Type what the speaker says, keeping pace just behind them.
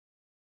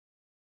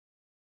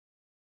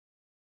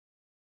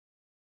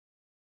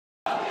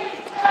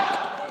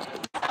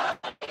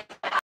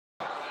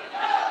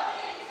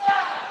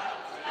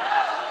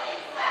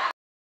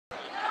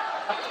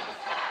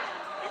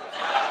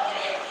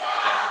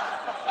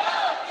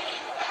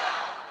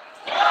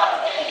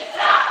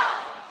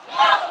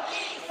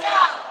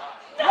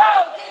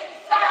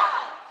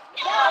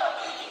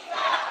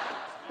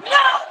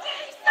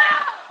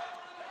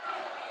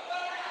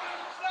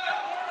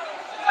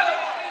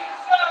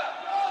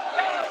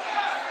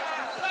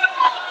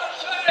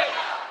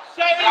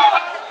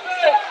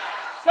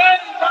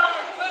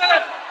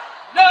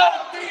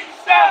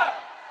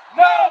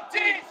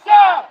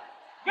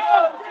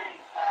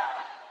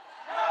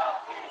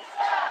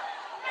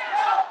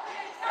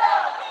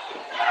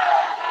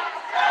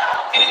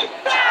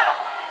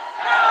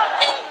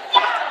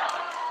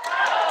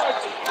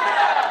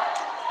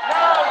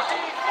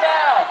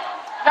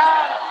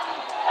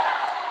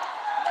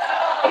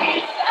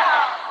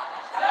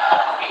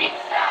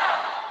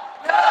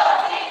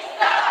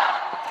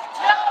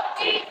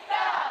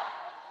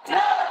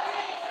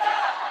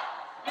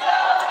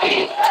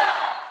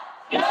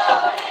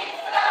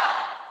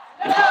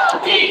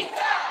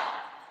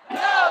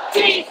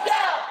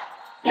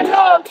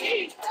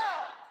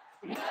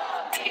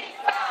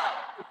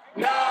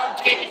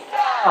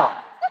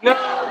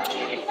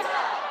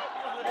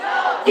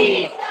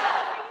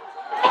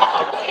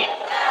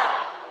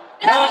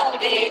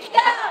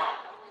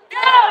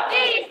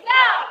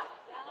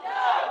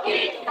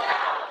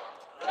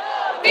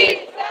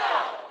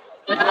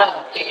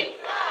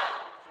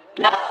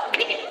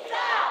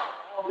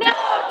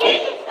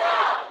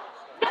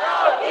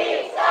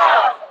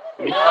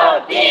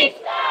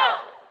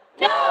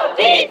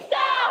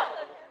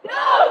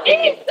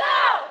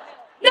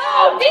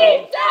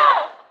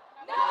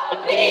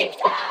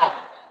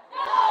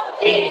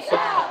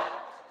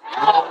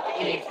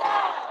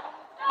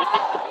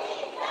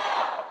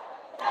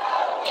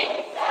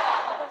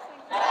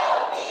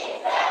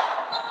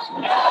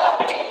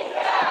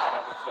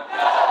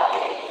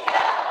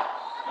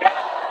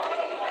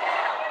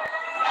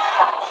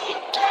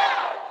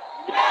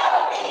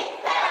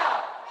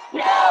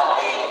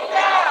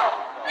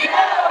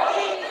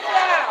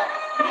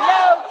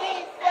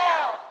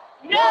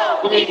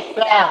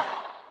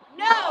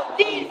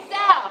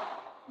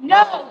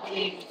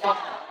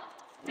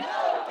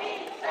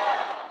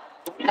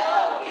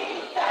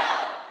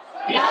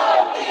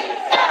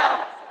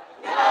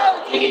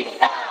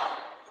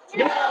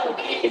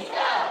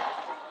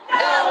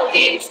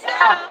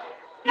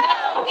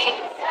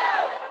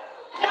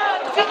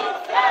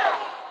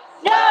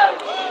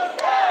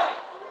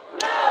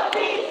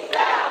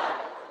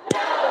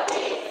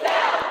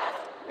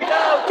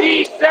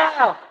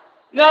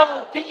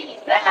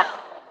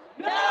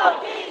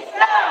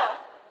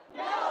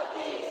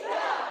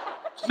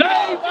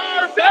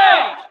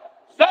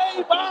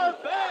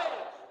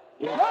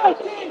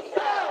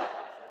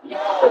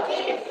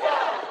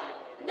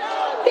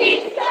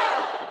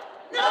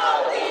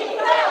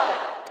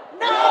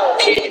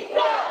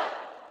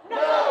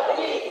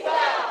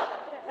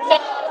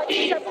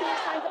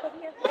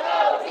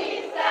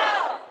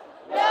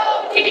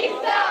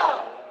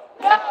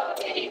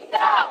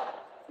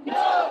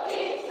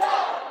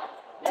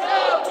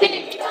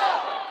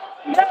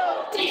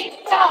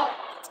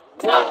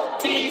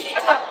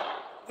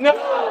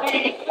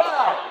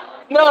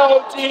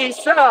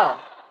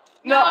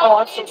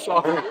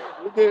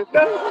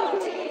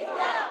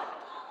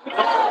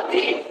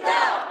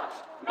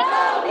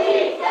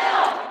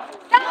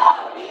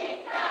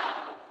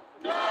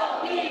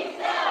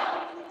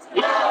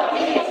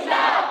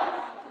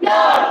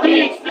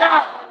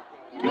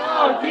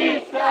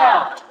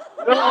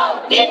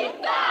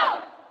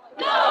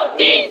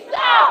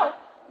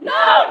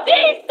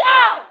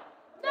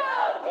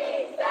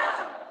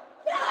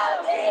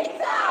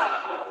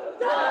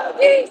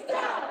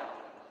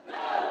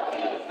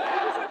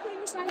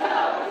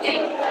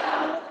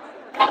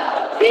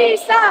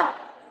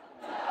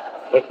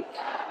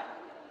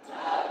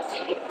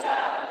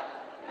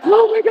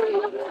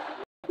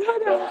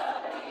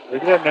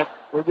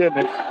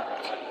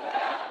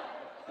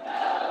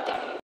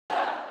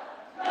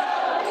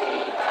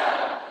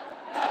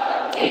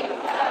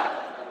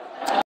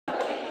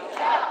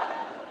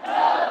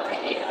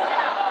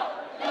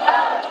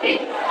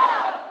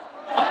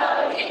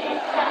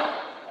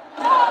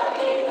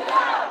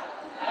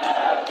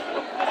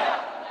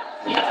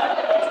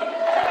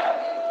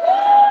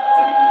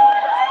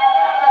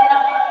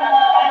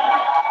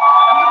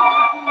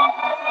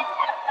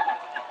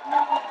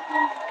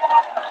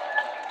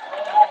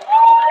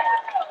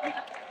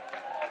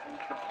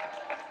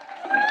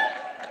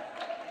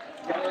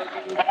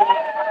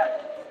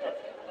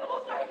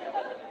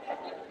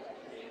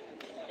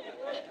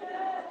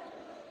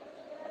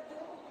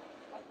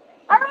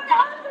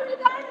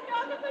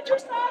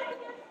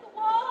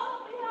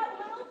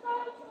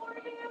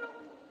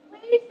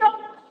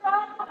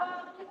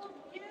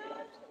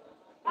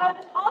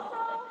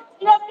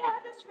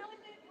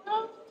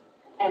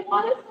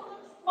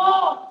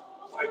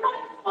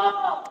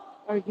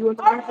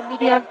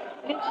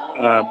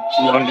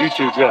On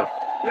YouTube, yeah.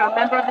 You're a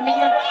member of the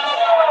media?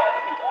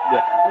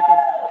 Yeah. Okay.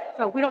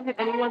 So we don't have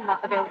anyone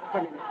not available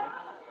for me.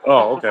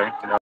 Oh, okay.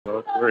 Yeah,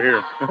 so we're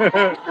here.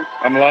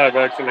 I'm live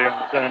actually on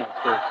the channel.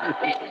 So.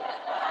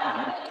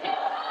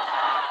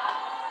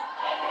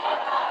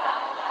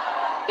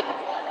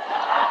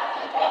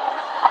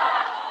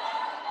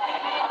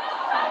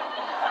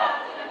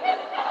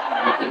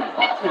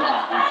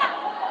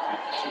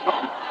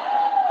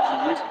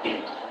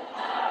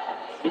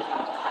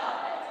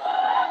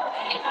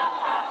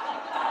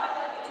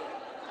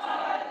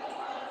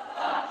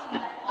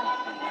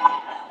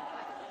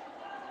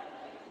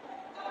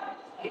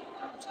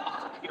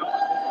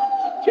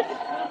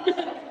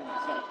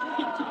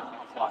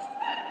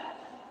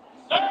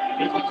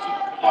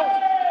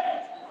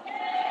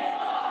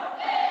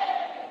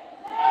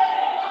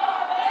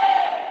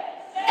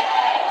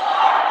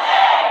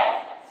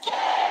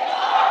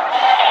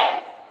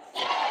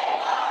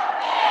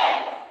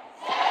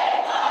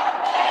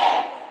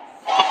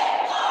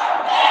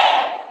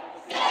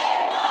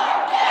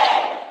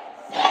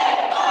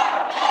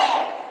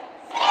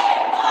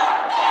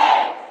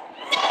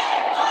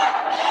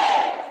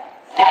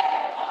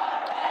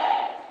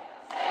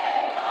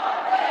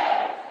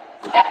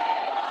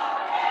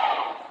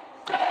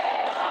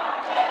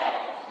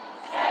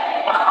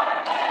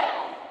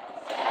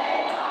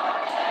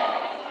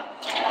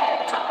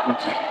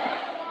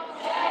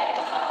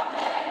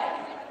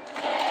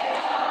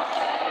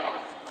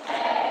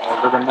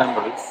 All the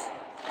members.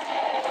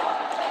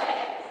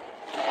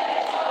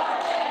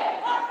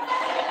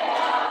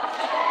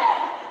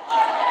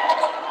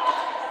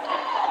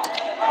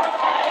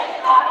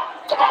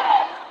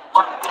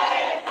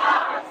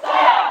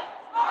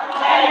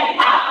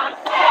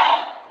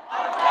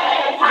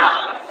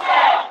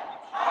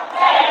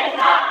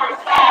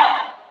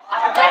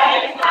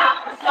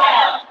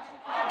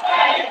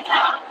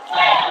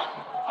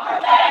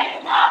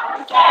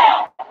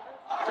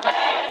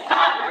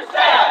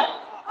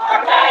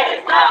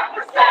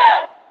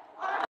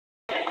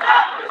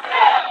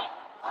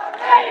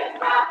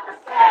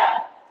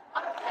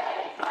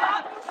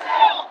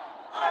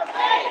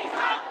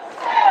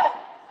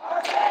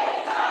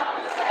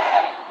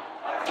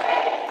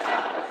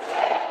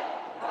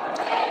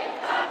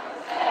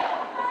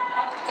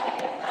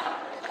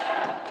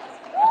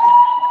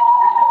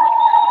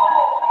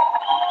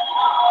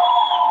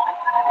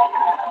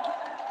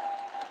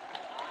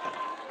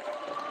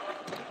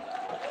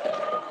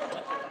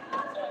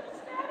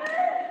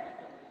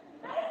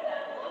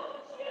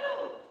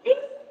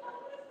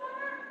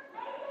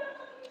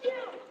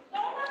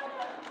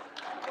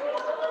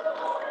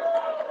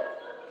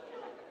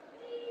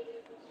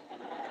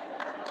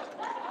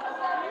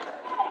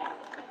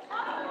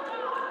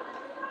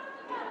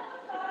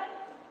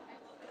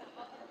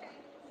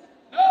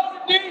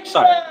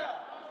 Sorry.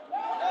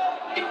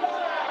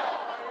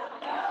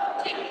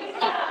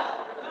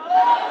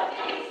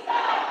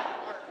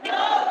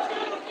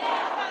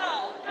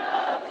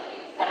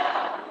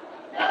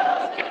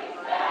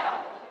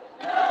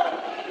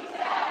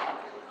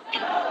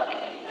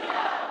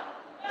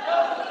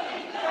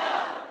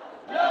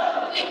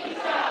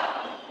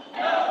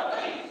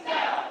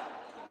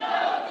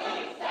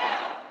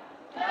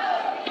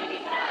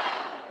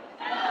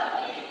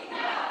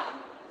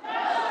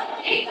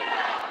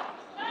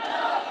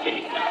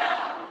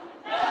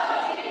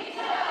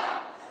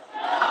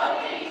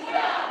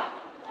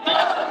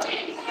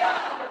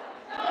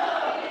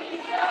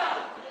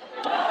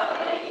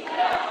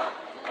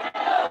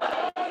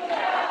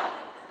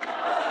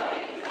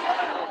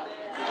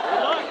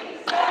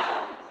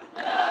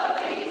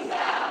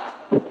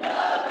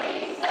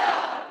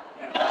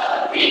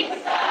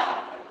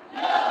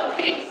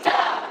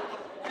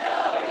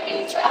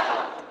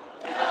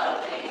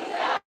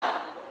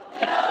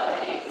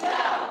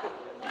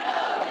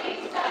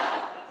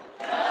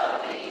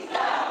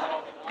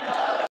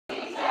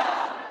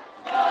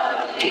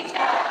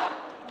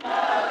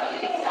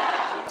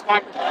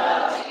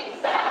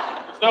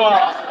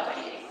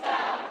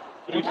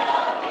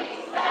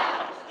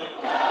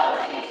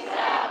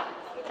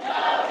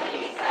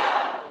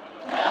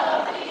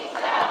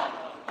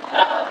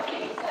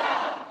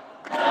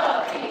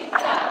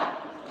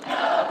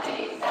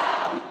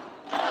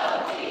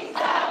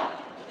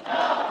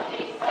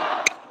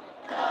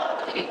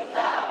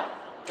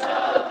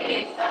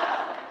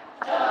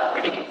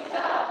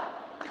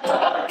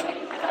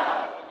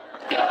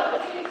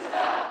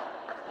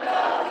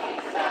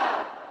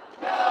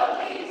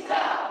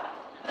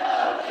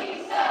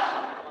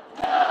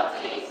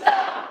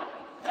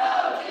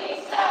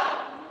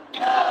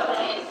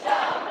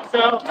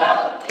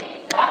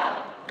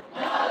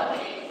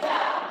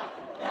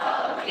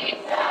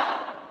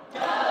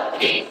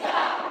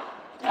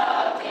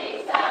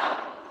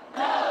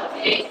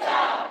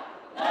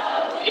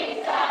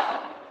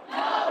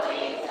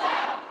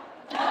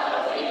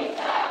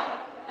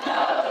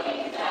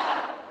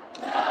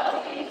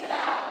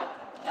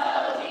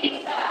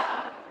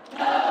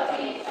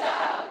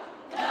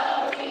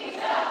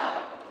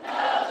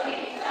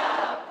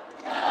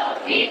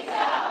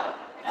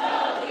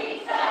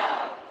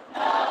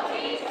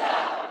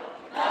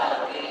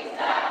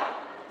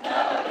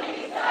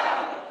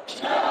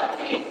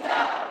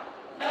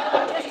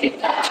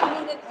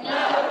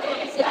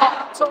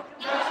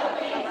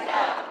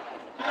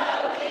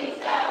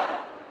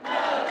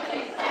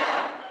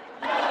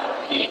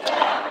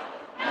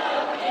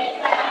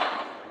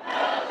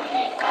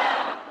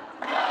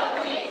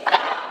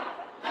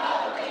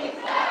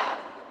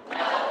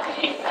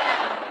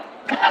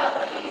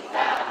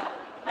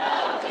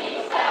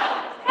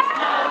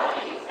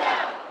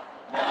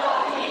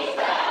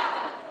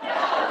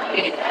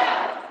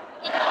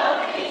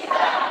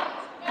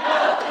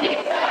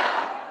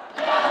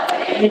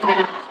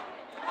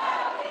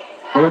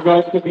 We're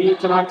going to convene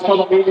tonight's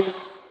public meeting.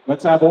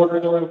 Let's have order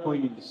in the room,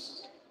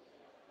 please.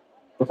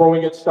 Before we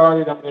get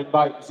started, I'm going to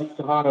invite Zeke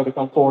Tejano to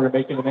come forward and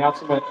make an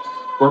announcement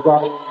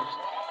regarding,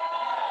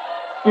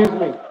 excuse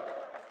me.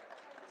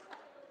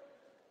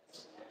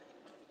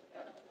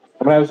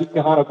 I'm going to have Zeke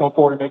Tejano come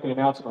forward and make an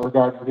announcement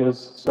regarding his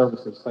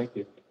services. Thank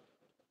you.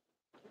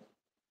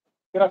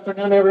 Good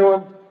afternoon,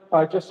 everyone.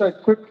 Just a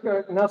quick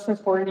announcement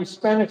for any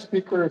Spanish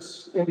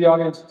speakers in the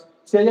audience.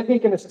 Si hay alguien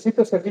que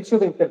necesite servicio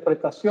de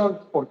interpretación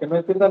porque no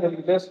entiendan el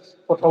inglés,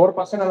 por favor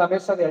pasen a la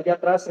mesa de allá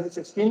atrás en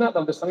esa esquina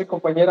donde está mi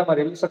compañera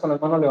María Elisa con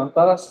las manos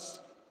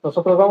levantadas.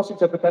 Nosotros vamos a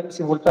interpretar en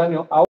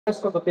simultáneo. Ahora es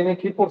cuando tienen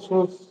que ir por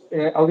sus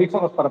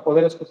audífonos para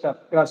poder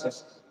escuchar.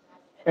 Gracias.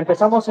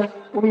 Empezamos en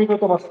un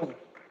minuto más.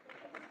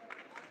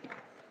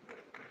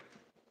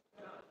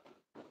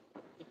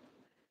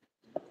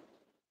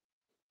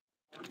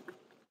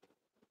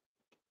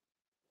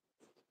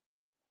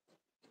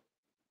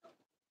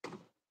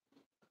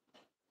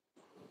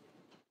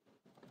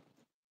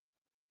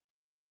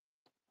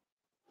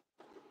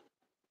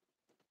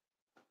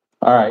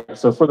 All right,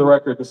 so for the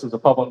record, this is a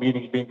public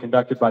meeting being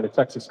conducted by the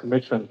Texas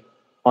Commission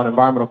on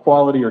Environmental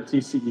Quality, or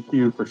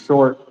TCEQ for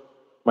short.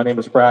 My name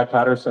is Brad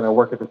Patterson. I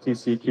work at the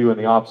TCEQ in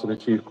the Office of the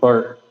Chief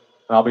Clerk,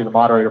 and I'll be the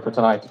moderator for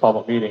tonight's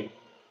public meeting.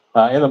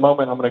 In a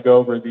moment, I'm going to go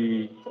over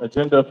the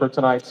agenda for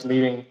tonight's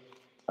meeting.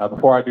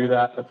 Before I do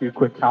that, a few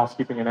quick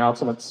housekeeping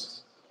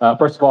announcements.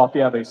 First of all, if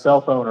you have a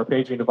cell phone or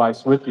paging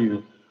device with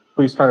you,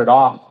 please turn it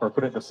off or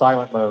put it into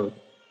silent mode.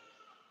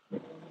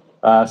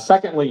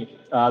 Secondly,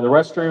 the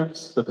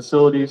restrooms, the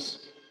facilities,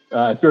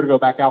 if you were to go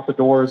back out the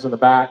doors in the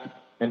back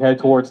and head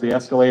towards the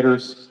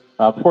escalators,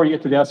 before you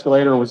get to the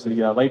escalator was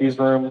the ladies'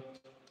 room.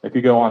 If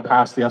you go on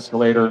past the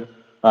escalator,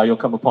 you'll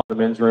come upon the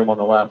men's room on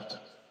the left.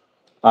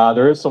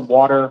 There is some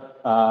water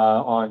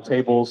on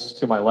tables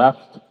to my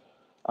left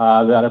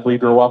that I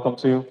believe you're welcome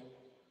to.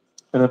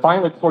 And then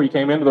finally, before you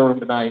came into the room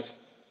tonight,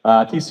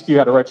 TCQ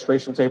had a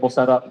registration table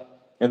set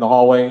up in the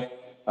hallway.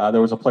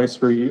 There was a place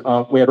for you.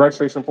 We had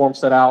registration forms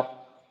set out.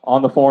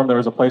 On the form, there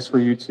was a place for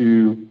you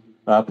to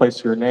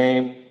place your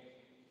name,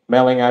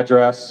 mailing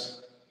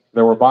address.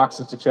 There were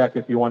boxes to check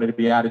if you wanted to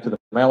be added to the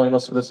mailing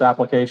list for this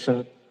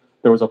application.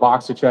 There was a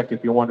box to check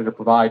if you wanted to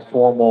provide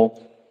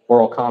formal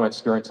oral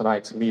comments during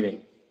tonight's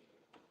meeting.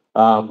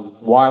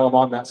 While I'm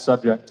on that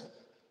subject,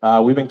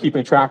 we've been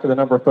keeping track of the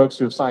number of folks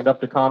who have signed up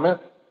to comment.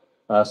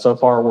 So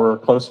far, we're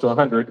close to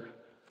 100,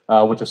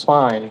 which is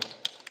fine.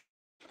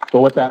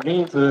 But what that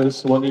means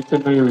is we'll need to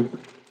move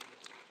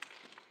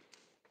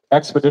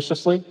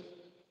expeditiously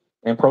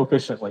and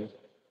proficiently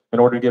in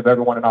order to give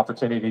everyone an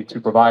opportunity to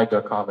provide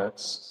their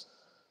comments.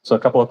 So a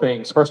couple of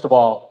things. First of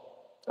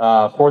all,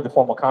 for the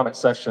formal comment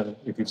session,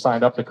 if you've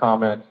signed up to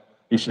comment,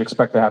 you should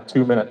expect to have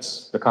 2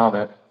 minutes to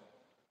comment.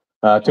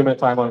 2-minute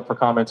time limit for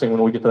commenting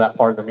when we get to that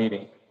part of the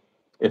meeting.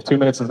 If 2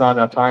 minutes is not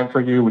enough time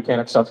for you, we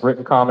can't accept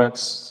written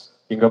comments.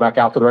 You can go back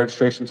out to the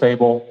registration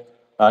table,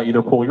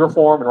 either pull your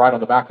form and write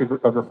on the back of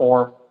your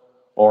form,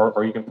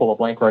 or you can pull a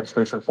blank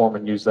registration form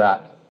and use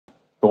that.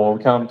 But when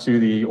we come to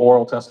the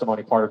oral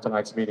testimony part of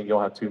tonight's meeting,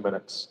 you'll have 2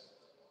 minutes.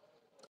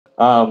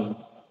 So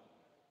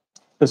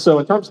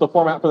in terms of the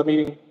format for the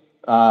meeting,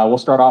 we'll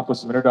start off with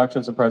some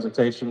introductions and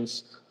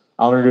presentations.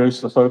 I'll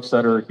introduce the folks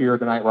that are here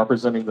tonight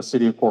representing the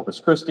city of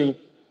Corpus Christi.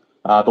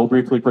 They'll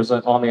briefly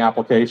present on the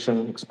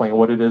application, explain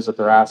what it is that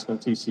they're asking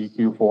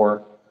TCEQ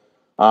for.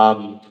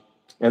 And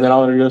then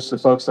I'll introduce the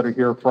folks that are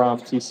here from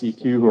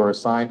TCEQ who are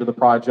assigned to the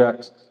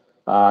project.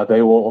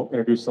 They will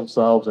introduce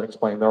themselves and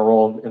explain their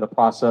role in the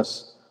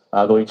process.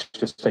 They'll each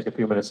just take a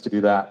few minutes to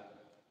do that.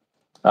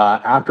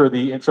 After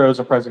the intros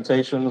and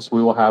presentations,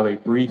 we will have a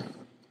brief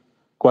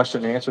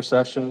question and answer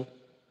session.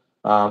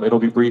 It'll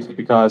be brief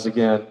because,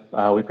 again,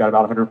 we've got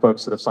about 100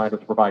 folks that have signed up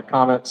to provide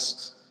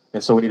comments.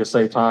 And so we need to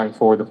save time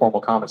for the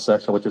formal comment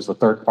session, which is the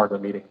third part of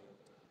the meeting.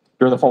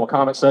 During the formal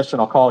comment session,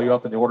 I'll call you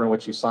up in the order in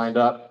which you signed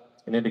up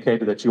and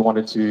indicated that you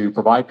wanted to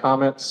provide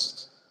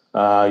comments.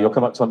 You'll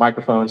come up to the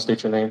microphone,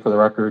 state your name for the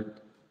record,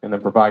 and then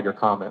provide your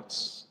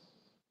comments.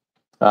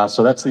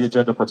 So that's the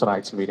agenda for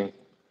tonight's meeting.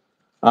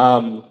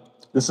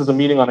 This is a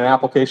meeting on an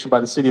application by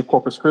the city of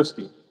Corpus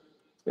Christi.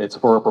 It's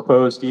for a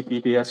proposed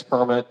DPPS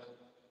permit.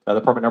 The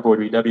permit number would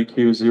be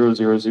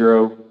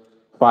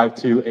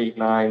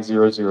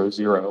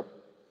WQ0005289,000.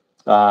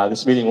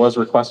 This meeting was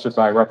requested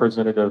by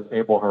Representative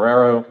Abel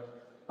Herrero.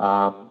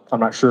 I'm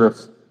not sure if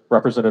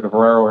Representative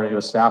Herrero or any of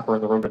the staff are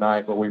in the room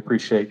tonight, but we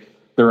appreciate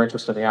their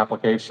interest in the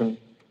application.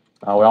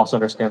 We also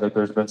understand that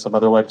there's been some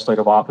other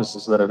legislative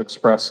offices that have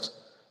expressed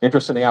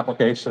interest in the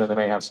application, and they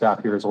may have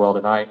staff here as well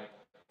tonight.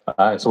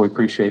 And so we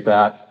appreciate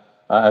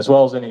that, as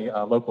well as any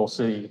local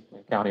city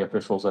and county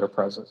officials that are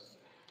present.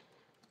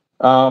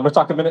 I'm going to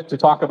talk a minute to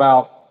talk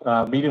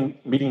about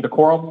meeting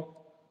decorum.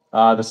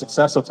 The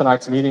success of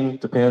tonight's meeting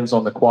depends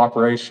on the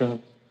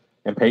cooperation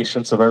and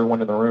patience of everyone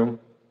in the room.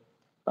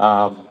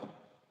 I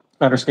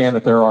understand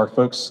that there are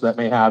folks that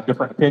may have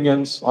different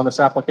opinions on this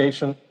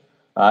application.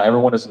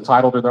 Everyone is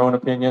entitled to their own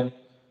opinion,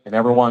 and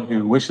everyone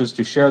who wishes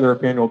to share their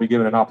opinion will be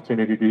given an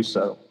opportunity to do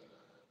so.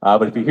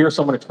 But if you hear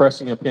someone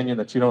expressing an opinion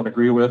that you don't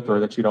agree with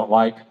or that you don't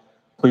like,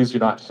 please do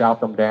not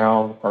shout them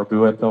down or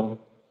boo at them.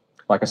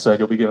 Like I said,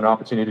 you'll be given an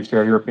opportunity to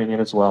share your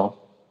opinion as well.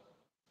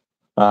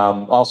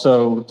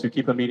 Also, to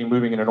keep the meeting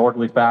moving in an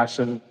orderly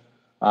fashion,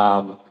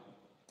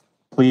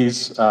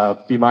 please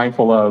be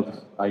mindful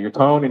of your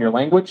tone and your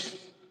language,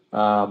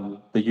 the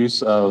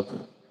use of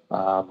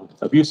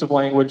abusive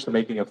language, the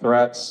making of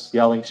threats,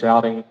 yelling,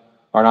 shouting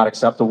are not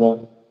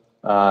acceptable.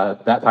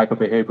 That type of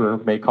behavior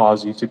may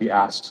cause you to be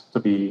asked to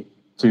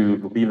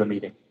to leave the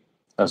meeting.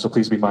 So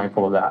please be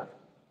mindful of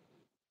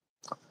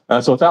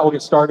that. So with that, we'll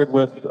get started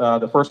with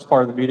the first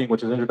part of the meeting,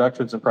 which is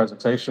introductions and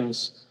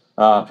presentations.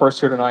 First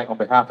here tonight, on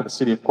behalf of the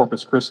City of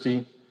Corpus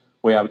Christi,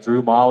 we have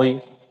Drew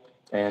Molly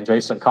and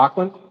Jason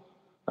Coughlin.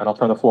 And I'll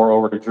turn the floor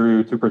over to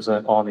Drew to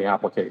present on the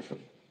application.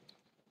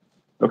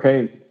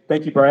 Okay,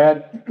 thank you,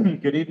 Brad.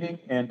 Good evening,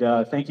 and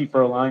thank you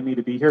for allowing me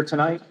to be here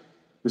tonight.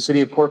 The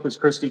City of Corpus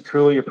Christi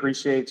truly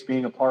appreciates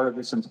being a part of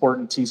this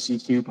important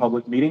TCQ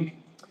public meeting.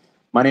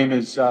 My name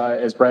is,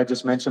 as Brad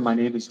just mentioned, my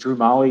name is Drew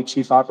Molly,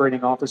 Chief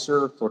Operating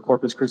Officer for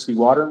Corpus Christi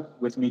Water.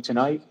 With me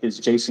tonight is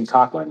Jason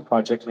Coughlin,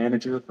 Project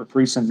Manager for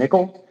Friesen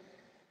Nickel.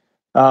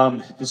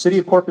 The City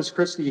of Corpus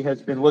Christi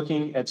has been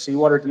looking at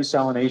seawater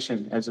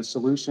desalination as a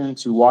solution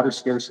to water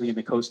scarcity in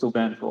the coastal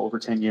bend for over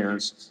 10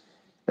 years.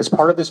 As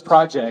part of this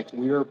project,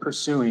 we are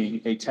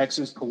pursuing a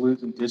Texas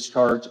Pollutant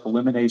Discharge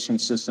Elimination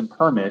System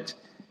permit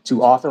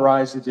to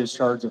authorize the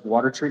discharge of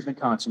water treatment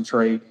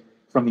concentrate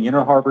from the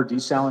Inner Harbor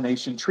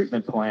Desalination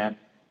Treatment Plant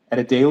at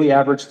a daily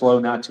average flow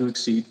not to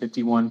exceed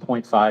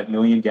 51.5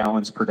 million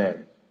gallons per day.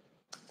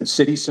 The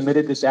city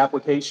submitted this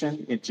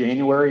application in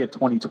January of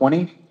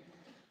 2020.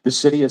 The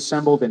city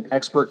assembled an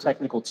expert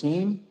technical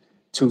team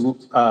to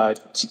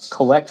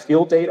collect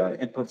field data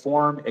and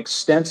perform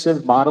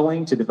extensive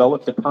modeling to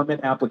develop the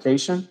permit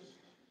application.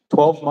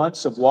 12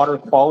 months of water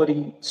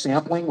quality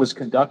sampling was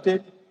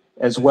conducted,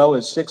 as well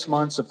as 6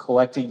 months of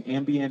collecting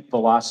ambient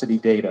velocity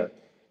data.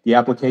 The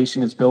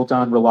application is built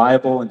on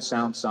reliable and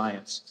sound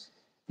science.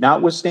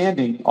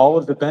 Notwithstanding all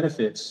of the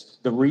benefits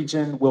the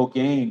region will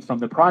gain from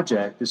the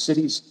project, the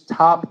city's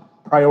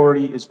top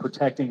priority is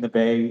protecting the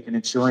bay and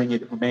ensuring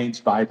it remains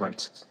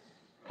vibrant.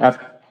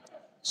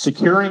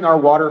 Securing our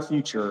water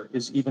future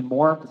is even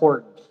more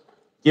important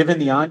given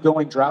the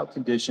ongoing drought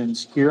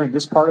conditions here in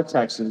this part of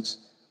Texas,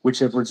 which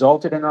have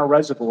resulted in our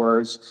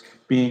reservoirs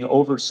being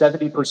over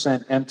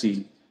 70%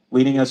 empty,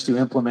 leading us to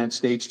implement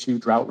stage 2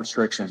 drought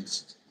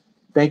restrictions.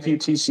 Thank you,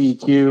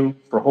 TCEQ,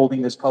 for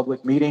holding this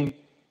public meeting,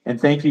 and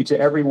thank you to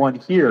everyone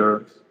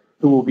here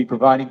who will be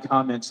providing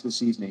comments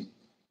this evening.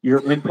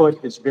 Your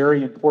input is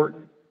very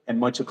important and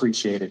much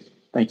appreciated.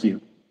 Thank you.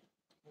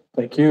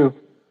 Thank you.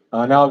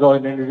 Now I'll go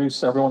ahead and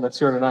introduce everyone that's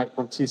here tonight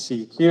from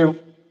TCEQ.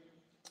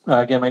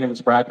 Again, my name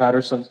is Brad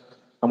Patterson.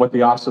 I'm with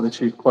the Office of the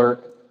Chief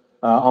Clerk.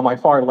 On my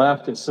far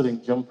left is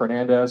sitting Jim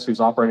Hernandez, who's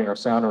operating our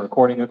sound and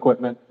recording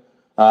equipment.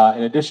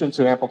 In addition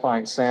to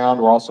amplifying sound,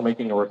 we're also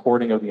making a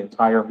recording of the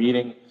entire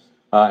meeting.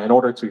 In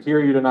order to hear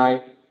you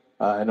tonight,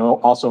 and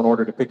also in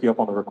order to pick you up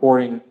on the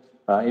recording,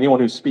 anyone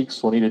who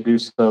speaks will need to do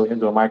so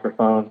into a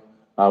microphone.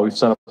 We've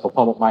set up a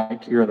public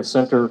mic here in the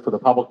center for the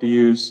public to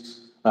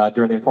use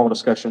during the informal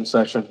discussion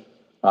session,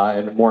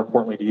 and more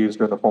importantly, to use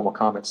during the formal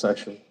comment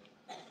section.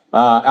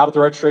 Out at the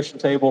registration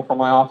table from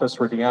my office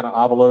were Deanna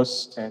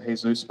Avalos and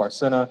Jesus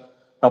Barcena,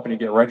 helping you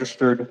get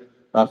registered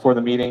for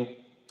the meeting.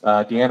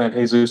 Deanna and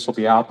Jesus will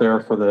be out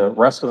there for the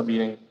rest of the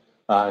meeting.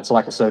 And so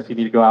like I said, if you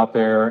need to go out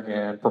there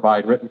and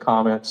provide written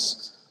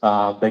comments,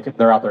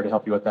 they're out there to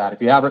help you with that.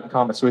 If you have written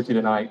comments with you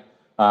tonight,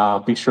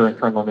 be sure and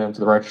turn them in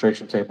to the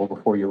registration table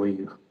before you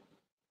leave.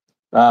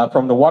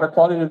 From the Water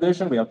Quality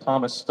Division, we have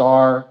Thomas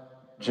Starr,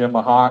 Jim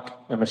Mahawk,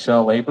 and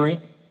Michelle Labrie.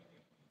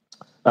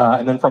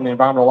 And then from the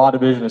Environmental Law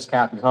Division is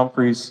Kathy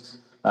Humphreys.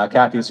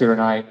 Kathy is here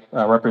tonight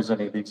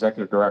representing the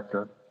Executive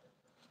Director.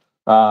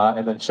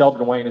 And then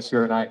Sheldon Wayne is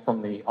here tonight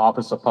from the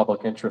Office of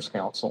Public Interest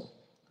Counsel.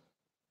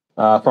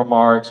 From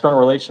our External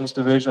Relations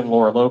Division,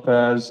 Laura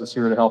Lopez is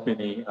here to help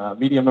any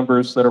media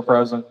members that are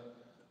present.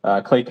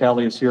 Clay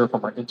Kelly is here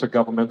from our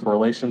Intergovernmental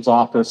Relations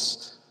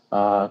Office.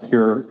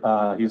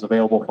 He's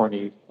available for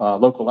any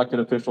local elected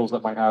officials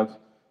that might have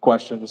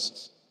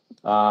questions.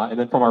 And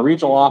then from our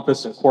regional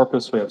office in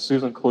Corpus, we have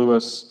Susan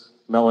Cluis,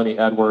 Melanie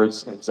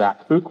Edwards, and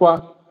Zach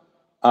Fuqua.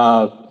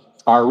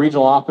 Our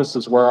regional office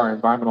is where our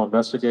environmental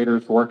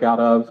investigators work out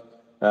of.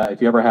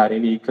 If you ever had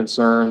any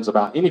concerns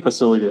about any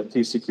facility that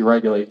TCQ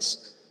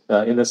regulates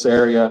in this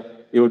area,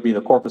 it would be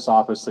the Corpus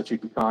office that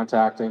you'd be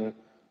contacting.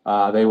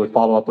 They would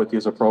follow up with you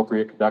as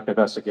appropriate, conduct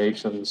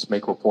investigations,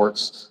 make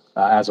reports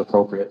as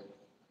appropriate.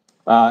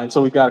 And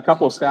so we've got a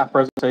couple of staff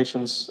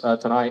presentations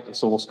tonight, and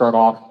so we'll start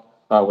off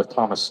with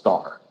Thomas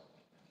Starr.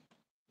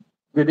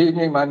 Good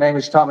evening. My name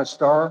is Thomas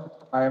Starr.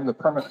 I am the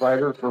permit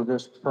writer for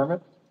this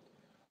permit.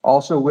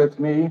 Also with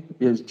me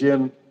is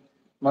Jim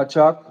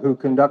Mahawk, who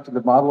conducted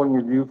the modeling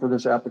review for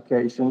this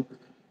application.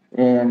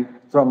 And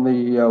from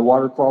the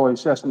Water Quality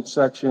Assessment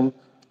section,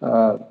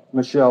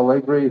 Michelle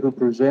Labrie,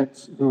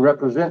 who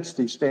represents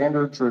the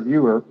standards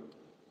reviewer.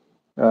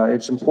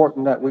 It's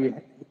important that we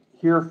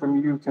hear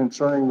from you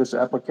concerning this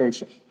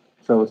application.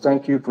 So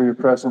thank you for your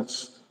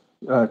presence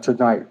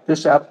tonight.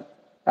 This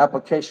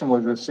application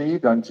was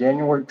received on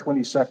January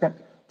 22nd,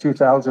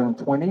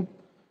 2020.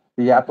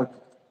 The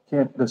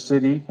applicant, the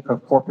City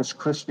of Corpus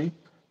Christi,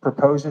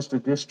 proposes to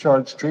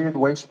discharge treated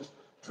waste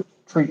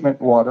treatment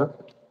water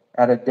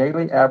at a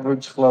daily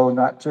average flow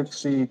not to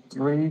exceed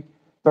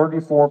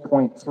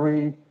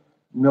 34.3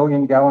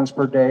 million gallons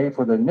per day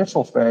for the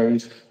initial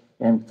phase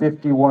and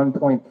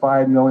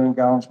 51.5 million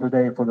gallons per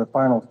day for the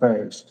final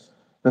phase.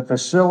 The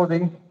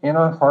facility,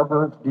 Inner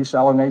Harbor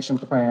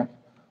Desalination Plant,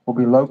 will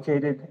be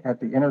located at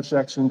the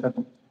intersection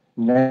of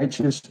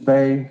Neches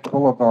Bay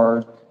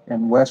Boulevard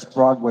and West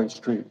Broadway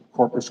Street,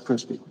 Corpus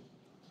Christi.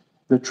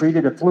 The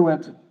treated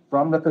effluent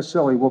from the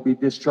facility will be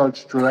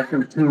discharged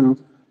directly to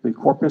the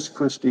Corpus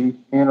Christi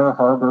Inner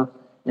Harbor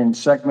in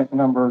segment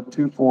number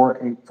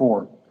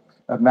 2484.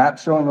 A map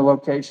showing the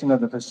location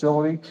of the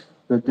facility,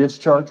 the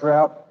discharge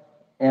route,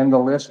 and the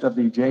list of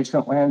the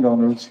adjacent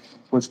landowners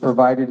was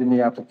provided in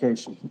the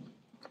application.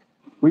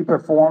 We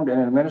performed an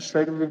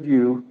administrative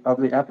review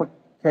of the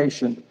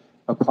application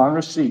upon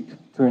receipt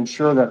to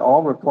ensure that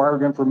all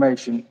required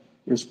information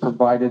is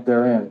provided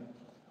therein.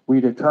 We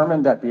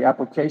determined that the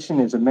application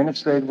is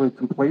administratively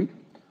complete.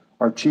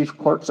 Our chief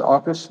clerk's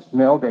office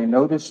mailed a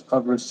notice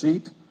of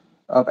receipt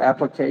of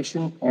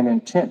application and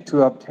intent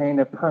to obtain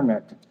a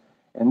permit,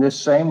 and this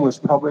same was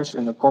published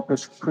in the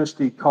Corpus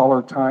Christi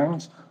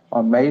Caller-Times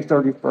on May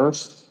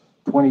 31st,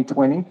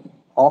 2020.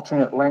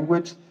 Alternate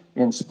language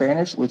in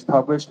Spanish was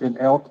published in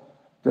El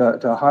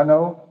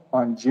Tejano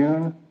on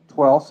June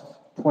 12th,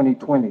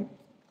 2020.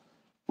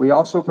 We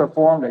also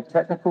performed a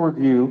technical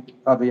review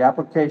of the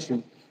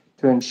application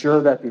to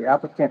ensure that the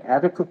applicant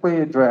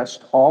adequately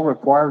addressed all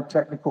required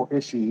technical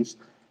issues,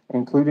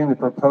 including the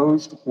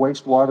proposed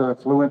wastewater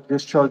effluent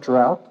discharge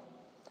route,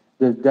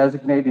 the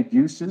designated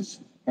uses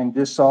and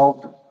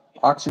dissolved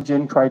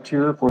oxygen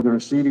criteria for the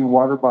receiving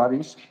water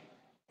bodies,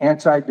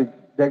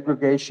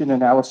 anti-degradation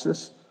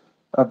analysis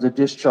of the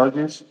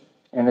discharges,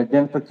 and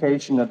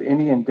identification of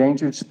any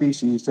endangered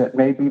species that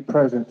may be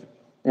present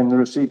in the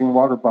receiving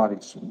water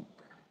bodies.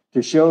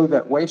 To show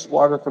that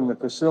wastewater from the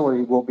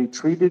facility will be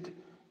treated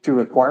to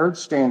required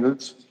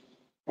standards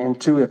and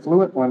to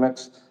effluent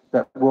limits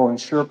that will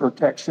ensure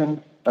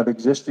protection of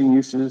existing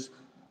uses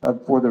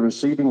for the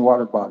receiving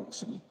water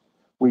bodies.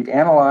 We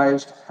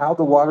analyzed how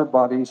the water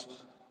bodies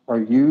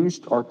are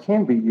used or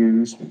can be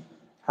used,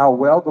 how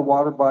well the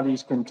water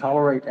bodies can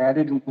tolerate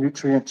added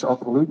nutrients or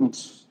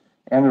pollutants,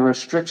 and the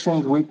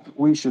restrictions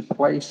we should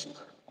place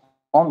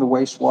on the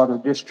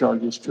wastewater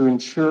discharges to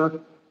ensure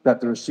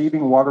that the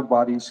receiving water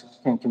bodies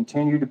can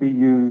continue to be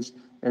used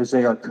as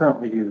they are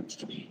currently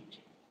used.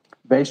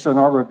 Based on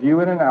our review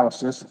and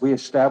analysis, we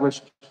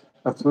established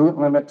effluent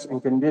limits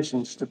and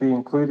conditions to be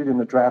included in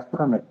the draft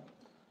permit,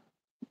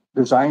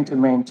 designed to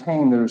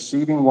maintain the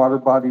receiving water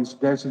bodies'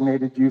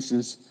 designated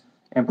uses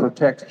and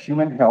protect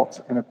human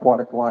health and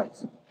aquatic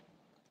life.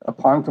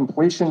 Upon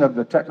completion of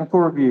the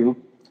technical review,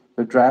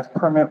 the draft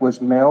permit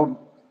was mailed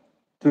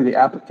to the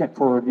applicant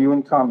for review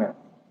and comment.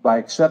 By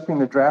accepting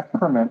the draft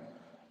permit,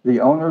 the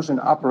owners and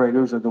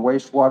operators of the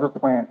wastewater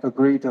plant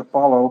agreed to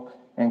follow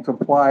and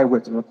comply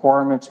with the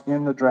requirements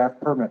in the draft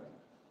permit.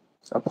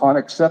 Upon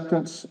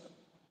acceptance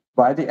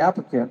by the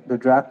applicant, the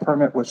draft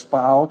permit was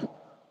filed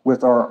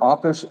with our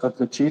Office of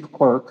the Chief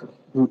Clerk,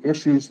 who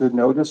issues the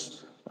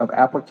notice of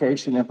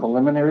application and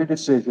preliminary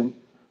decision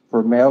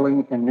for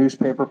mailing and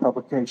newspaper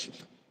publication.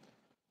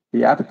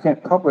 The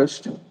applicant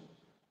published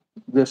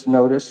this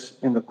notice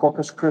in the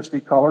Corpus Christi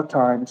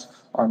Caller-Times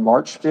on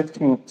March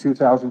 15,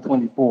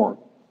 2024.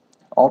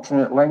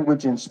 Alternate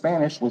language in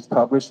Spanish was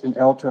published in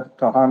El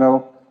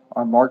Tejano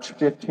on March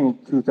 15,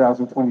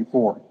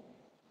 2024.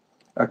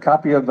 A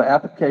copy of the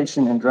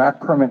application and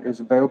draft permit is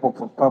available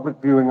for public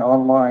viewing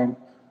online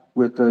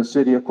with the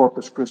City of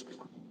Corpus Christi.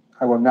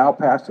 I will now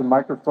pass the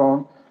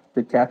microphone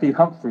to Kathy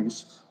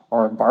Humphreys,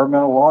 our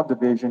Environmental Law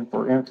Division,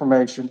 for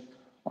information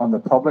on the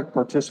public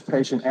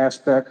participation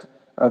aspect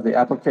of the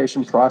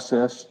application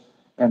process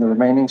and the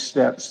remaining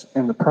steps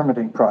in the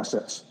permitting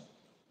process.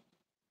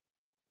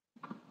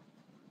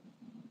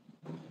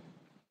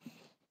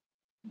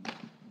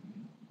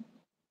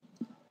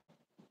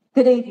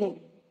 Good evening.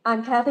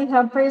 I'm Kathy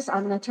Humphreys.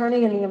 I'm an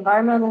attorney in the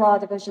Environmental Law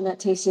Division at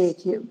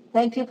TCEQ.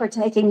 Thank you for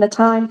taking the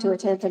time to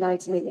attend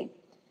tonight's meeting.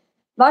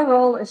 My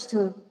role is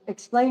to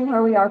explain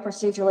where we are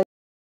procedurally,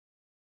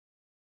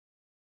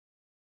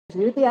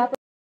 review the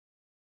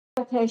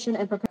application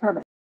and prepare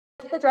permit.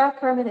 If the draft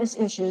permit is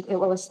issued, it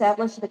will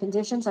establish the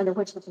conditions under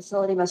which the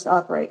facility must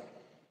operate.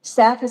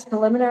 Staff has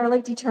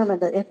preliminarily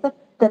determined that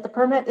the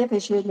permit, if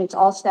issued, meets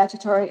all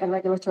statutory and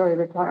regulatory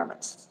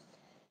requirements.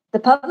 The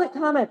public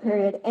comment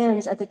period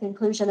ends at the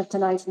conclusion of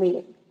tonight's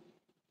meeting.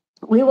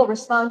 We will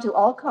respond to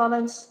all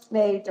comments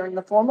made during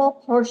the formal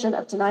portion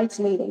of tonight's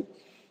meeting,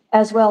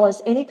 as well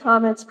as any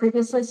comments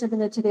previously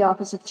submitted to the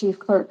Office of Chief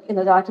Clerk in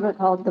a document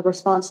called the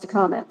Response to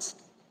Comments.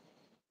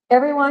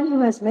 Everyone who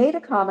has made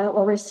a comment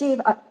will receive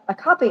a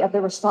copy of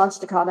the response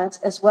to comments,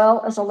 as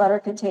well as a letter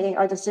containing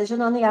our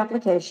decision on the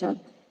application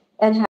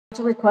and how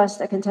to request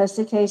a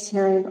contested case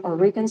hearing or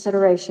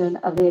reconsideration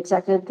of the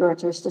Executive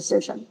Director's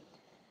decision.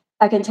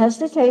 A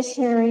contested case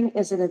hearing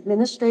is an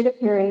administrative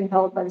hearing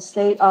held by the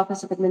State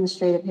Office of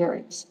Administrative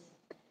Hearings.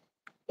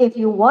 If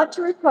you want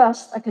to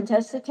request a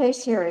contested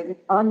case hearing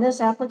on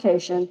this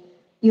application,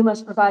 you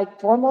must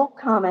provide formal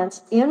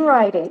comments in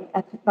writing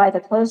by the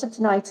close of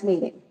tonight's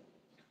meeting.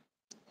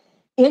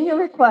 In your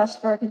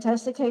request for a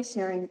contested case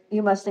hearing,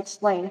 you must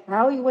explain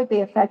how you would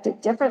be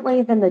affected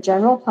differently than the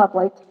general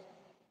public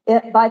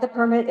by the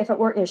permit if it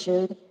were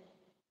issued,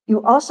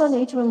 You also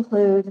need to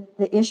include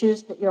the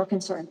issues that you're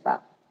concerned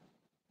about.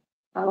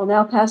 I will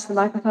now pass the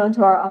microphone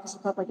to our Office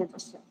of Public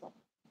Interest Counsel.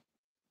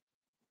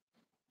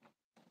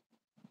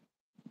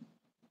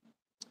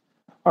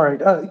 All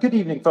right, good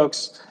evening,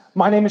 folks.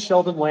 My name is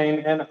Sheldon Lane,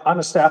 and I'm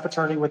a staff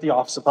attorney with the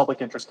Office of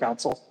Public Interest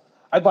Counsel.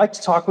 I'd like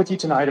to talk with you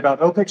tonight about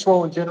OPIC's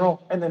role in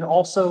general, and then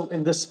also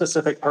in this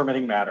specific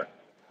permitting matter.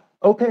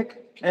 OPIC,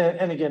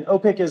 and again,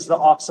 OPIC is the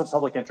Office of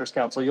Public Interest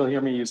Counsel. You'll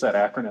hear me use that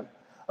acronym.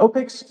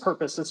 OPIC's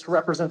purpose is to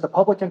represent the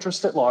public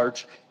interest at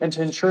large and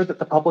to ensure that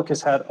the public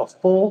has had a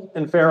full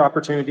and fair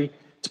opportunity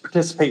to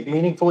participate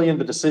meaningfully in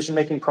the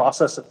decision-making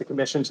process of the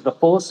Commission to the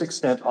fullest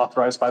extent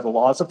authorized by the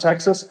laws of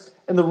Texas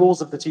and the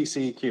rules of the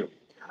TCEQ.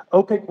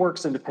 OPIC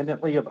works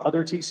independently of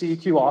other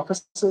TCEQ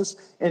offices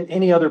and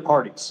any other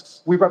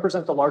parties. We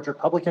represent the larger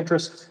public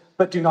interest,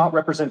 but do not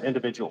represent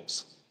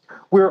individuals.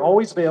 We're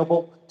always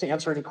available to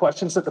answer any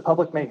questions that the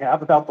public may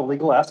have about the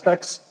legal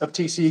aspects of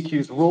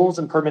TCEQ's rules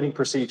and permitting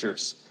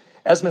procedures.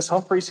 As Ms.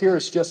 Humphreys here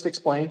has just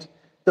explained,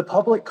 the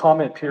public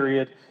comment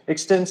period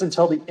extends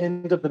until the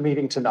end of the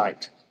meeting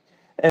tonight.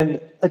 And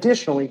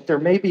additionally, there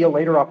may be a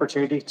later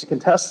opportunity to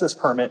contest this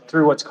permit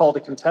through what's called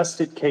a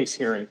contested case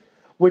hearing,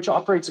 which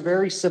operates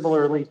very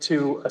similarly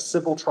to a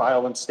civil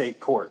trial in state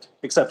court,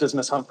 except as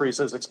Ms. Humphreys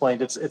has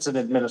explained, it's an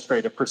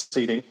administrative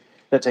proceeding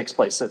that takes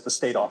place at the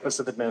State Office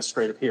of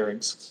Administrative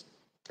Hearings.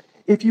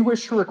 If you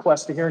wish to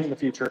request a hearing in the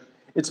future,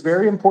 it's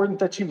very important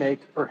that you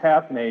make or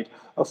have made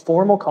a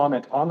formal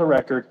comment on the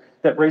record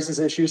that raises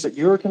issues that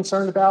you are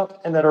concerned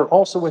about and that are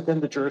also within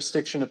the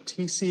jurisdiction of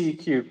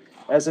TCEQ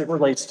as it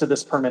relates to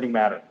this permitting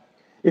matter.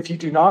 If you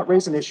do not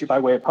raise an issue by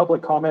way of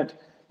public comment,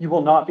 you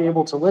will not be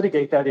able to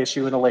litigate that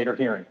issue in a later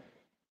hearing.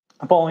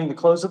 Following the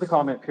close of the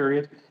comment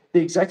period,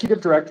 the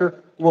executive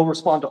director will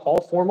respond to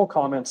all formal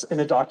comments in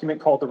a document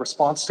called the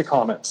response to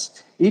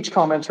comments. Each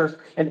commenter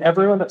and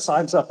everyone that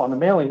signs up on the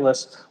mailing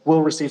list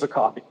will receive a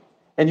copy.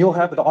 And you'll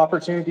have the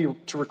opportunity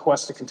to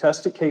request a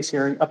contested case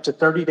hearing up to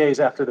 30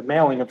 days after the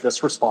mailing of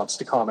this response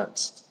to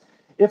comments.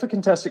 If a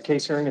contested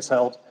case hearing is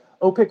held,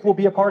 OPIC will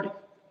be a party.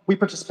 We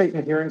participate in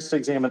the hearings to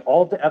examine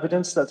all of the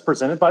evidence that's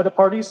presented by the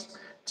parties,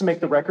 to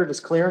make the record as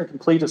clear and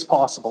complete as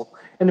possible,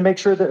 and to make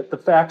sure that the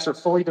facts are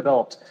fully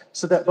developed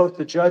so that both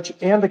the judge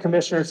and the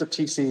commissioners of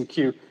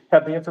TCEQ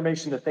have the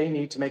information that they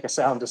need to make a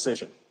sound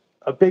decision.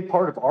 A big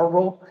part of our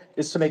role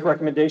is to make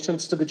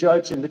recommendations to the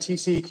judge and the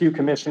TCEQ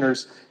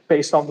commissioners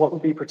based on what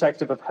would be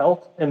protective of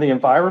health and the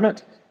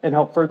environment and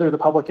help further the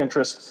public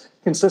interest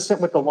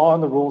consistent with the law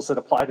and the rules that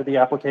apply to the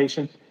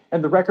application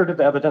and the record of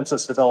evidence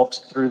that's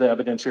developed through the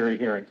evidentiary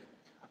hearing.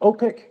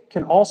 OPIC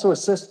can also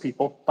assist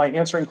people by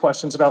answering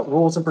questions about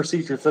rules and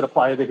procedures that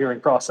apply to the hearing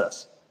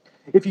process.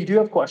 If you do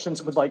have questions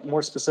and would like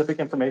more specific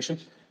information,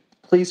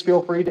 please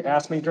feel free to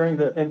ask me during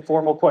the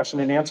informal question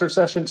and answer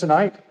session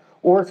tonight.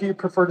 Or if you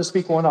prefer to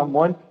speak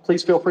one-on-one,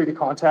 please feel free to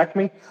contact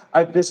me. I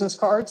have business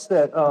cards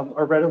that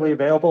are readily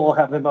available. I'll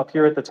have them up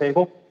here at the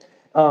table.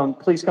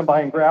 Please come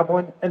by and grab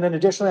one. And then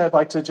additionally, I'd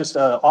like to just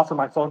offer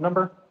my phone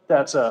number.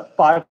 That's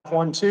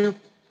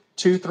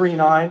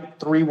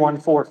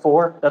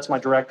 512-239-3144. That's my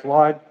direct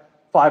line,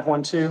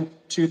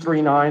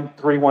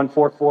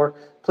 512-239-3144.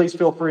 Please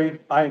feel free.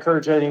 I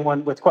encourage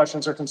anyone with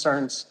questions or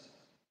concerns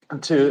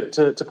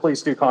to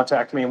please do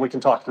contact me and we can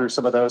talk through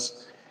some of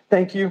those.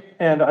 Thank you.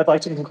 And I'd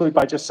like to conclude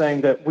by just saying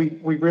that we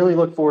really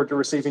look forward to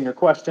receiving your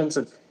questions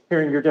and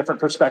hearing your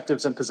different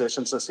perspectives and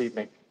positions this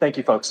evening. Thank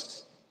you,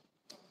 folks.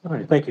 All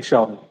right, thank you,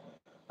 Sheldon.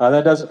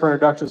 That does it for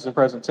introductions and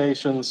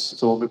presentations,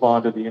 so we'll move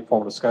on to the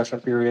informal discussion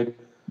period.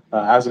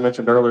 As I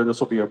mentioned earlier, this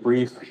will be a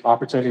brief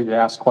opportunity to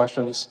ask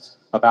questions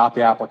about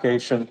the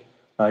application.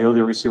 You'll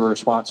receive a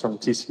response from the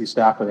TCEQ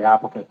staff or the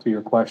applicant to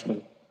your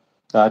question.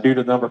 Due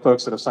to the number of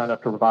folks that have signed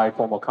up to provide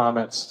formal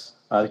comments,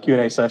 the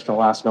Q&A session will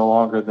last no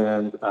longer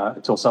than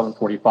until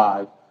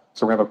 7:45.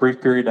 So we're going to have a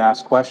brief period to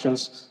ask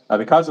questions.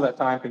 Because of that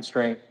time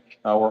constraint,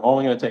 we're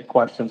only going to take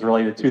questions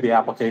related to the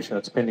application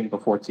that's pending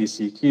before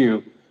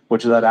TCEQ,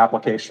 which is that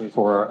application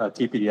for a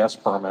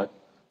TPDS permit.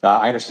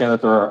 I understand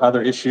that there are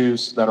other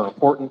issues that are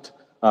important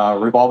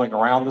revolving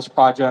around this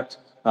project,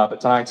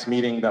 but tonight's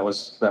meeting that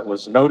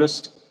was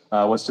noticed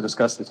was to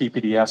discuss the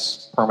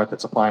TPDS permit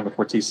that's applying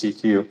before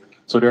TCEQ.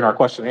 So during our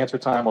question and answer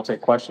time, we'll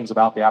take questions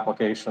about the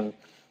application.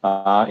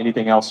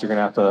 Anything else you're going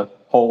to have to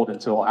hold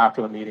until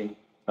after the meeting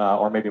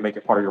or maybe make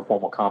it part of your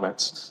formal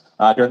comments.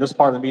 During this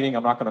part of the meeting,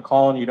 I'm not going to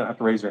call on you. You don't have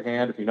to raise your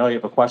hand. If you know you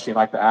have a question you'd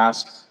like to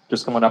ask,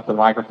 just come on up to the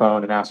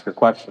microphone and ask your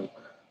question.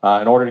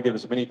 In order to give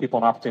as many people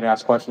an opportunity to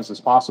ask questions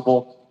as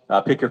possible,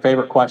 pick your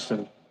favorite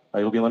question.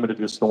 You'll be limited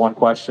to just the one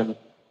question,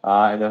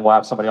 and then we'll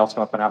have somebody else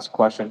come up and ask a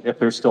question. If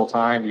there's still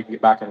time, you can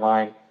get back in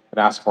line and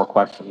ask more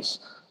questions.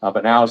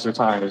 But now is your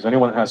time. Is there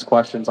anyone that has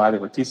questions either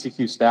with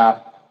TCEQ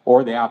staff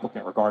or the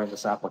applicant regarding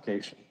this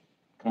application?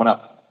 Come on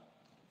up.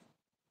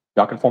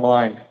 Y'all can form a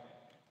line.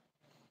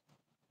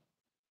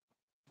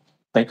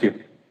 Thank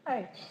you.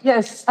 Hi.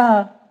 Yes,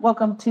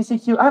 welcome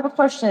TCEQ. I have a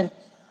question.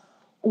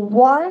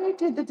 Why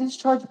did the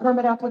discharge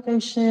permit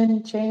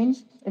application change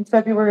in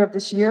February of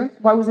this year?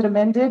 Why was it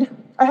amended?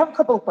 I have a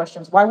couple of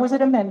questions. Why was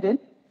it amended?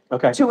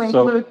 Okay, to so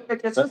include,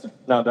 that's it.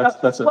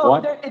 well,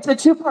 What? it's a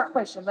two-part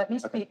question. Let me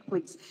speak,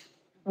 please.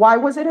 Why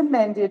was it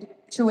amended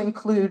to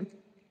include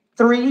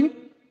 3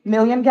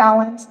 million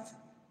gallons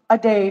a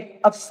day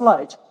of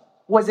sludge?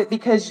 Was it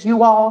because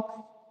you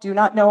all do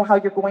not know how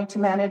you're going to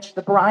manage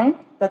the brine?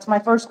 That's my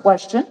first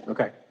question.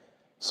 Okay,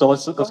 so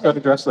let's go ahead and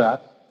address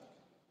that.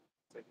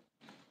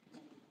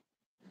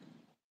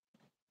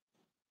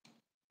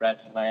 Brad,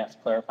 can I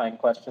ask clarifying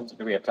questions, or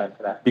do we have time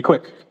for that? Be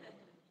quick.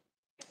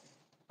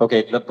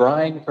 Okay, the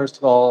brine, first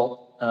of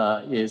all,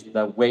 is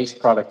the waste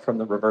product from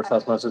the reverse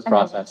osmosis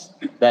process.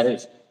 That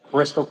is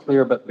crystal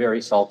clear, but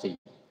very salty.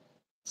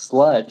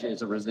 Sludge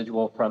is a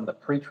residual from the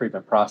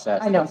pretreatment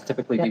process. I know. That's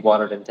typically Yeah.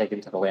 dewatered and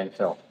taken to the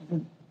landfill.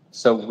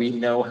 So we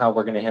know how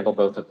we're going to handle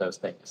both of those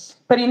things.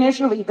 But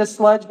initially, the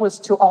sludge was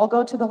to all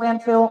go to the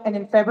landfill, and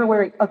in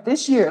February of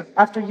this year,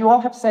 after you all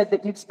have said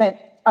that you've spent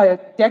a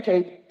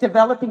decade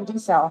developing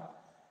desal,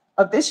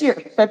 of this year,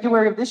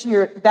 February of this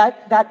year,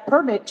 that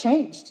permit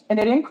changed and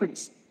it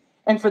increased.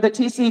 And for the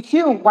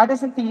TCQ, why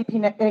doesn't the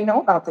EPA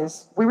know about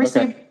this? We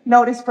received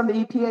notice from the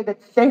EPA that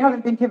they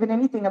haven't been given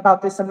anything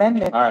about this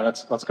amendment. All right,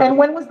 let's go. And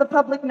when was the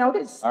public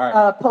notice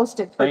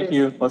posted for this? Thank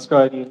you. Let's go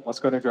ahead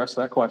and address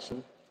that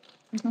question.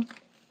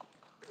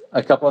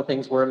 A couple of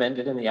things were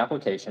amended in the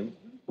application,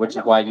 which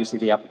is why you see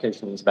the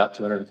application is about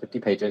 250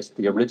 pages.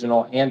 The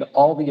original and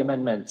all the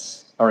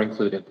amendments are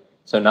included,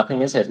 so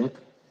nothing is hidden.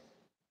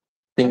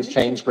 Things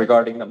changed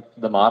regarding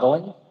the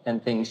modeling,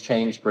 and things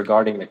changed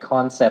regarding the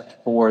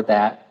concept for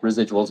that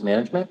residuals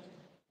management.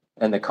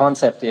 And the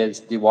concept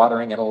is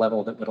dewatering at a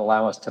level that would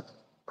allow us to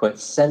put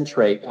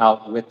centrate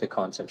out with the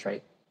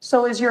concentrate.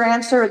 So is your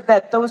answer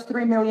that those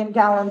 3 million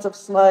gallons of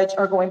sludge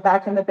are going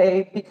back in the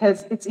bay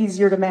because it's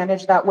easier to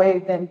manage that way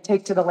than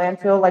take to the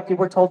landfill like you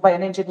were told by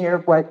an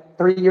engineer,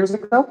 3 years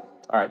ago?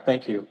 All right,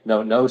 thank you.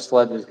 No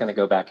sludge is going to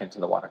go back into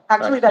the water.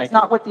 Actually, Right, that's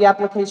not what the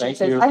application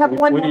says. I have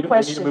one more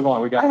question. We need to move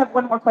on. I have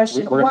one more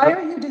question. Why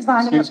are you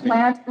designing a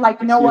plant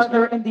like no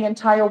other in the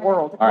entire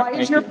worrld? All right, Why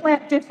is thank your you.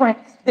 plant different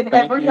than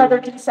Thank every you. other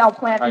desal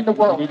plant All in the right,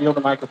 you world? need to yield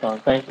the microphone.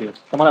 Thank you.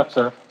 Come on up,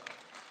 sir.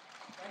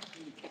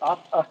 I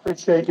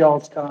appreciate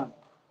y'all's time.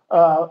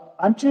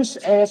 I'm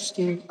just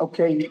asking,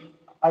 okay,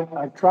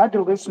 I tried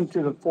to listen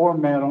to the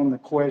format on the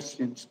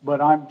questions,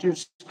 but I'm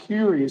just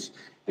curious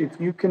if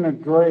you can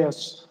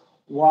address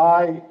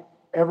why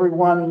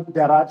everyone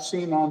that I've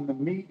seen on the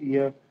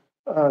media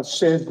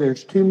says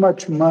there's too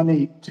much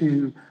money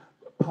to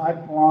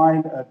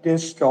pipeline a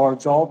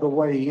discharge all the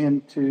way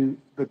into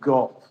the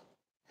Gulf.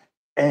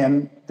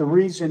 And the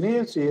reason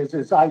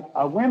is I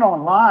went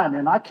online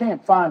and I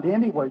can't find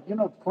anywhere,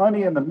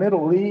 plenty in the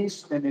Middle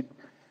East and in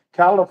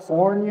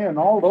California and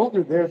all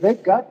over there,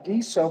 they've got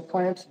desal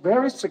plants,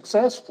 very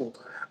successful,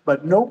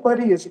 but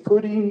nobody is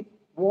putting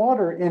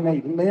water in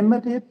a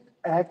limited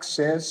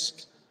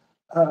access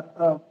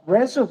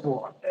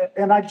reservoir.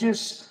 And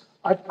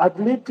I've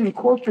lived in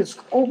Corpus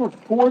over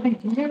 40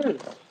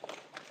 years.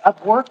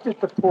 I've worked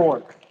at the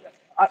port.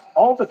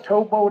 All the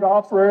towboat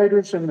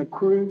operators and the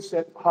crews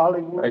at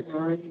Hollywood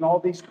Marine, all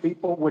these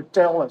people would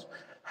tell us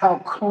how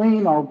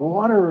clean our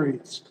water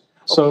is.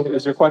 So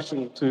is your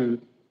question to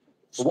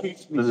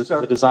Excuse me, sir.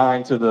 the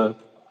design to the...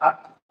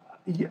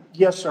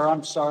 Yes, sir,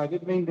 I'm sorry, I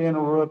didn't mean to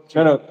interrupt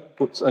you. No,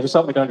 just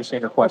help me to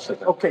understand your question.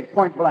 Okay,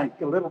 point blank,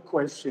 a little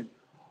question.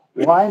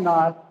 Why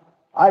not,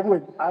 I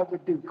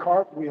would do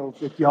cartwheels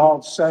if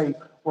y'all say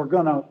we're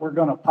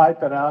gonna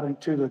pipe it out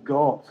into the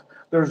Gulf.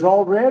 There's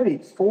already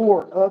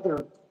 4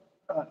 other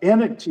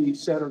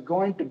entities that are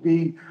going to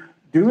be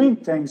doing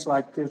things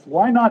like this.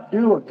 Why not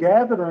do a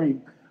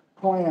gathering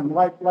plan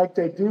like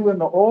they do in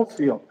the oil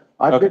field?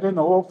 I've been in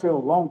the oil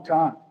field a long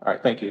time. All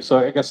right, thank you. So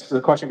I guess the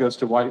question goes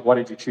to why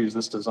did you choose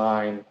this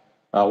design?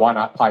 Why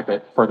not pipe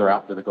it further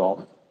out into the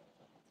Gulf?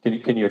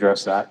 Can you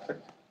address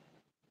that?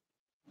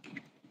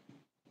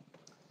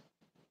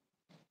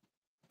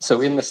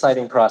 So in the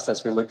siting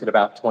process, we looked at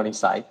about 20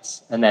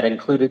 sites, and that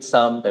included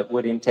some that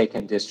would intake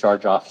and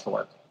discharge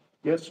offshore.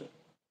 Yes, sir.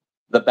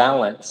 The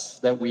balance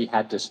that we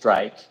had to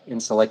strike in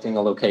selecting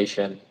a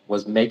location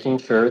was making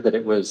sure that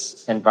it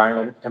was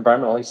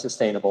environmentally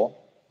sustainable,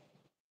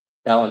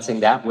 balancing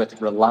that with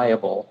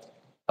reliable.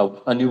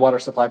 A new water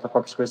supply for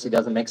Corpus Christi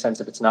doesn't make sense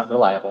if it's not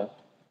reliable,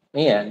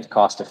 and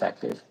cost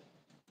effective.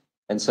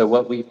 And so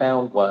what we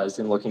found was,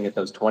 in looking at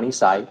those 20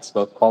 sites,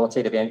 both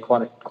qualitative and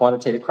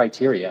quantitative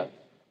criteria,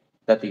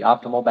 that the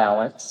optimal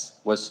balance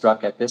was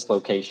struck at this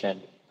location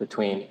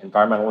between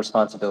environmental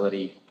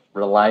responsibility,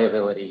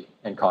 reliability,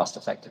 and cost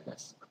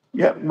effectiveness.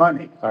 Yeah,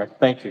 money. All right,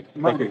 thank you.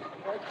 Money. Thank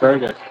you. Very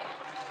good.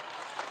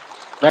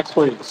 Next,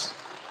 please.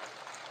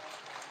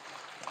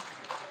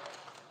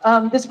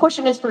 This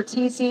question is for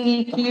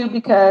TCQ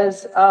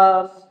because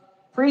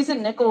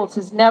Friesen Nichols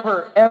has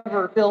never,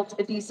 ever built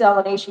a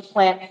desalination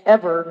plant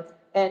ever.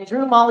 And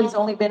Drew Molly's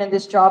only been in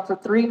this job for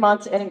 3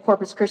 months and in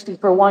Corpus Christi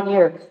for 1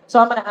 year. So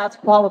I'm going to ask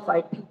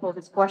qualified people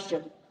this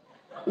question.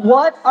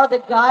 What are the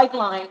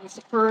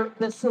guidelines for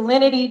the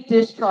salinity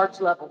discharge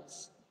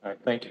levels? All right,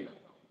 thank you.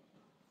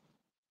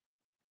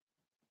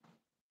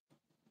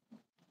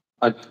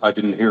 I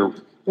didn't hear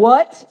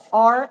What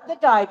are the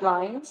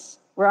guidelines?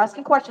 We're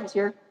asking questions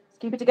here. Let's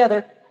keep it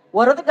together.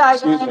 What are the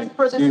guidelines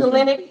for the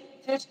salinity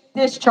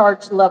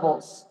discharge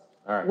levels?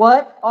 All right.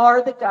 What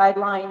are the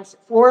guidelines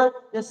for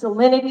the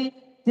salinity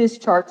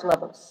discharge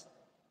levels?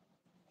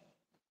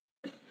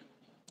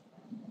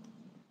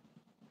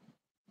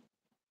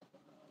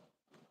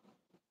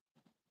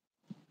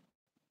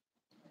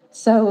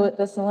 So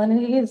the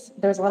salinities,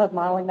 there's a lot of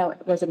modeling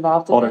that was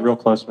involved in Hold it this. real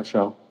close,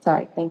 Michelle.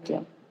 Sorry, thank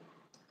you.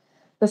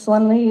 The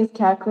salinity is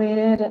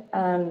calculated,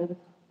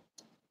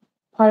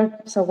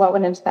 so what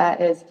went into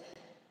that is,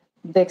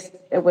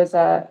 it was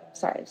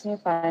sorry, I just need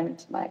to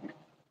find my,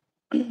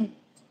 the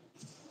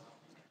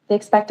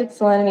expected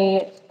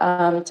salinity,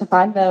 to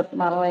find the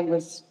modeling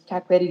was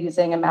calculated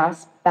using a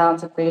mass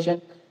balance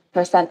equation,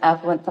 percent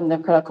effluent from the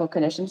critical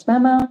conditions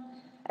memo,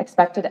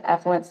 expected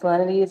effluent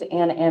salinities,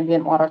 and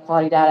ambient water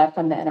quality data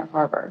from the Inner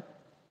Harbor.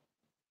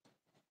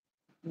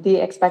 The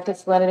expected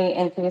salinity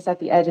increase at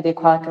the edge of the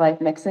aquatic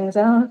life mixing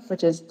zone,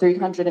 which is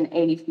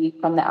 380 feet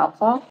from the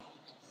outfall,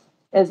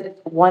 is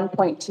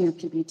 1.2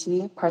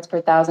 ppt, parts per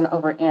thousand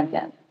over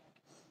ambient.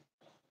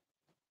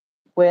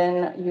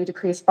 When you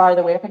decrease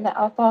farther away from the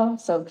outfall,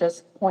 so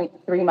just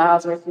 0.3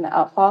 miles away from the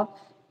outfall,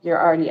 you're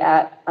already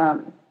at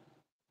 0.38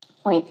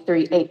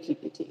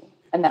 ppt,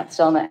 and that's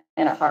still in the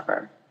Inner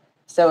Harbor.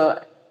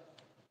 So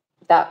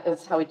that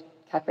is how we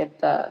calculate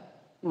the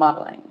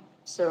modeling.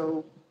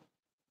 So.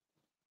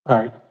 All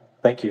right,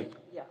 thank you.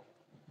 Yeah.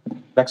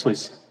 Next,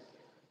 please.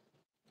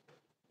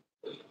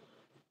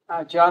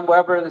 John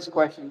Weber, this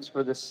question is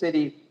for the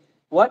city.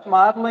 What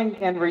modeling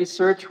and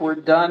research were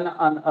done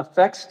on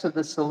effects to the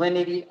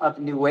salinity of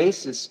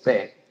Nueces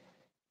Bay,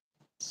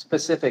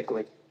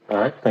 specifically? All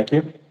right, thank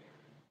you.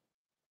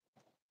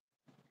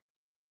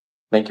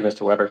 Thank you,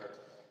 Mr. Weber.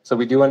 So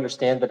we do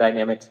understand the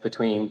dynamics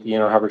between the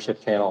Inner Harbor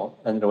Ship Channel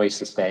and the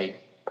Nueces Bay,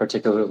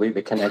 particularly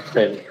the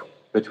connection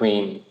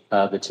between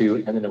the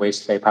two and the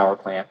Nueces Bay power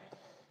plant.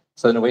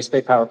 So the Nueces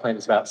Bay power plant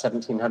is about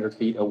 1,700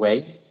 feet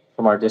away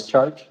from our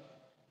discharge.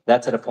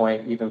 That's at a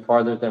point even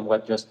farther than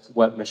what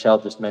Michelle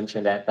just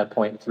mentioned at that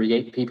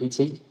 0.38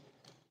 ppt.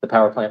 The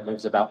power plant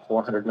moves about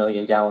 400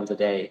 million gallons a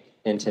day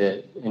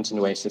into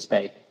Nueces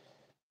Bay.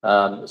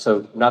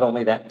 So not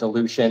only that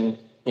dilution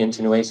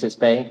into Nueces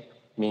Bay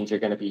means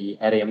you're going to be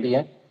at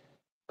ambient,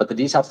 but the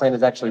desal plant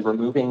is actually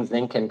removing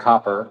zinc and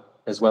copper,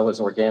 as well as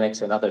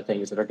organics and other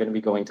things that are going to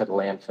be going to the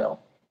landfill.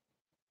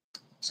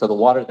 So the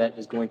water that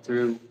is going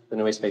through the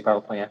Nueces Bay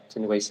power plant to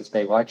Nueces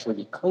Bay will actually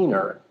be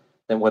cleaner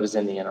than what is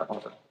in the Inner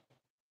Harbor.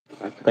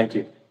 Thank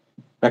you.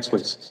 Next,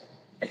 please.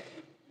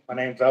 My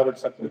name is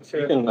Albert You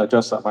Zertuche. can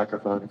adjust that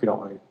microphone if you don't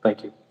mind.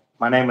 Thank you.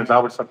 My name is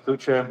Albert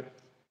Zertuche.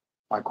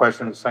 My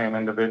question is the same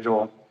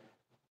individual.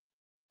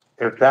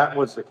 If that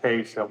was the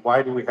case, then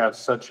why do we have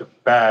such a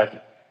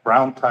bad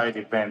brown tide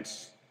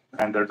events?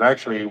 And there's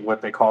actually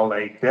what they call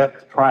a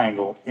death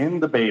triangle in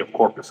the Bay of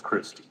Corpus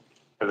Christi.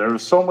 If there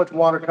was so much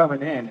water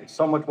coming in and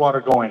so much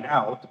water going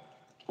out,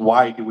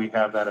 why do we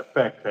have that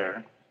effect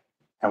there?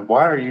 And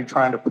why are you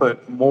trying to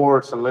put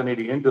more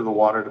salinity into the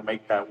water to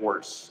make that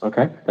worse?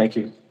 Okay, thank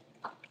you.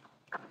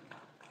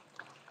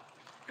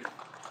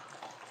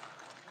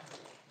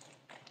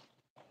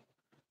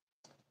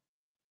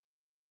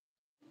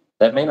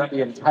 That may not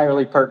be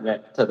entirely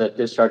pertinent to the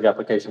discharge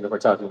application that we're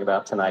talking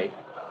about tonight.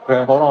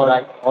 Okay, hold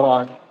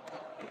on.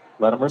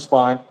 Let them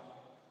respond.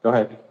 Go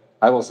ahead.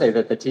 I will say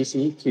that the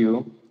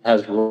TCEQ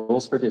has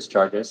rules for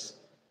discharges.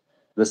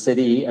 The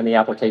city and the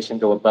application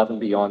go above and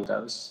beyond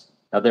those.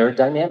 Now, there are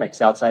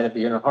dynamics outside of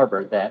the Inner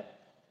Harbor that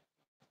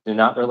do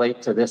not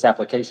relate to this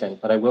application,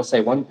 but I will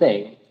say one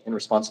thing in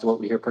response to what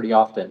we hear pretty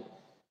often,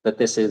 that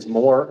this is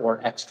more or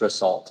extra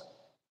salt.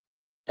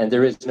 And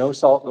there is no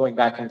salt going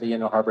back into the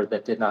Inner Harbor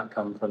that did not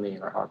come from the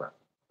Inner Harbor.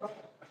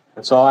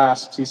 And so I'll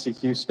ask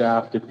TCQ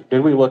staff,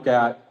 did we look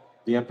at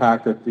the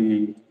impact that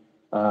the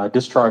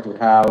discharge would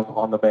have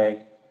on the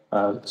bay,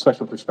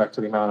 especially with respect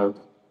to the amount of,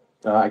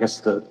 I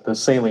guess, the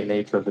saline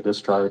nature of the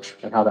discharge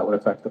and how that would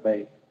affect the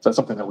bay? So that's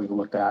something that we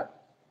looked at.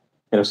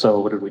 And if so,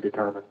 what did we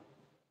determine?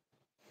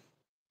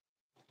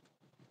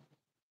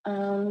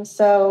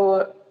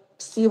 So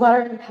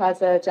seawater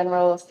has a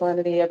general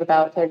salinity of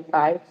about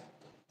 35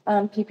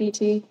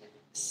 ppt.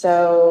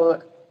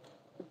 So,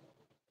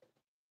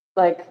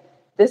 like,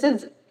 this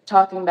is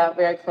talking about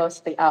very close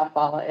to the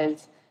outfall.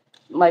 Is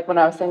like when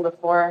I was saying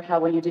before, how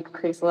when you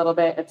decrease a little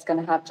bit, it's going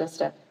to have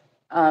just a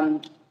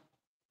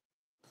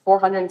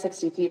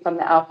 460 feet from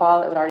the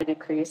outfall, it would already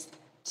decrease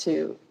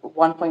to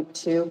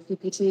 1.2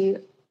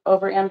 ppt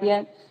over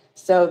ambient.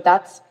 So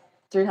that's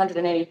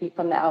 380 feet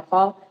from the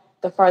outfall.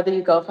 The farther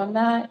you go from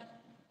that,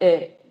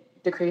 it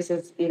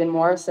decreases even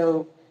more.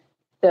 So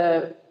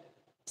the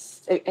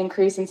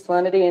increase in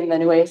salinity in the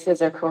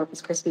Nueces or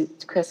Corpus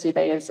Christi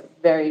Bay is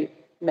very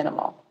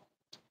minimal.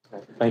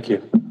 Thank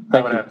you.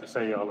 I would have to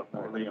say y'all are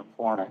poorly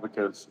informed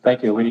because.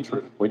 Thank you. We need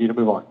to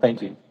move on.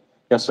 Thank you.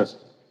 Yes, sir.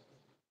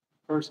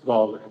 First of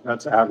all,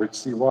 that's average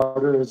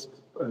seawater.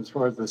 as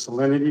far as the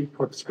salinity,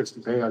 Corpus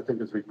Christi Bay, I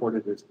think is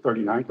reported as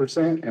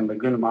 39% and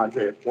Laguna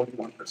Madre at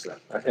 41%.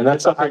 And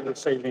that's It's a something, highly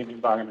saline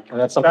environment. and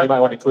that's something you might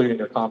want to include in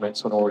your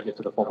comments when we get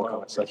to the formal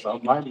comment section.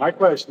 My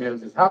question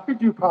is how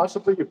could you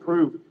possibly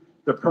approve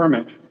the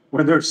permit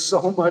when there's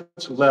so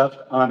much left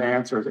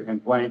unanswered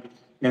and blank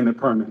in the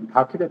permit?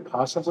 How could it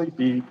possibly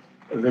be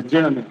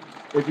legitimate?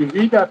 If you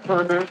read that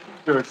permit,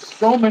 there are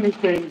so many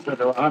things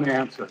that are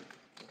unanswered.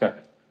 Okay.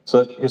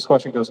 So his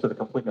question goes to the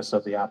completeness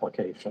of the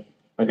application.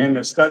 And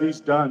the study's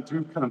done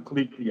to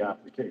complete the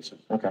application.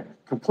 Okay.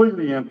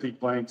 Completely empty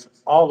blanks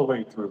all the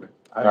way through it.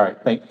 All right.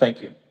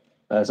 Thank you.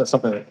 Is that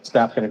something that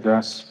staff can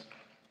address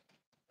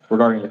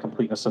regarding the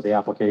completeness of the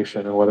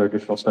application and whether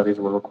additional studies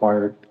were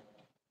required?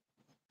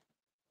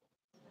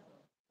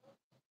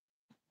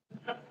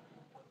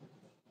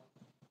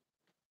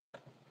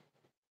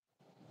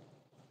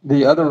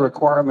 The other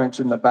requirements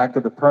in the back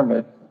of the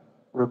permit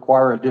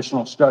require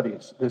additional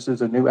studies. This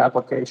is a new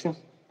application,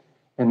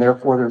 and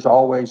therefore there's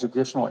always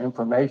additional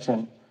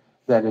information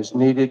that is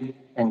needed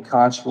and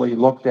constantly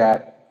looked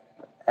at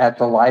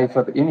the life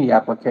of any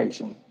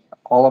application.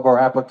 All of our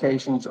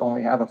applications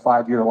only have a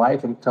 5-year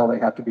life until they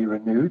have to be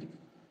renewed.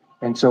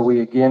 And so we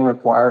again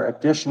require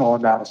additional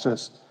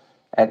analysis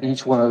at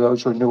each one of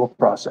those renewal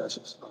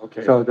processes.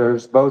 Okay. So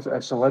there's both a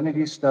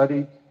salinity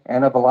study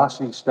and a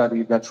velocity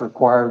study that's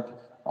required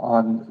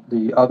on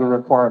the other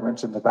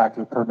requirements in the back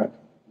of the permit.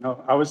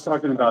 No, I was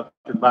talking about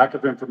the lack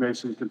of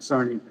information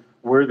concerning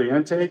where the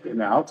intake and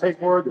the outtake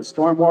were, the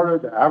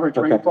stormwater, the average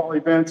rainfall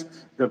events,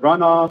 the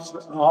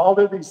runoffs, all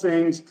of these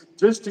things.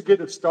 Just to get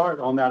a start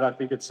on that, I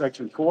think it's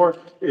section 4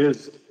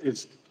 is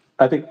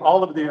I think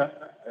all of the,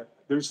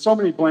 there's so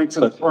many blanks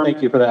in the permit.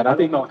 Thank you for that. I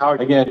don't know how.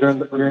 Again,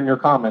 during your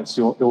comments,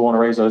 you'll want to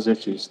raise those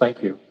issues.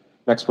 Thank you.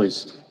 Next,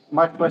 please.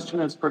 My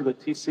question is for the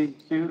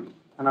TCQ,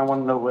 and I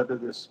want to know whether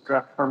this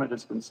draft permit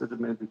has been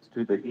submitted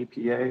to the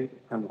EPA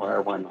and why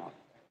or why not.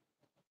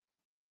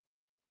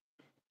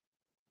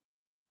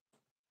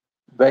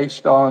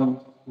 Based on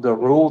the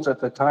rules at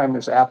the time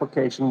this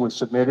application was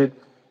submitted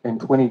in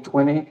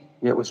 2020,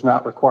 it was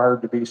not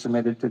required to be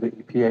submitted to the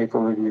EPA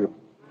for review.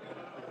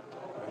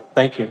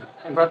 Thank you.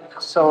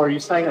 So are you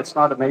saying it's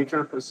not a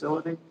major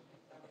facility?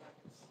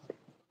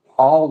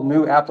 All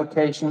new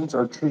applications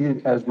are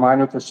treated as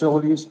minor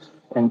facilities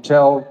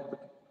until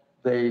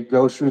they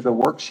go through the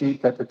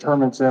worksheet that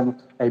determines them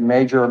a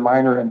major or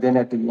minor, and then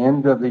at the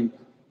end of the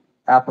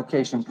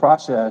application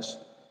process,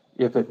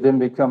 if it then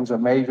becomes a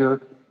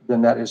major,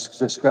 then that is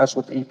discussed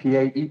with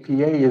EPA.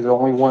 EPA is the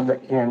only one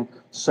that can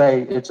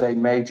say it's a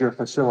major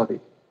facility.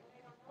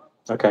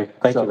 Okay,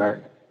 thank you,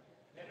 Eric.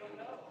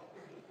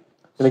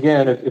 And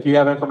again, if you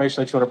have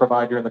information that you want to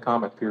provide during the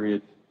comment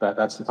period,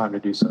 that's the time to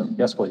do so.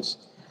 Yes, please.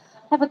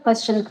 I have a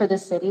question for the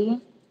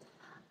city.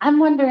 I'm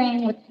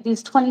wondering, with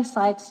these 20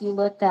 sites you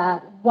looked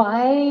at,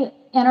 why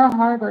Inner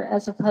Harbor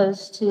as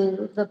opposed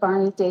to the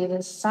Barney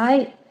Davis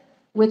site,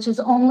 which is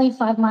only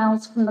 5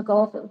 miles from the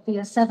Gulf? It would be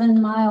a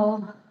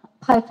 7-mile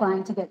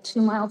pipeline to get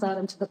 2 miles out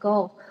into the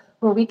Gulf,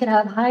 where we could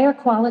have higher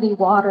quality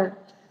water,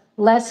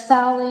 less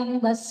fouling,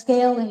 less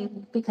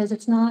scaling, because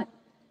it's not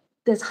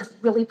this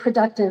really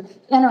productive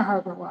Inner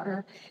Harbor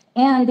water.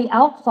 And the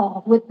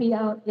outfall would be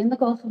out in the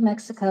Gulf of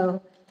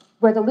Mexico,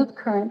 where the loop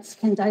currents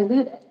can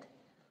dilute it.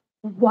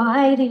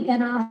 Why the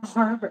Inner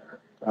Harbor?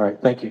 All right,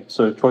 thank you.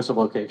 So choice of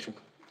location.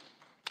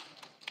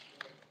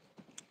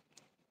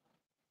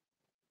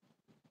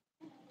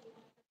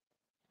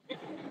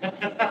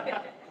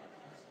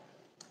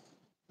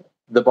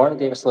 The Barney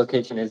Davis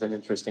location is an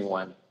interesting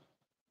one.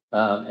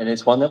 And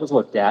it's one that was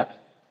looked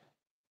at.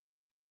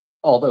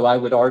 Although I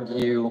would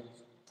argue,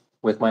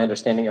 with my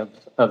understanding of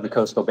the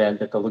coastal bend,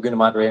 that the Laguna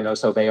Madre and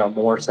Oso Bay are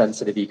more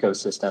sensitive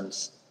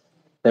ecosystems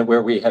than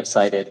where we have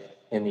cited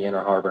in the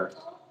Inner Harbor.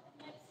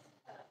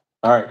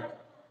 All right,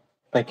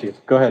 thank you.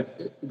 Go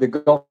ahead. The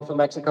Gulf of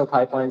Mexico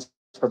pipelines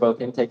for both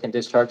intake and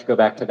discharge go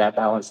back to that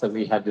balance that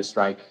we had to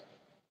strike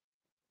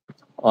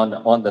on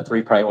the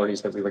 3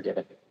 priorities that we were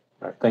given.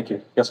 All right, thank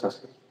you. Yes,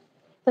 Miss.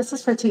 This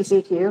is for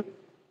TCQ.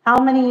 How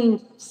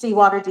many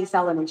seawater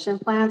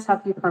desalination plants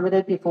have you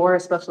permitted before,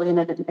 especially in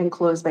an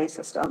enclosed bay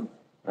system?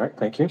 All right,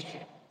 thank you.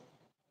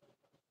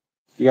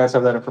 You guys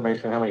have that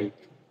information? How many?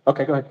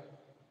 Okay, go ahead.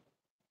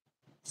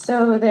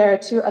 So there are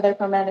 2 other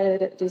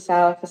permitted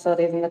desal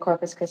facilities in the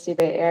Corpus Christi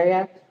Bay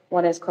area.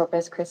 One is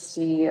Corpus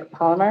Christi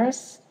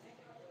Polymers.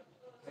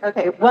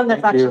 Okay, one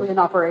that's Thank you. actually in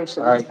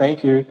operation. All right,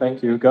 thank you.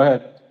 Thank you. Go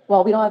ahead.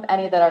 Well, we don't have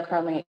any that are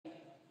currently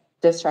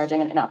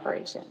discharging and in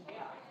operation.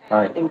 All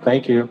right,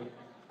 thank you.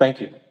 Thank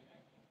you.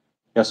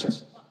 Yes, sir.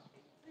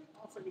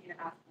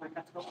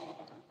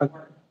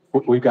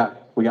 We've got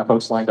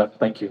folks lined up.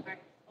 Thank you.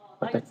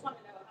 Okay.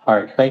 All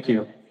right, thank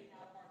you.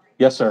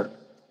 Yes, sir.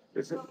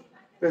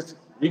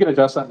 You can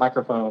adjust that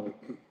microphone.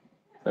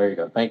 There you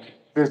go. Thank you.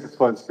 This is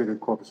for the city of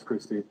Corpus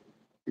Christi.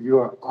 You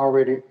are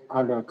already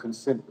under a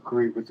consent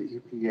decree with the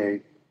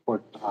EPA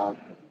for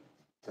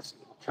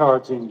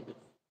charging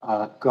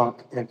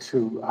gunk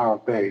into our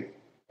bay,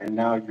 and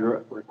now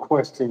you're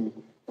requesting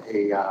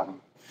a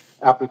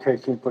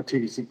application for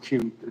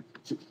TCQ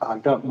to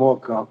dump more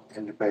gunk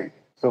in the bay.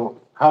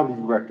 So how do you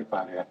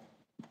rectify that?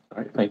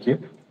 All right, thank you.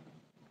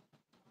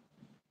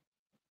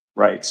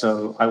 Right,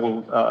 so I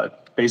will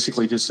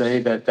basically just say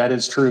that that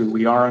is true.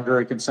 We are under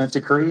a consent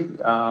decree,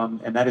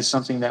 and that is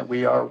something that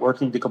we are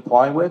working to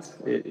comply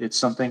with. It's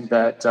something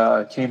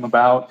that came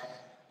about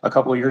a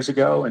couple of years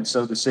ago, and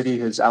so the city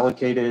has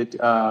allocated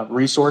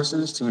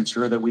resources to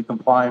ensure that we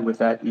comply with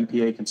that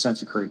EPA consent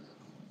decree.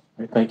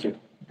 All right, thank you.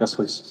 Yes,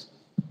 please.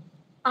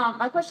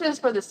 My question is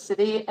for the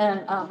city,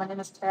 and my name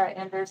is Tara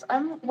Anders.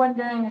 I'm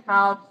wondering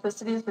how the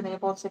city has been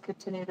able to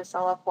continue to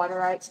sell off water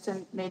rights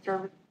to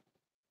major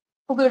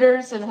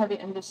polluters and heavy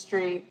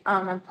industry,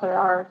 and put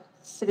our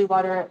city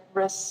water at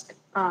risk,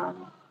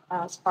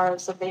 as far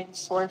as the main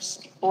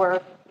source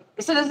for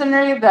the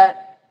citizenry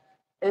that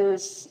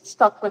is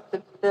stuck with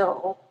the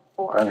bill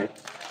for. All right.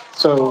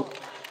 So,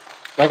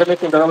 like I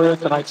mentioned earlier,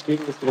 tonight's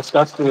meeting is to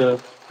discuss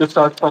the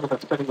discharge permit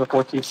that's pending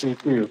before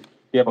TCQ. Do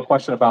you have a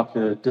question about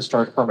the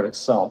discharge permit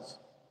itself?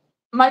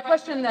 My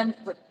question then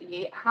would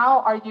be, how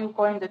are you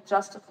going to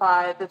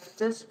justify the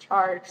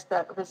discharge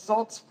that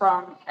results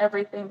from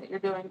everything that you're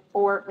doing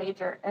for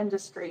major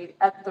industry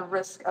at the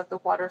risk of the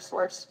water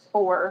source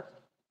for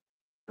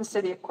the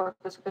city of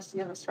Corpus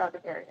Christi and the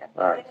surrounding area?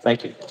 All right,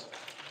 thank you.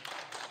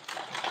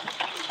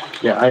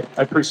 Yeah,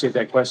 I appreciate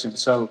that question.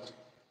 So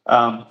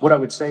what I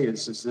would say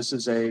is this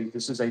is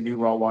a new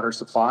raw water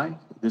supply.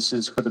 This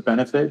is for the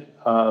benefit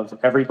of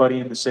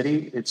everybody in the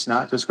city. It's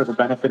not just for the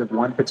benefit of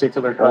one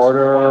particular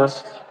customer.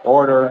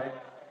 Order.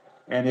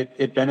 And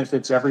it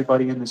benefits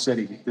everybody in the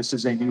city. This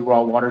is a new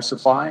raw water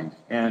supply,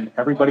 and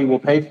everybody will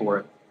pay for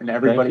it, and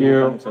everybody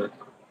will benefit.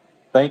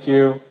 Thank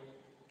you.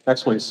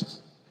 Next,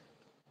 please.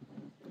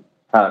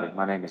 Howdy,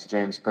 my name is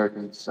James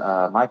Perkins.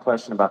 My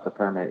question about the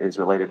permit is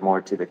related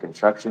more to the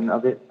construction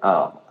of it.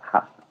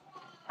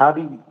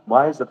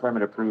 Why is the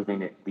permit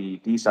approving the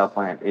desal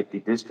plant if the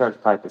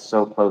discharge pipe is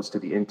so close to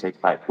the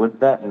intake pipe? Would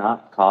that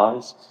not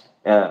cause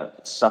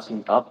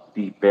sucking up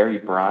the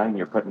buried brine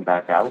you're putting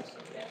back out?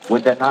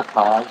 Would that not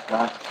cause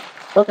that?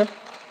 Okay.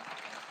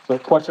 So,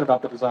 question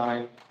about the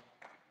design.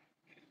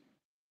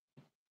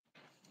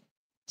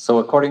 So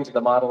according to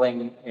the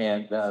modeling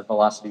and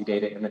velocity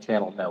data in the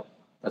channel, no,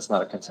 that's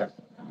not a concern.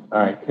 All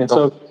right. And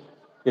so,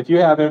 if you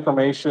have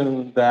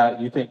information that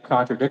you think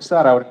contradicts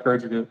that, I would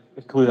encourage you to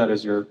include that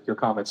as your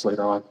comments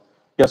later on.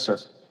 Yes, sir.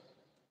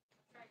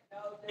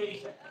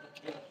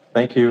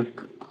 Thank you.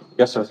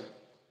 Yes, sir.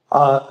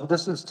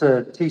 This is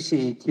to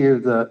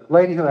TCEQ. The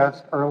lady who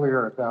asked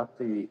earlier about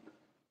the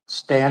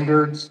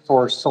standards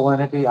for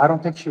salinity, I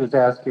don't think she was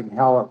asking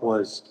how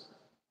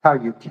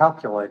you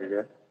calculated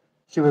it.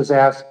 She was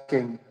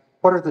asking,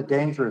 what are the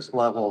dangerous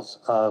levels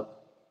of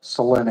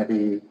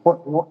salinity?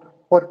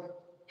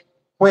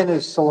 When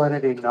is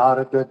salinity not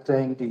a good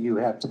thing? Do you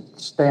have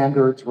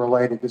standards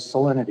related to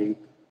salinity?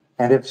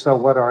 And if so,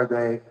 what are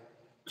they?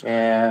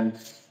 And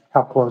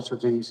how close are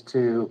these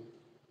to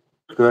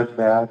good,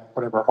 bad,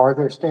 whatever? Are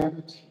there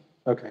standards?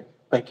 Okay,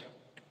 thank you.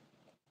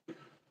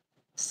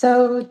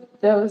 So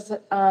those,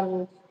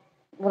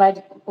 when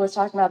I was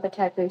talking about the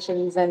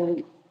calculations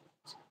and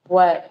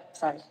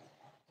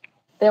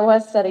there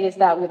was studies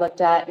that we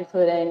looked at,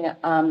 including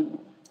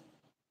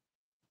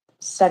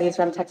studies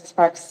from Texas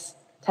Parks,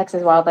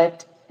 Texas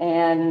Wildlife,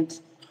 and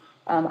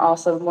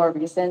also more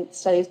recent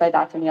studies by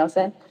Dr.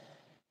 Nielsen,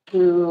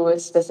 who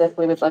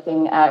specifically was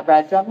looking at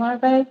red drum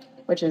larvae,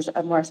 which is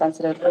a more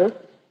sensitive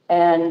group.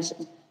 And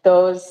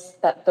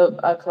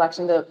a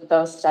collection of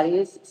those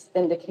studies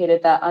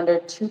indicated that under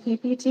 2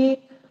 ppt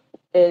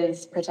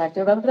is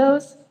protective of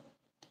those.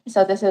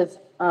 So this is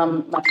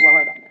much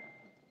lower than that.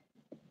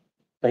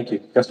 Thank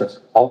you. Yes, sir.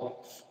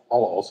 I'll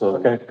also.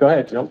 Okay, go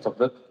ahead, Jim.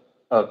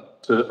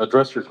 To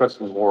address your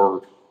question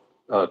more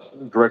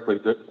directly,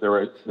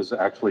 there is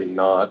actually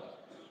not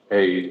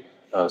a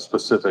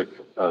specific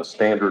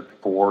standard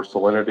for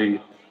salinity.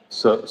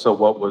 So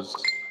what was,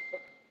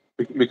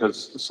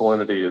 because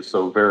salinity is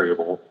so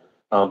variable,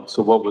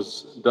 so what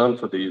was done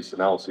for these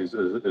analyses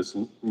is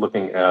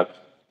looking at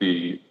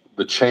the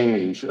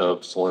change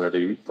of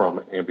salinity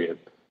from ambient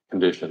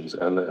conditions,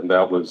 and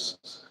that was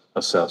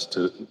assessed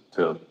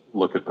to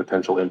look at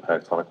potential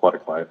impacts on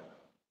aquatic life.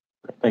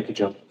 Thank you,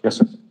 Jim. Yes,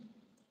 sir.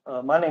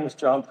 My name is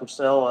John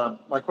Purcell.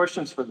 My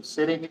question is for the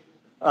city.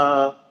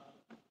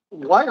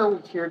 Why are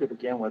we here to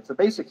begin with? The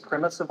basic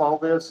premise of all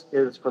this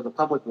is for the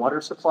public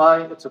water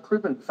supply. It's a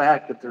proven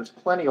fact that there's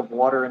plenty of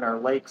water in our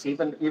lakes,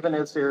 even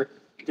as they're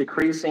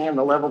decreasing and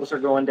the levels are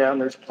going down,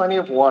 there's plenty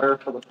of water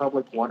for the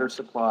public water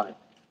supply.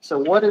 So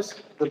what is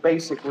the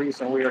basic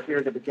reason we are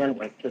here to begin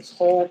with? This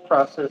whole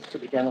process to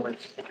begin with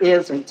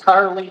is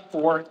entirely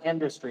for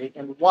industry.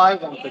 And why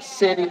won't the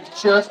city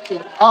just be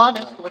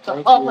honest with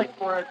the public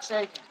for a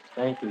change?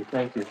 Thank you.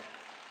 Thank you.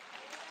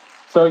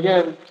 So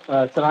again,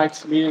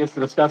 tonight's meeting is to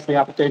discuss the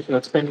application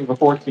that's pending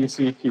before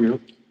TCQ.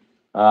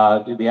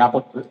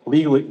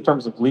 Legally, in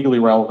terms of legally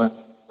relevant,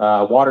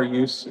 water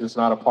use is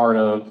not a part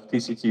of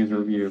TCQ's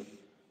review.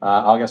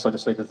 I guess I'll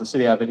just say, does the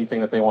city have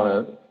anything that they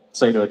want to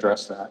say to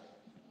address that?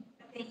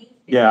 The use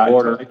Yeah,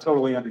 Order. I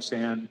totally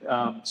understand.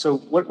 So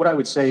what I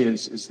would say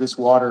is this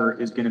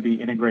water is going to be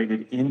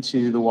integrated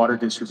into the water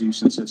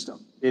distribution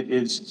system. It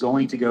is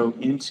going to go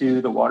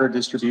into the water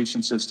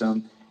distribution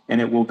system, and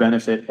it will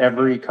benefit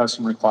every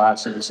customer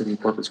class in the city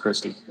of Corpus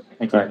Christi.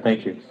 Thank you. All right,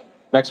 thank you.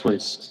 Next,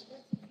 please.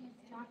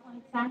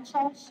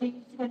 Sanchez, she's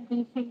going to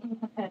be feeding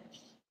the fish.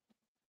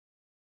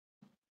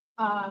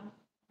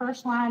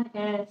 First one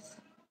is,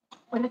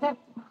 what is it?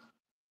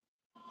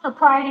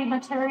 Propriety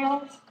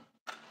materials.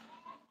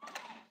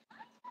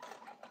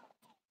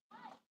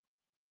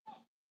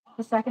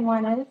 The second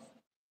one is?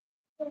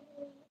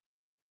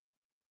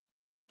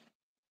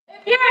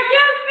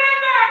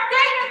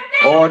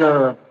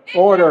 Order,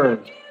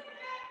 order,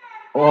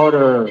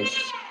 order,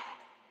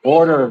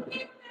 order.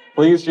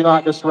 Please do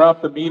not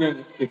disrupt the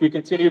meeting. If you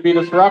continue to be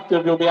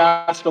disruptive, you'll be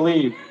asked to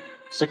leave.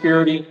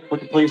 Security,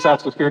 would you please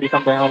have security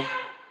come down?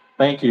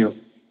 Thank you.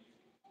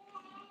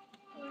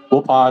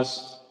 We'll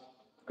pause.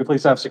 Could you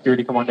please have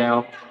security come on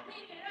down?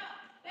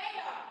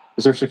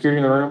 Is there security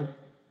in the room?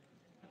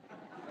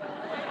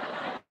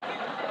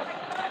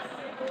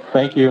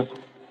 Thank you.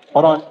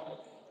 Hold on.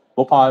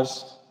 We'll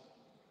pause.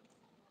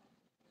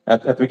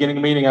 At the beginning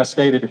of the meeting, I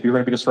stated, if you're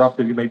going to be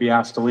disruptive, you may be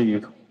asked to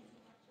leave.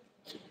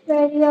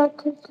 All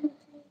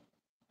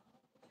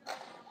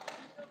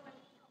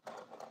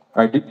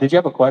right, did you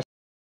have a question?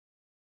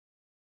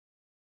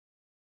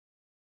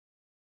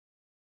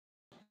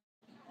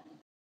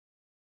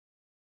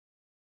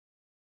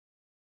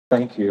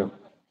 Thank you.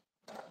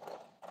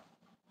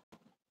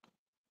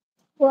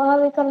 Well,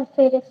 are we going to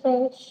feed the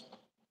fish?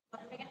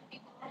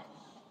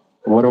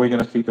 What are we going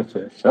to feed the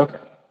fish? Okay,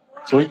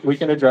 so we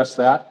can address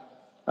that.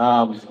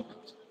 How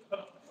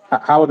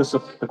this,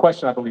 the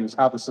question I believe is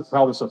how this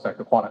affect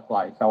aquatic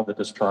life? How will the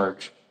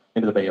discharge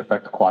into the bay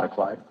affect aquatic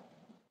life?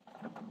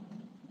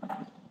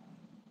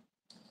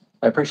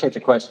 I appreciate the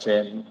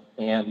question,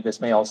 and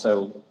this may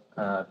also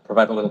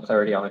provide a little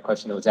clarity on a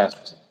question that was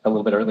asked a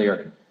little bit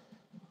earlier.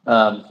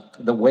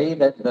 The way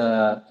that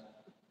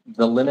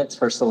the limits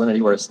for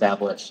salinity were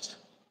established,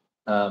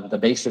 the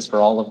basis for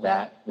all of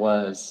that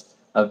was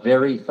a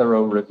very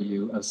thorough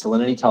review of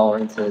salinity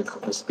tolerances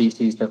of the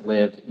species that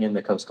live in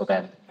the coastal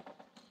bend.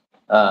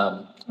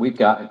 We've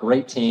got a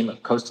great team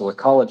of coastal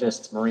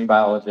ecologists, marine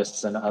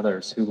biologists, and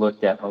others who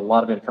looked at a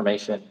lot of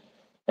information.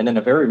 And in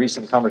a very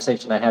recent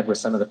conversation I had with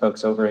some of the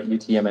folks over at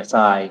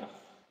UTMSI,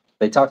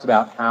 they talked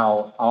about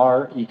how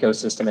our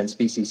ecosystem and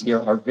species here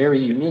are very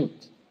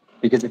unique.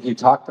 Because if you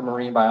talk to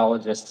marine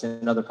biologists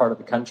in other parts of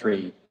the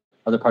country,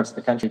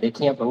 they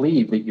can't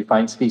believe that you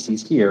find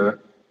species here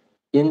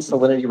in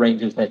salinity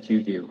ranges that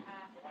you do.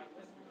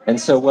 And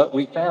so what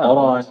we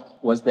found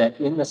was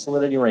that in the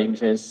salinity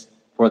ranges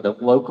for the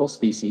local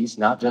species,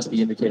 not just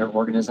the indicator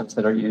organisms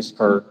that are used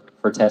for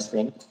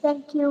testing.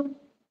 Thank you.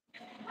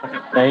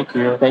 Thank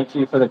you. Thank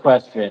you for the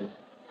question.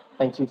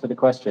 Thank you for the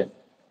question.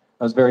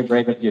 That was very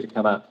brave of you to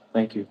come up.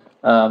 Thank you.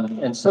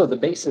 And so the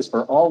basis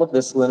for all of the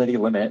salinity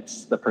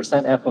limits, the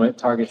percent effluent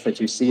targets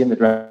that you see in the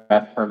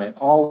draft permit,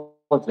 all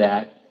of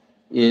that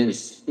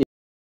is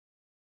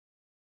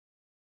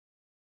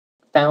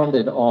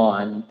founded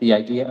on the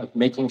idea of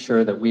making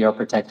sure that we are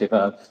protective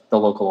of the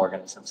local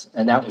organisms.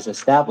 And that was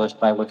established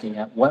by looking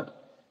at what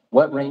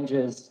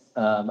ranges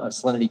of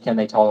salinity can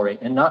they tolerate,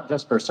 and not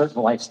just for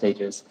certain life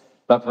stages,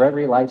 but for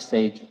every life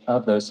stage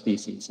of those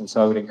species. And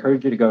so I would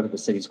encourage you to go to the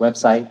city's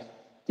website,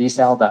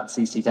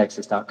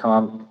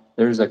 desal.cctexas.com.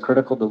 There's a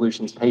critical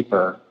dilutions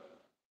paper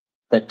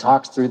that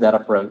talks through that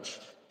approach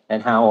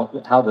and how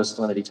those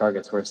salinity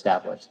targets were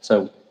established.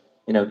 So,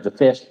 you know, the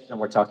fish, and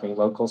we're talking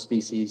local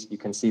species, you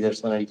can see their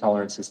salinity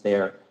tolerances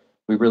there.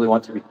 We really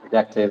want to be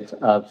protective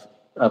of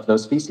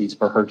those species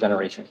for her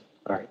generation.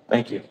 All right,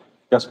 thank you.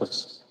 Yes,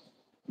 please.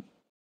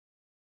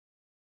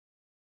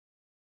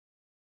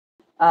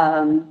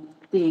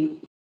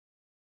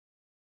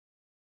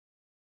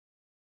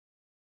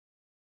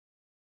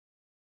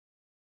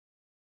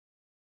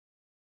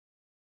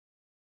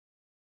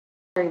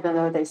 Even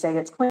though they say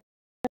it's clean,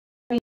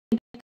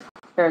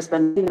 there's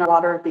been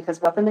water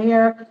because up in the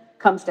air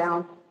comes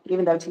down,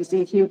 even though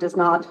TCEQ does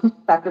not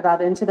factor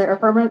that into their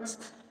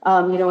permits,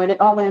 you know, and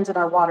it all lands in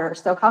our water.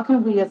 So how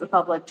can we as the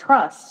public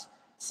trust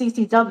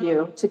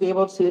CCW to be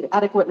able to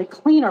adequately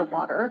clean our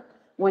water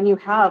when you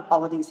have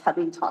all of these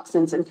heavy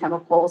toxins and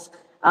chemicals,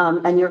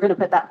 and you're going to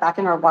put that back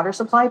in our water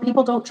supply?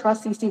 People don't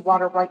trust CC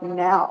water right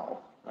now.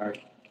 All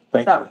right,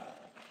 thank you.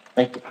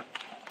 Thank you.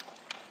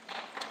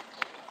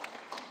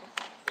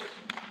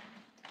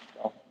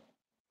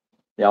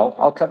 Yeah,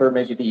 I'll cover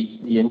maybe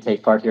the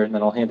intake part here, and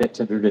then I'll hand it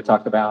to Drew to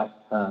talk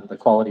about the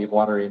quality of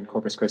water in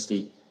Corpus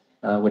Christi,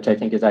 which I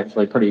think is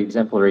actually pretty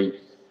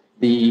exemplary.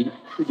 The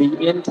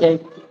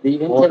intake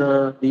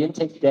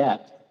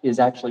depth is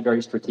actually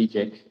very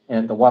strategic,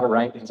 and the water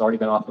right has already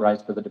been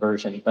authorized for the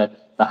diversion.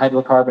 But the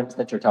hydrocarbons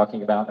that you're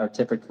talking about are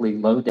typically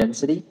low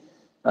density,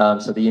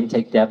 so the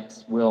intake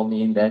depths will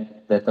mean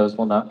that those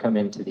will not come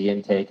into the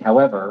intake.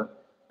 However,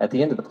 at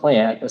the end of the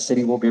plant, the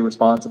city will be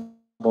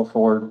responsible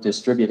for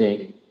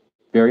distributing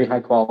very high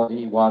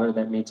quality water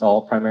that meets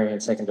all primary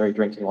and secondary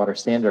drinking water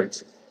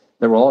standards.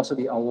 There will also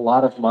be a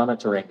lot of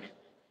monitoring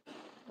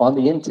on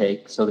the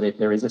intake so that if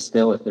there is a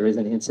spill, if there is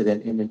an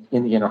incident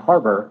in the inner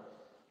harbor,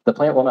 the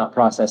plant will not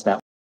process that.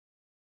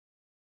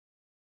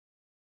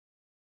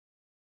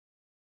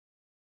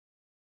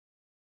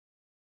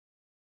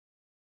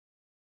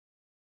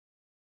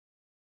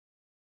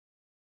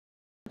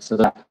 So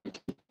that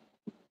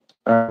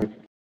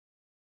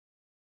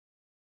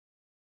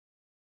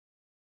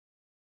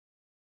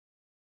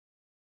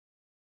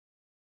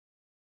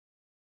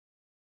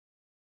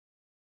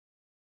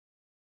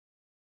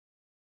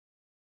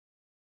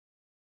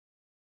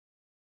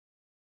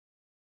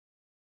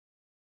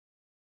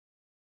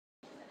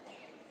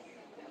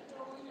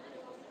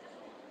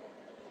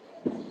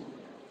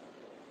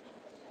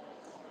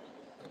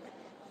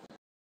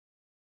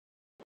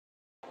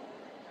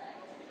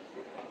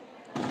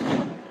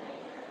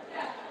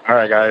All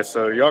right, guys,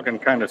 so y'all can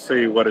kind of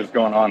see what is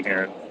going on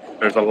here.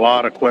 There's a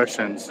lot of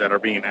questions that are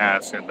being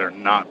asked and they're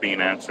not being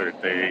answered.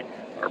 They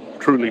are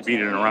truly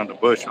beating around the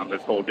bush on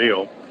this whole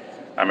deal.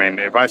 I mean,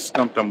 if I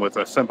stumped them with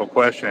a simple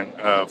question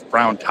of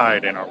brown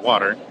tide in our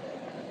water,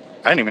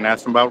 I didn't even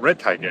ask them about red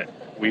tide yet.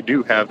 We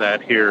do have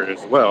that here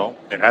as well.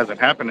 It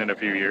hasn't happened in a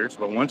few years,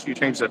 but once you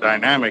change the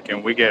dynamic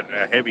and we get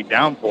a heavy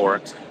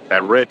downpour,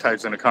 that red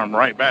tide's going to come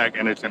right back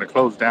and it's going to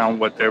close down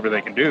whatever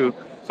they can do.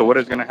 So what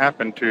is going to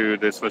happen to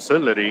this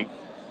facility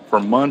for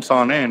months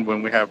on end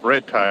when we have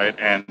red tide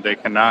and they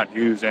cannot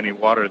use any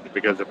water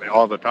because of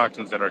all the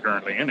toxins that are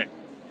currently in it?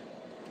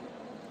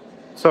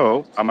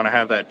 So I'm going to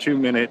have that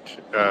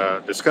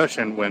 2-minute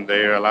discussion when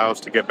they allow us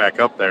to get back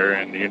up there.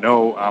 And I'm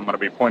going to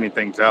be pointing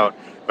things out.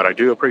 But I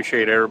do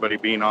appreciate everybody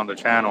being on the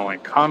channel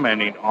and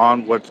commenting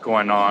on what's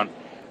going on.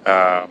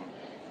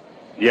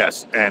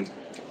 Yes, and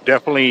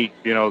definitely,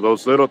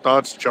 those little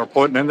thoughts that you're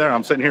putting in there,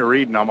 I'm sitting here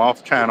reading, I'm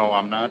off channel,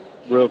 I'm not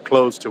real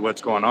close to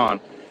what's going on.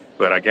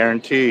 But I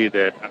guarantee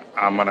that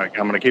I'm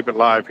gonna keep it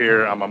live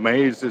here. I'm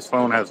amazed this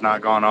phone has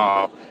not gone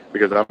off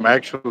because I'm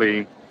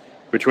actually,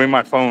 between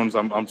my phones,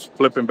 I'm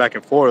flipping back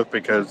and forth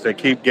because they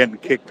keep getting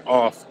kicked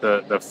off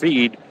the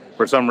feed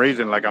for some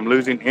reason. Like I'm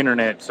losing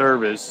internet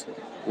service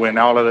when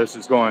all of this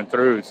is going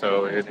through.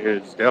 So it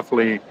is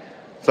definitely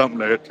something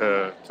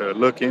to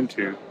look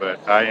into, but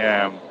I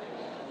am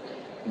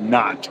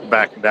not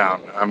backing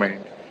down. I mean,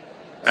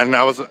 and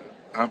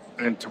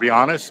to be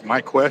honest,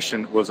 my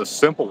question was a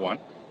simple one.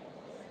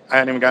 I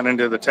hadn't even gotten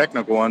into the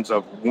technical ones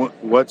of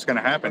what's going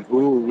to happen.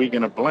 Who are we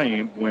going to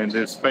blame when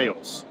this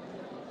fails?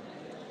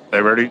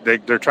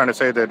 They're trying to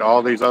say that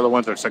all these other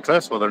ones are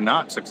successful. They're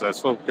not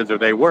successful because if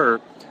they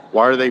were,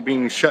 why are they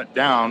being shut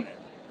down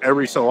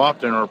every so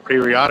often or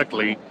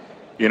periodically,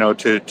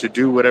 to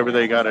do whatever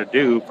they got to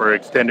do for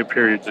extended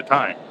periods of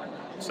time?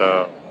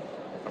 So,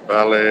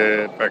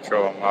 valid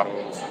factual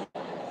models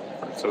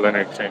for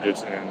salinity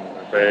changes in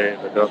the bay,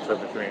 the delta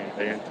between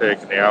the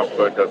intake and the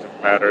output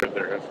doesn't matter.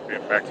 There has to be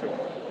a maximum.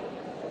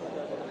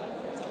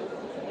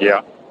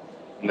 Yeah.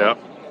 No.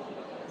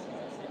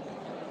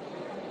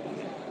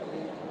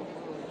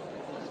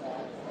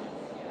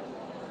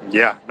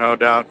 Yeah, no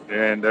doubt.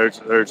 And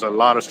there's a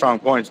lot of strong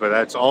points, but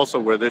that's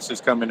also where this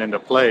is coming into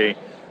play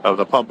of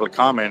the public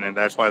comment. And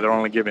that's why they're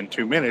only given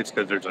 2 minutes,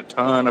 because there's a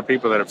ton of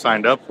people that have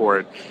signed up for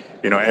it.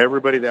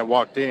 Everybody that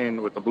walked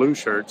in with the blue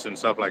shirts and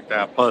stuff like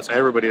that, plus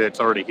everybody that's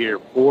already here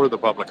for the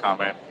public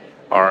comment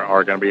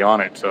are going to be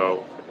on it.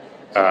 So,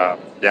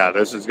 yeah,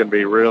 this is going to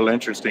be real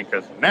interesting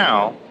because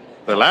now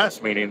the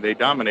last meeting, they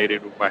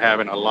dominated by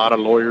having a lot of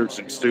lawyers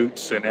and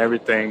suits and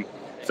everything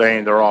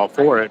saying they're all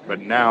for it, but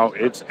now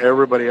it's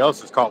everybody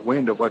else has caught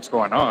wind of what's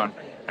going on,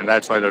 and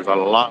that's why there's a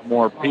lot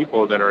more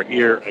people that are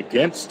here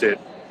against it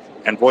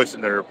and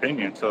voicing their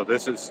opinion. So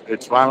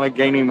it's finally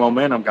gaining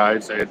momentum,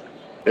 guys, and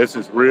this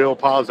is real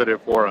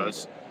positive for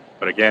us.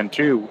 But again,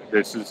 too,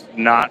 this is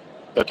not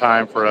the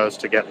time for us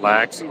to get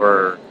lax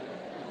or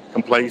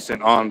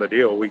complacent on the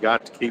deal. We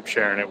got to keep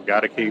sharing it. We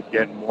got to keep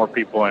getting more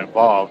people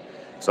involved.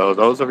 So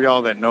those of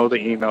y'all that know the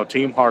email,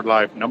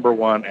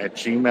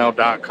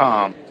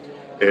 teamhardlife1@gmail.com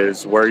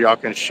is where y'all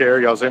can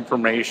share y'all's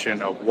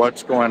information of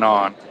what's going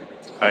on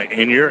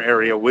in your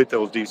area with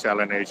those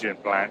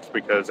desalination plants.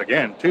 Because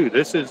again, too,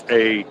 this is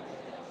a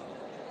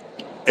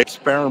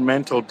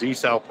experimental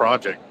desal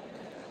project.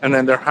 And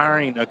then they're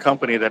hiring a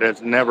company that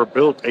has never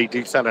built a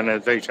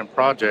desalination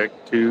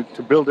project to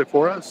build it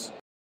for us.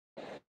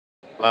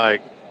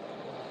 Like,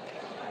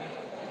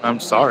 I'm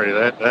sorry,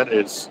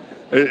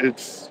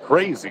 it's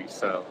crazy.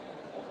 So,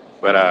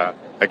 but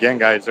again,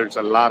 guys, there's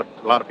a lot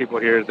of people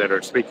here that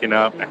are speaking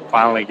up and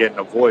finally getting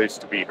a voice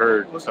to be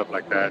heard and stuff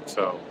like that.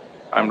 So,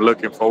 I'm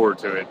looking forward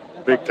to it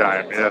big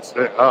time. That's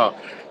it. Oh,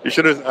 you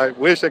should have. I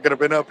wish I could have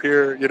been up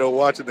here,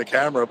 watching the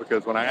camera,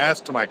 because when I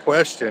asked my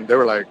question, they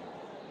were like,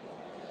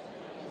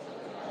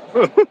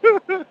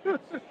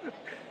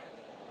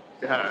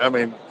 yeah, I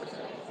mean,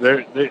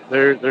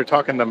 they're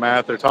talking the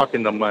math, they're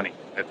talking the money.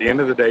 At the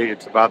end of the day,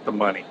 it's about the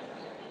money.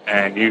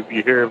 And you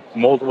hear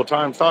multiple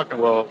times talking,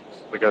 well,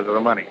 because of the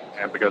money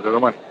and because of the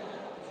money.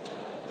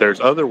 There's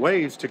other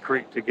ways to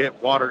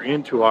get water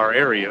into our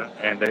area,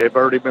 and they've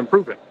already been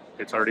proven.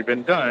 It's already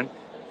been done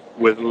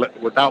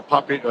without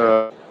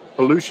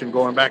pollution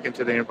going back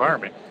into the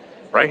environment.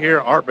 Right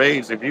here, our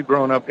bays, if you've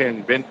grown up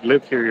and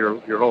lived here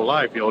your whole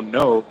life, you'll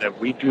know that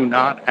we do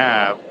not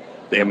have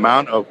the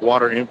amount of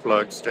water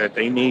influx that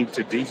they need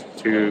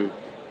to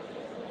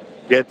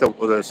get the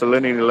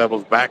salinity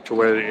levels back to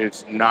where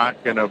it's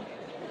not going to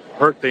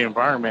hurt the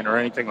environment or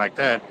anything like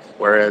that,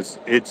 whereas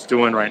it's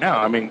doing right now.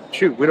 I mean,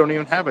 shoot, we don't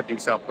even have a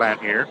desal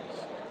plant here,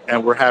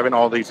 and we're having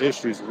all these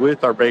issues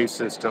with our base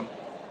system,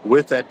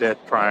 with that death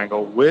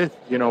triangle, with,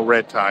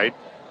 red tide,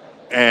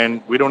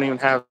 and we don't even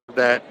have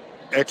that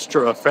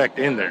extra effect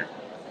in there.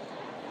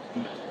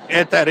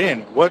 At that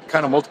end, what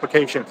kind of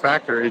multiplication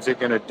factor is it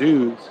going to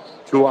do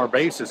to our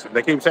base system?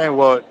 They keep saying,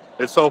 well,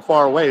 it's so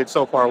far away, it's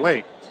so far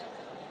away.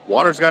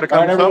 Water's got to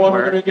come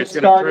somewhere. It's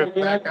going to drift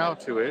back out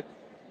to it.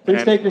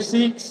 Please take your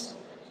seats.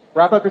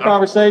 Wrap up your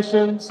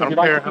conversations. If you'd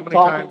like to keep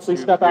talking,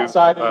 please step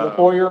outside into the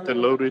foyer.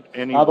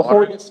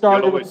 Before we get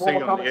started with the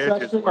formal comment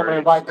section, I'm going to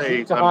invite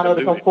Chief Tejano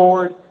to come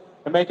forward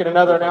and make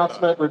another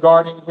announcement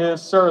regarding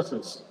his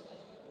services.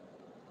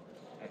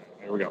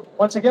 Here we go.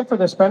 Once again, for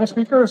the Spanish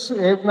speakers,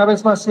 una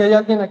vez más, si hay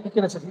alguien aquí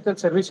que necesita el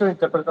servicio de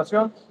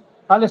interpretación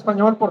al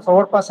español, por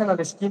favor pasen a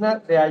la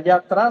esquina de allá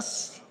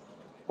atrás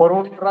por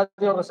un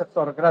radio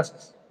receptor.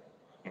 Gracias.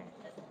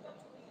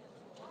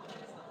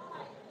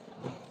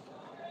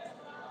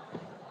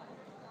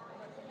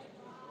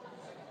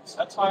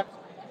 That's fine.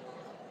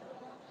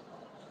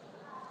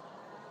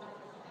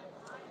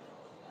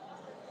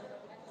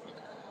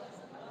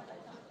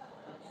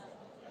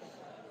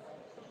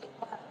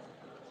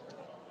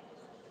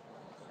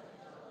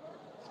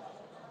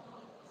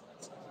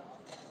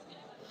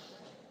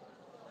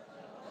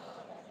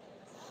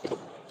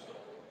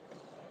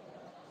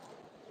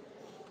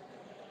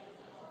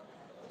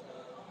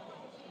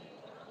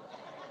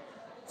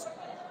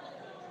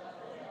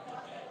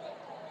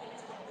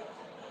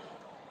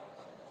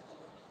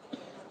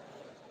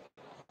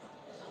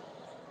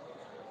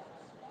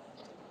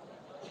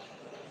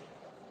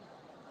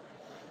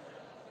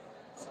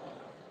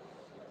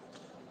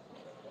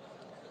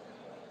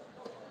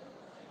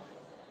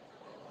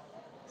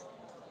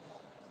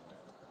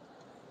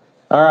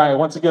 All right,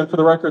 once again, for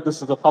the record,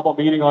 this is a public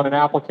meeting on an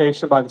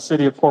application by the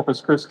city of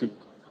Corpus Christi.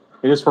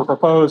 It is for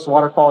proposed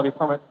water quality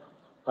permit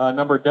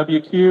number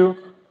WQ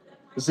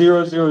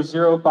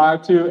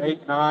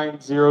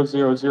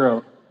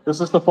 000528900. This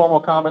is the formal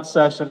comment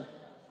session.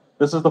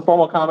 This is the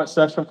formal comment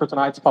session for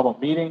tonight's public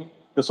meeting.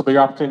 This will be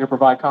your opportunity to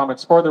provide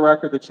comments for the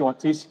record that you want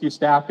TCQ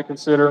staff to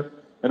consider,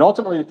 and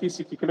ultimately the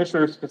TCQ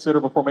commissioners to consider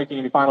before making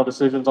any final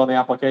decisions on the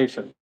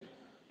application.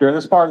 During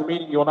this part of the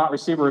meeting, you will not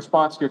receive a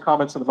response to your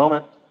comments in the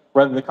moment.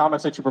 Rather, the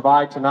comments that you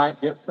provide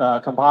tonight get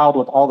compiled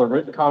with all the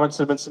written comments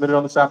that have been submitted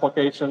on this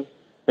application.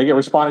 They get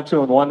responded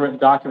to in one written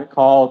document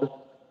called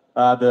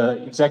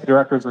the Executive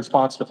Director's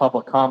Response to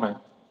Public Comment.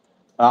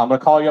 I'm going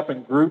to call you up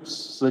in groups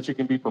so that you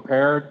can be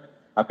prepared.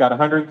 I've got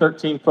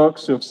 113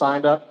 folks who have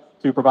signed up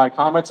to provide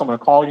comments. I'm going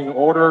to call you in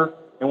order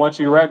and once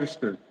you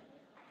registered.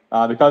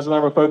 Because of the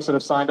number of folks that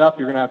have signed up,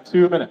 you're going to have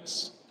 2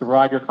 minutes to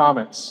provide your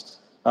comments.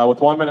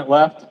 With 1 minute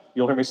left,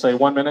 you'll hear me say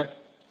 1 minute.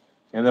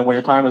 And then when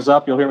your time is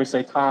up, you'll hear me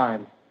say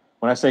time.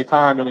 When I say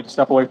time, you'll need to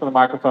step away from the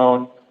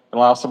microphone and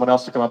allow someone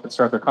else to come up and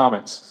start their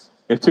comments.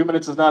 If 2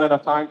 minutes is not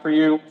enough time for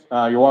you,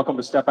 you're welcome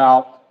to step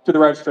out to the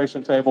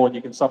registration table and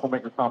you can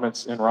supplement your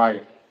comments in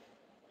writing.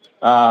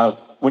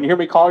 When you hear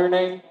me call your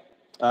name,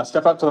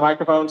 step up to the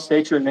microphone,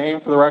 state your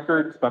name for the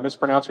record. If I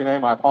mispronounce your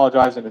name, I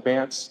apologize in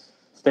advance.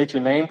 State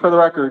your name for the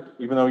record,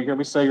 even though you hear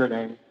me say your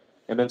name,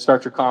 and then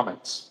start your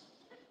comments.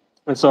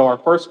 And so our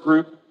first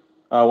group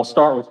will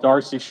start with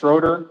Darcy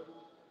Schroeder.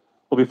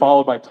 Will be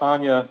followed by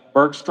Tanya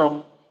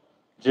Bergstrom,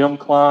 Jim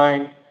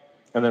Klein,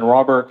 and then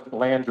Robert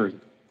Landry.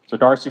 So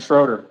Darcy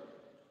Schroeder.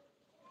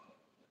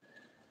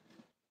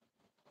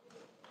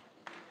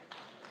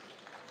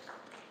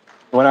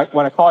 When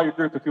I call your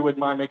group, if you wouldn't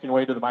mind making your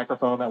way to the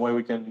microphone, that way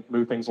we can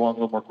move things along a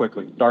little more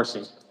quickly.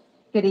 Darcy.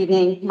 Good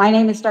evening. My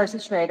name is Darcy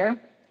Schrader.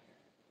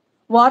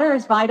 Water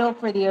is vital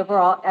for the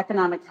overall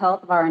economic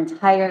health of our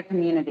entire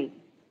community.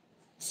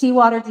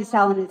 Seawater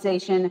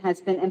desalination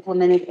has been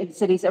implemented in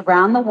cities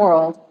around the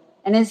world,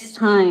 and it's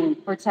time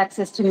for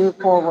Texas to move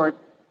forward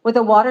with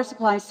a water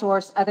supply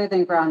source other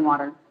than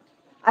groundwater.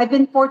 I've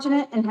been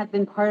fortunate and have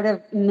been part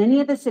of many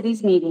of the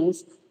city's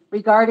meetings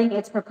regarding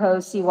its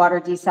proposed seawater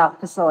desal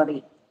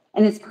facility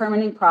and its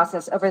permitting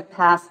process over the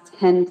past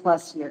 10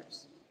 plus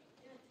years.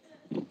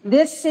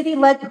 This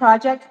city-led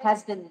project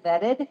has been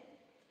vetted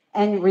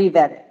and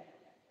re-vetted.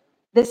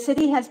 The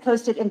city has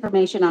posted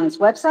information on its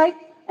website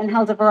and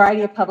held a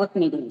variety of public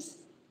meetings.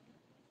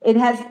 It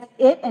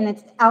and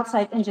its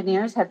outside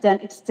engineers have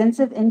done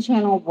extensive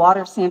in-channel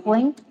water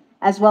sampling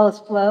as well as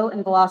flow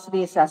and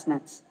velocity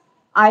assessments.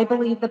 I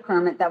believe the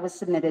permit that was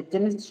submitted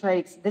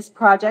demonstrates this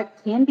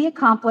project can be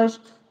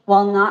accomplished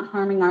while not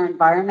harming our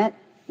environment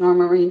nor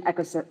marine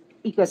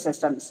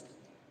ecosystems.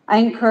 I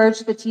encourage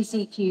the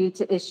TCQ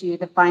to issue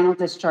the final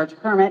discharge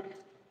permit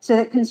so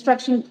that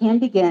construction can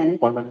begin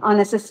on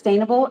a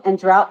sustainable and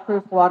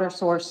drought-proof water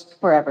source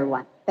for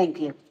everyone. Thank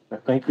you.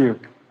 Thank you.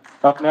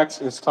 Up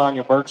next is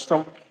Tanya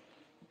Bergstrom.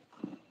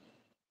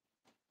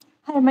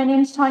 Hi, my name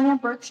is Tanya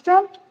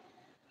Bergstrom.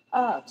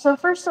 So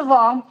first of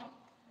all,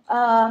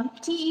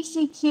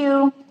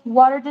 TECQ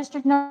Water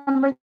District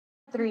number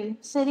 3,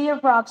 City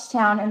of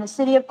Robstown, and the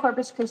City of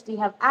Corpus Christi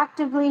have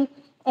actively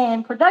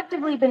and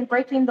productively been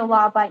breaking the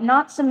law by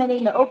not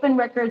submitting the open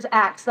records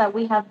acts that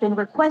we have been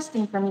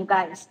requesting from you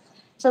guys.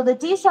 So the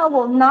desal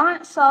will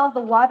not solve the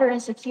water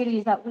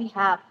insecurities that we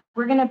have.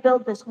 We're going to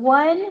build this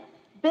 $1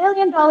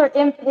 billion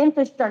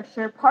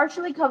infrastructure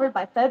partially covered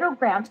by federal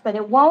grants, but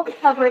it won't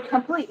cover it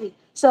completely.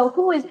 So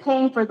who is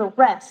paying for the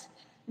rest?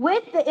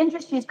 With the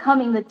industries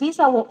coming, the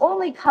desal will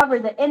only cover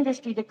the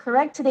industry to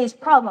correct today's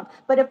problem.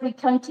 But if we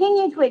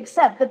continue to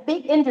accept the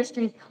big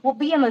industries, we'll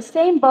be in the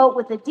same boat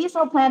with the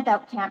desal plant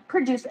that can't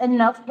produce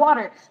enough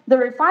water. The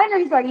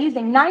refineries are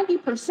using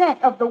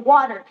 90% of the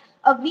water.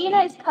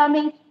 Avena is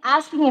coming,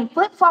 asking and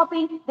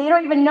flip-flopping. They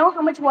don't even know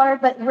how much water,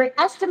 but we're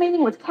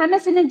estimating with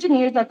chemists and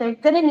engineers that they're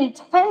going to need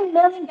 10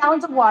 million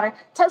gallons of water.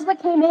 Tesla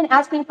came in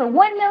asking for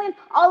 1 million.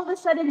 All of a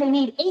sudden, they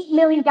need 8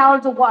 million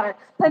gallons of water.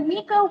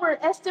 Pamico, we're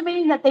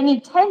estimating that they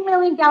need 10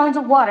 million gallons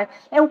of water.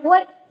 And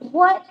what?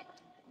 1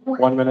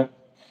 minute.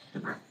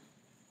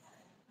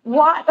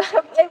 What?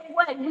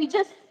 We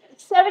just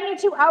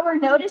 72-hour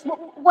notice.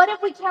 What if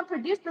we can't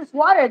produce this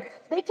water?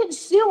 They can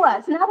sue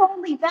us. Not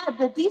only that,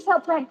 the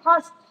desal plant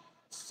costs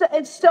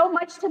it's so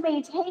much to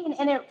maintain,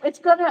 and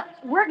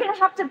we're gonna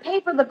have to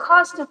pay for the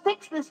cost to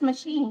fix this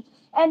machine.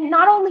 And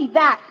not only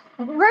that,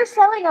 we're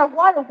selling our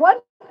water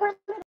 1%.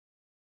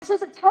 This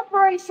is a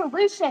temporary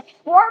solution.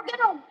 We're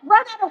gonna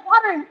run out of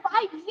water in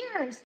 5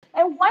 years.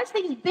 And once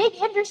these big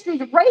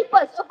industries rape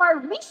us of our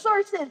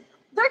resources,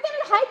 they're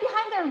gonna hide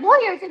behind their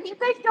lawyers, and you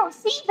guys don't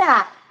see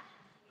that.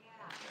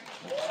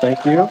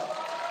 Thank you.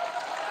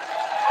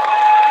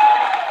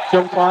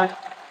 Jim Klein.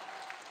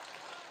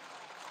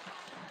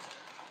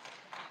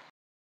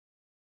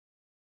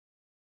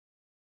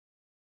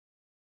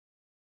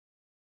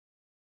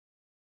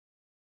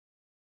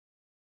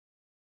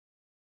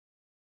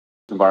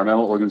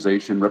 Environmental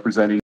organization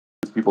representing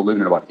people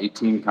living in about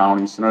 18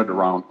 counties centered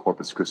around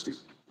Corpus Christi.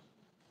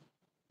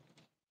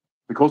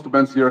 The Coastal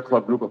Bend Sierra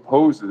Club Group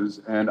opposes,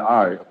 and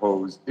I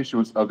oppose,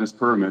 issuance of this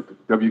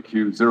permit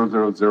WQ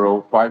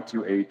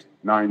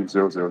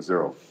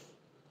 000-528-9000.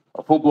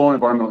 A full-blown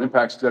environmental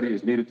impact study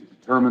is needed to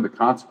determine the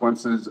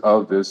consequences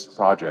of this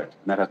project,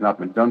 and that has not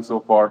been done so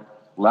far.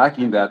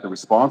 Lacking that, the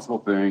responsible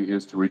thing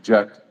is to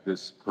reject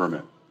this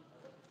permit.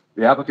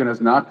 The applicant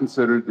has not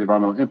considered the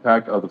environmental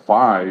impact of the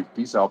 5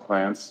 desal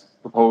plants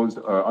proposed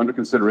under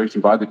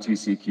consideration by the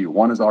TCEQ.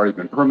 1 has already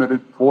been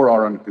permitted, 4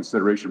 are under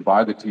consideration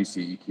by the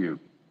TCEQ.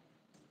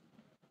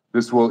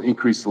 This will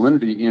increase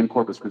salinity in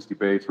Corpus Christi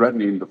Bay,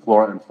 threatening the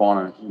flora and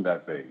fauna in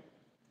that bay.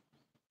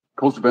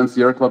 Coastal Bend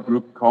Sierra Club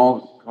Group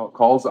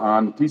calls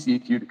on the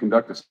TCEQ to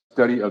conduct a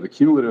study of the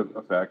cumulative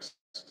effects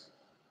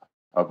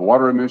of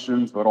water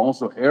emissions, but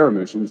also air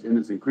emissions in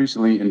this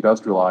increasingly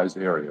industrialized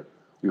area.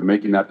 We've been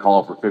making that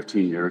call for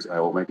 15 years. I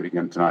will make it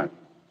again tonight.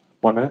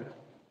 1 minute.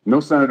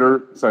 No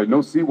seawater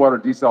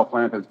desal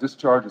plant has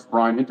discharged its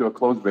brine into a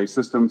closed bay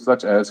system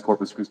such as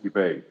Corpus Christi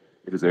Bay.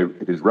 It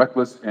is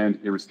reckless and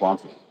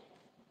irresponsible.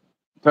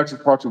 Texas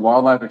Parks and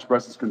Wildlife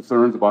expresses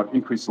concerns about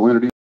increased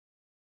salinity,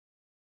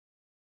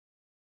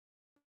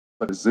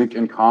 but a zinc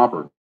and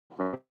copper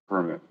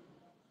permit.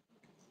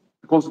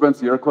 The Coastal Bend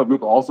Sierra Club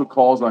Group also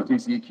calls on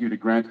TCEQ to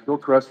grant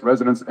Hillcrest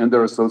residents and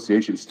their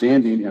association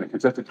standing in a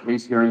contested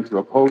case hearing to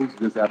oppose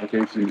this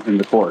application in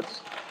the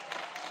courts.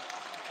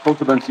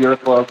 Coastal Bend Sierra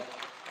Club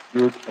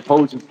Group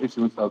opposes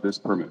issuance of this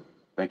permit.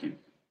 Thank you.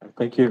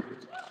 Thank you.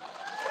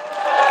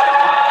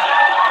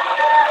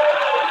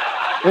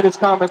 In his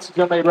comments,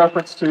 Jim made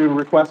reference to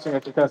requesting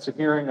a contested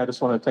hearing. I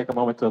just want to take a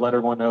moment to let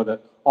everyone know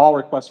that all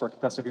requests for a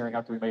contested hearing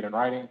have to be made in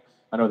writing.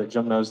 I know that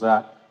Jim knows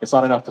that. It's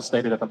not enough to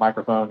state it at the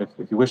microphone.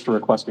 If you wish to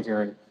request a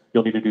hearing,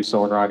 you'll need to do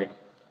so in writing.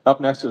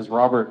 Up next is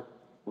Robert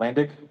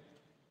Landig.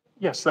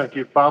 Yes, thank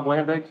you. Bob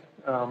Landig.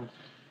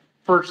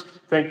 First,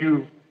 thank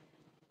you,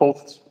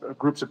 both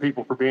groups of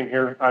people, for being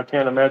here. I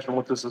can't imagine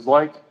what this is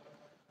like.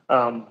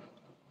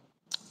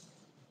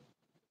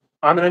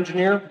 I'm an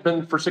engineer,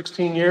 been for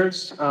 16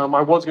 years. I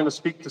was going to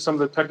speak to some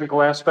of the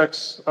technical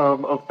aspects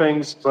of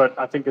things, but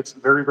I think it's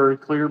very, very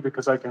clear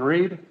because I can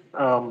read.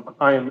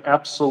 I am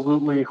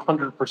absolutely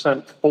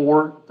 100%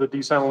 for the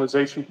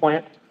desalination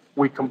plant.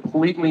 We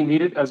completely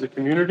need it as a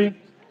community.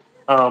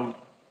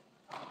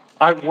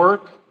 I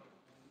work,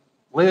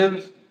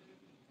 live,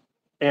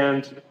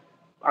 and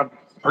I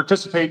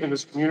participate in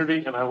this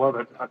community, and I love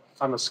it.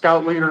 I'm a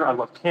scout leader. I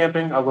love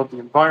camping. I love the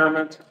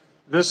environment.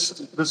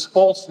 This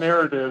false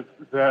narrative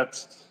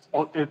that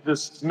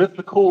this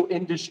mythical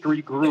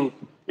industry group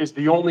is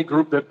the only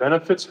group that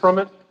benefits from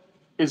it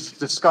is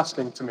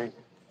disgusting to me.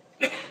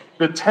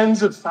 The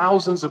tens of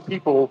thousands of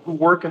people who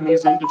work in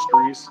these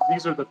industries,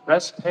 these are the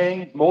best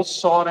paying, most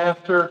sought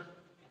after,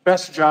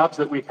 best jobs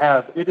that we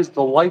have. It is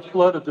the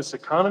lifeblood of this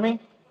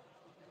economy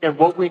and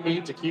what we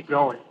need to keep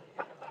going.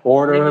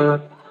 Order.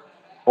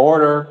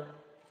 Go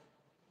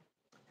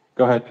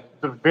ahead.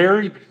 The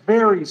very,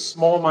 very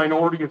small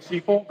minority of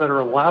people that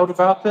are allowed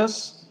about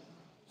this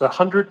the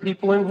 100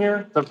 people in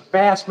here, the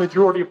vast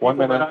majority of people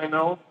that I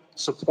know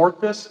support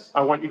this.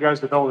 I want you guys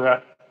to know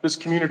that this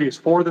community is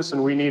for this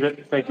and we need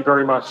it. Thank you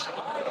very much.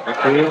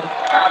 Thank you.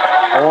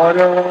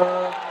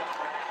 Order.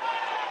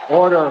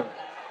 Order.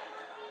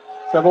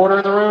 Let's have order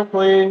in the room,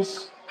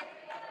 please.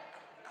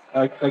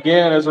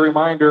 Again, as a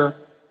reminder,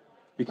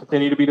 if you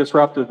continue to be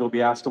disruptive, you'll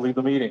be asked to leave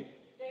the meeting.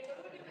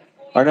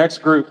 Our next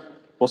group,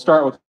 we'll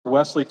start with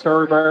Wesley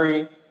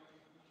Turberry,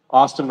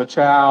 Austin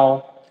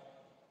Machow,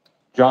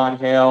 John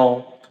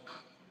Hale,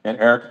 and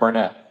Eric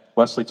Burnett.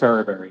 Wesley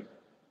Turberry.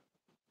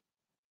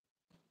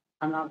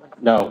 I'm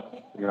not.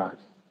 No, you're not.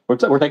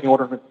 We're taking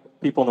order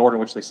people in the order in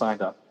which they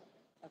signed up.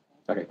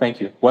 Okay, thank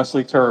you.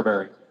 Wesley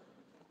Turberry.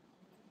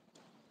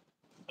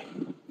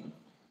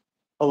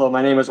 Hello,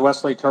 my name is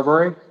Wesley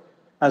Turberry.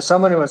 As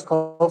someone who has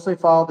closely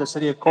followed the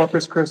city of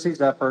Corpus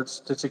Christi's efforts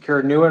to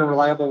secure new and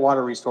reliable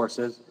water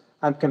resources,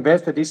 I'm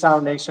convinced the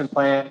desalination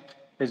plant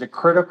is a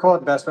critical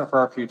investment for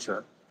our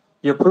future.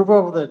 The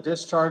approval of the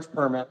discharge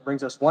permit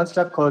brings us one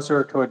step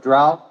closer to a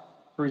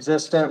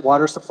drought-resistant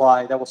water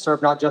supply that will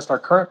serve not just our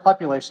current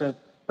population,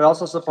 but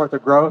also support the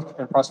growth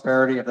and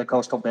prosperity of the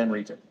coastal Bend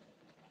region.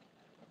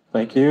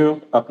 Thank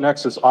you. Up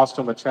next is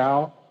Austin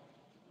Machow.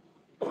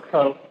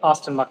 Hello,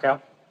 Austin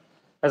Machow.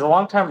 As a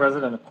longtime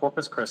resident of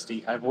Corpus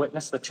Christi, I've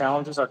witnessed the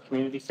challenges our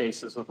community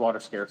faces with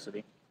water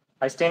scarcity.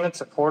 I stand in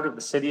support of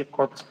the City of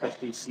Corpus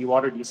Christi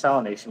seawater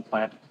desalination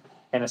plant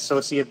and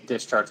associated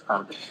discharge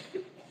permit.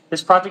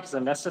 This project is a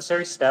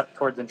necessary step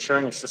towards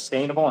ensuring a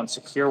sustainable and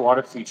secure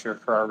water future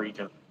for our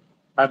region.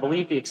 I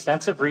believe the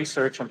extensive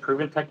research and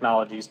proven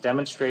technologies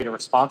demonstrate a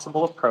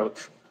responsible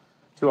approach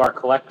to our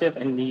collective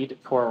and need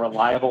for a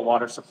reliable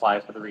water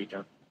supply for the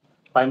region.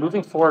 By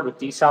moving forward with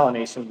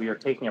desalination, we are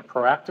taking a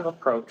proactive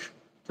approach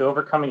to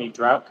overcoming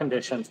drought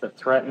conditions that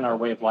threaten our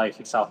way of life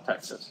in South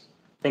Texas.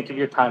 Thank you for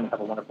your time and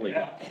have a wonderful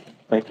evening.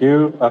 Thank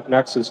you. Up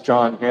next is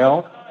John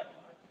Hale.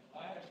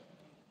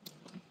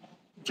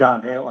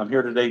 John Hale, I'm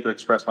here today to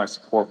express my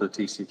support for the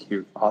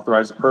TCQ.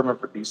 Authorize the permit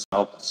for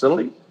desal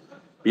facility.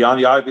 Beyond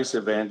the obvious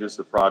advantages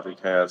the project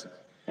has,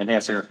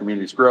 enhancing our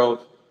community's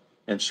growth,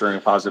 ensuring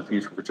a positive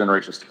future for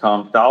generations to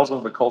come, thousands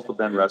of the coastal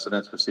Bend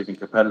residents receiving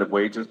competitive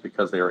wages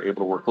because they are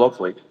able to work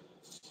locally,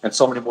 and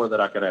so many more that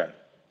I could add.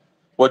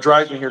 What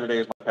drives me here today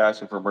is my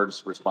passion for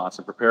emergency response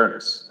and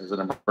preparedness. As an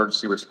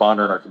emergency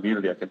responder in our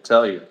community, I can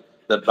tell you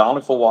that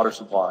bountiful water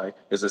supply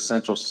is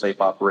essential to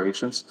safe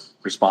operations,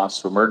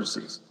 response to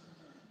emergencies.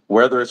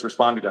 Whether it's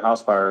responding to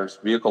house fires,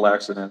 vehicle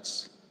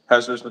accidents,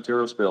 hazardous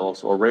material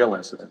spills, or rail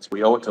incidents,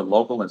 we owe it to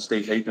local and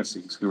state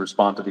agencies who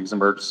respond to these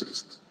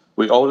emergencies.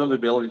 We owe them the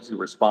ability to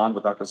respond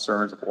without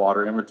concerns of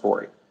water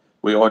inventory.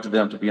 We owe it to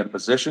them to be in a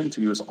position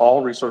to use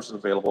all resources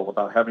available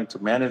without having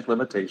to manage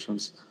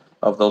limitations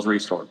of those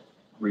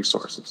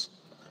resources.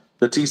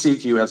 The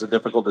TCQ has a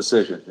difficult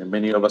decision, and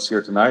many of us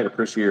here tonight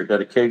appreciate your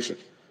dedication.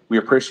 We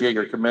appreciate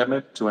your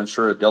commitment to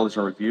ensure a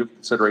diligent review and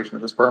consideration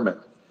of this permit,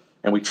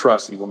 and we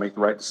trust you will make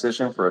the right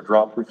decision for a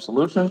drought-proof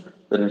solution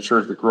that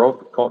ensures the growth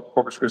of the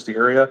Corpus Christi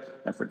area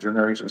and for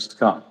generations to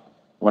come.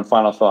 One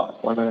final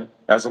thought. 1 minute.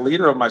 As a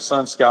leader of my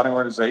son's scouting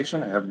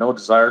organization, I have no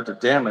desire to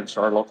damage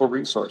our local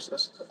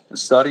resources. The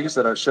studies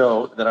that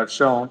I've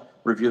shown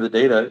review the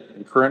data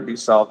in current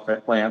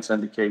desal plants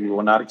indicate we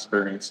will not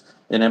experience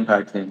an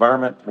impact to the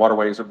environment,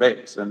 waterways, or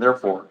bays. And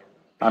therefore,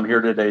 I'm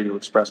here today to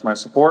express my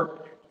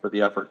support for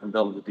the effort in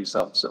building the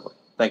desal facility.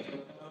 Thank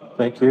you.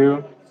 Thank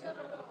you.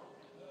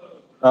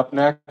 Up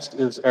next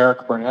is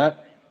Eric Burnett.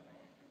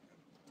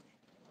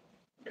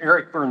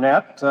 Eric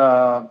Burnett,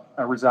 I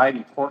reside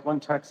in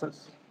Portland,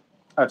 Texas.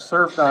 I've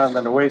served on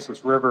the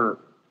Nueces River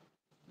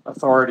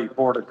Authority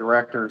Board of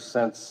Directors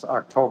since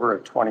October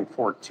of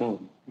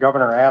 2014.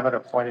 Governor Abbott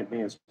appointed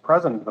me as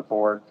president of the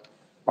board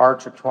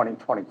March of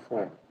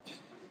 2024.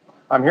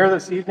 I'm here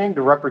this evening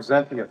to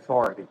represent the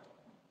authority.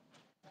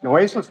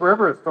 Nueces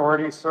River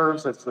Authority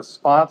serves as the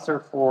sponsor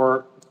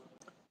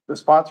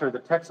of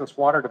the Texas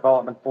Water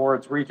Development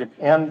Board's Region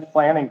N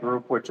Planning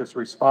Group, which is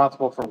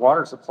responsible for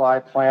water supply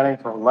planning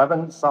for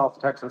 11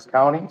 South Texas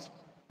counties,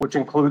 which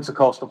includes the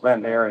coastal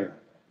Bend area.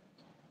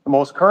 The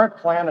most current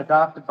plan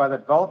adopted by the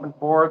Development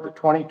Board, the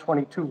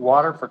 2022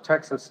 Water for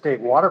Texas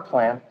State Water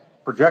Plan,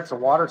 projects a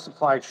water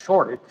supply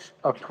shortage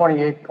of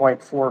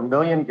 28.4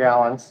 million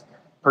gallons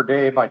per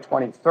day by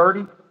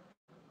 2030,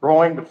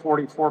 growing to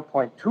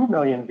 44.2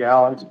 million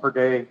gallons per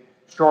day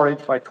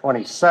shortage by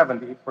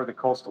 2070 for the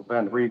coastal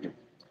Bend region.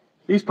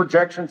 These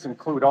projections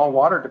include all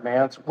water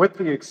demands with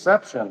the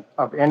exception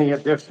of any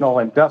additional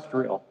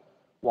industrial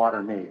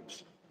water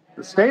needs.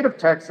 The state of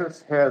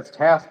Texas has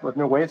tasked with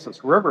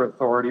Nueces River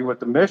Authority with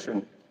the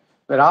mission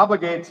that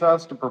obligates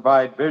us to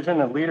provide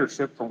vision and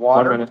leadership for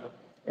water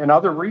and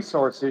other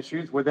resource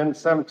issues within the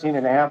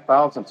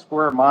 17,500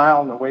 square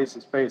mile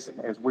Nueces Basin.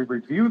 As we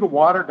review the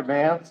water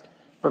demands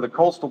for the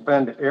coastal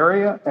Bend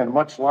area and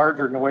much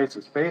larger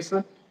Nueces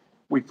Basin,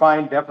 we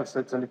find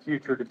deficits in the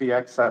future to be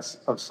excess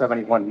of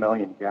 71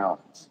 million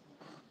gallons.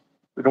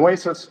 The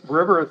Nueces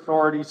River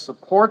Authority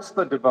supports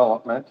the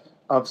development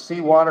of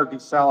seawater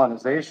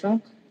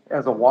desalination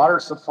as a water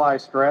supply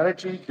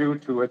strategy due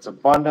to its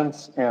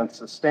abundance and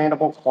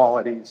sustainable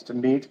qualities to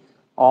meet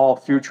all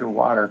future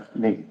water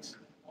needs.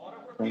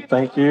 And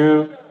thank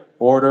you.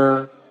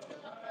 Order.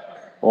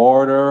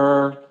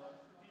 Order.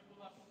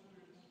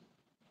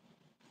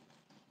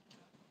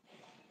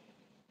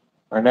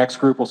 Our next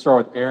group will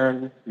start with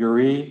Aaron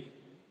Uri,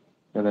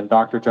 and then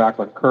Dr.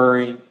 Jacqueline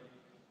Curry,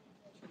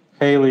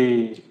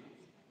 Haley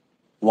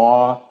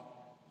Law,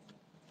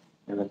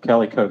 and then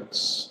Kelly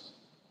Coates.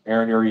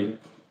 Aaron Uri.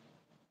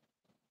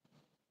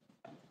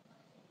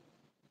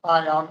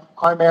 Hi,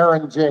 I'm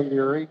Aaron J.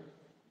 Uri,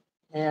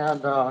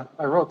 and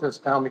I wrote this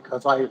down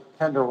because I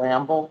tend to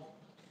ramble.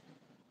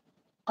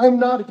 I'm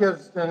not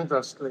against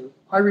industry.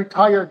 I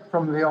retired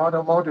from the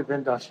automotive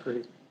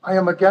industry. I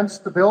am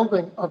against the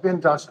building of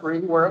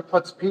industry where it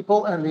puts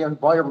people and the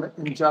environment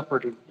in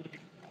jeopardy,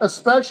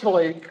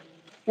 especially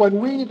when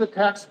we, the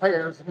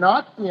taxpayers,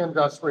 not the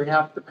industry,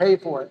 have to pay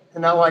for it.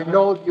 And now I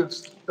know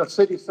the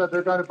city said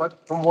they're going to,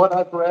 but from what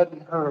I've read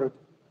and heard,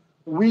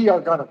 we are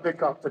going to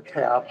pick up the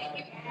tab.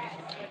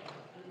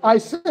 I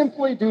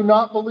simply do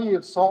not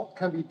believe salt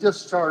can be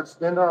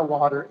discharged in our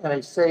water in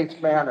a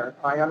safe manner.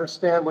 I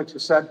understand what you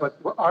said, but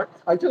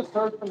I just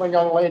heard from a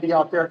young lady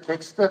out there, it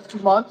takes 50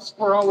 months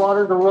for our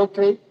water to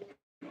rotate.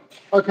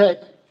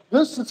 Okay,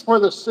 this is for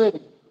the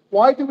city.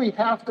 Why do we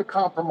have to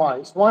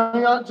compromise? Why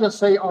not just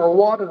say our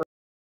water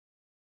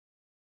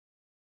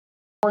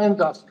for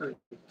industry?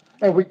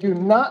 And we do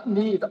not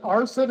need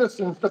our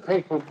citizens to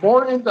pay for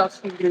more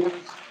industry use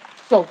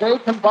so they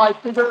can buy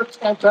bigger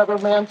and better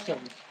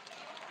mansions.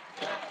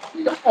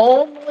 The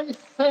only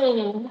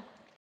thing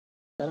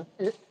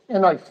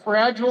in a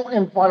fragile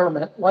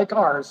environment like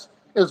ours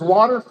is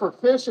water for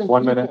fish and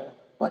people,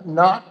 but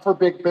not for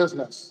big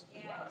business.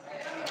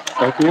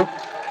 Thank you.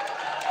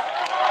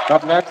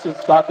 Up next is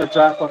Dr.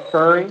 Jacqueline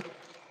Curry.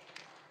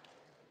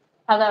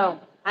 Hello,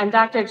 I'm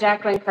Dr.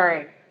 Jacqueline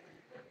Curry.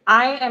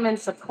 I am in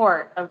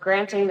support of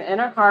granting the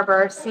Inner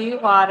Harbor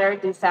Seawater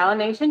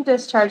Desalination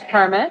Discharge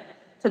Permit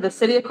to the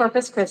City of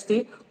Corpus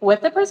Christi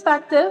with the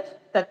perspective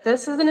that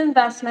this is an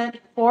investment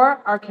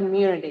for our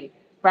community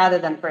rather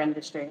than for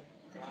industry.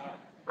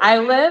 I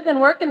live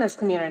and work in this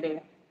community.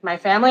 My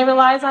family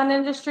relies on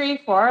industry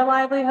for our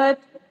livelihood,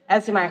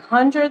 as do my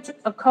hundreds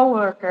of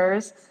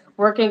coworkers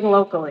working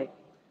locally.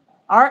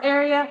 Our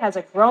area has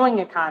a growing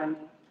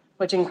economy,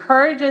 which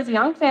encourages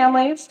young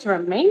families to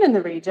remain in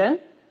the region,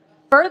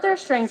 further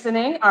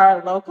strengthening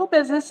our local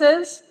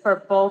businesses for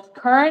both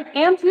current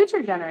and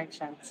future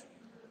generations.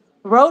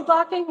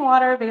 Roadblocking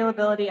water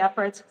availability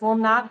efforts will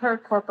not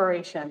hurt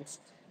corporations.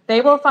 They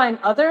will find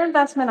other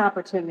investment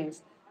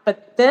opportunities,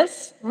 but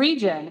this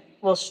region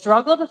will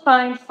struggle to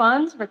find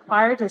funds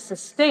required to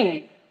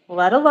sustain,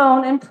 let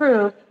alone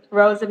improve,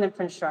 roads and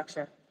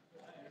infrastructure.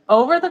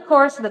 Over the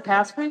course of the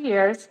past few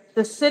years,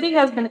 the city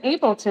has been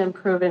able to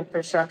improve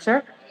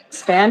infrastructure,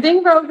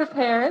 expanding road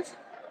repairs,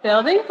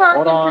 building park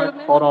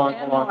improvements,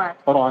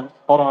 Hold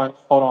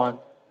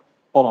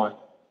on.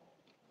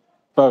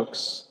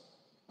 Folks,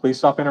 please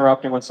stop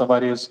interrupting when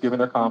somebody is giving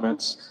their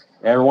comments.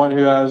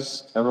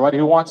 Everybody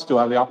who wants to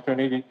have the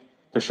opportunity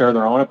to share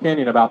their own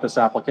opinion about this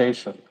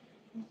application.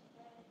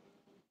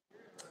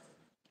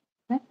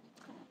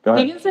 Go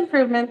ahead. These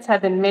improvements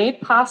have been made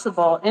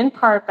possible in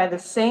part by the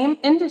same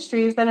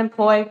industries that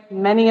employ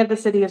many of the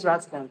city's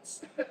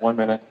residents. 1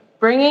 minute.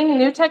 Bringing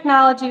new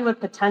technology with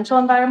potential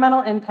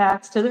environmental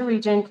impacts to the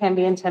region can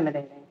be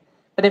intimidating.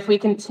 But if we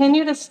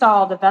continue to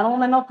stall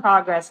developmental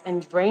progress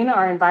and drain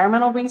our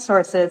environmental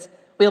resources,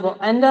 we will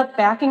end up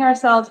backing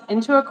ourselves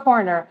into a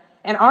corner,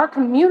 and our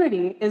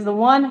community is the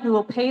one who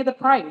will pay the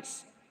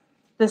price.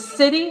 The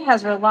city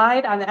has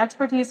relied on the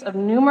expertise of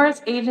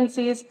numerous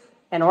agencies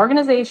and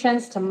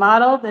organizations to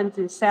model the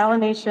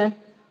desalination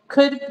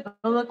could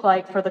look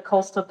like for the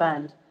coastal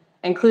bend,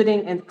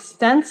 including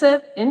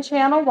extensive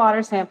in-channel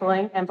water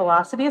sampling and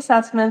velocity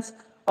assessments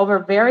over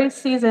various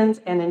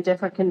seasons and in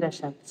different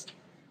conditions.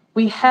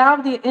 We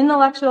have the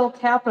intellectual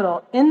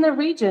capital in the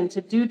region to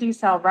do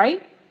desal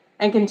right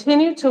and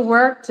continue to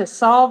work to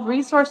solve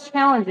resource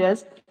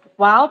challenges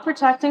while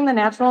protecting the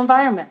natural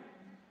environment,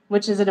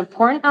 which is an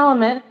important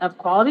element of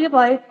quality of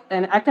life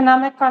and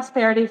economic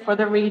prosperity for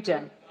the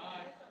region.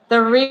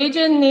 The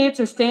region needs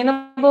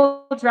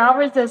sustainable,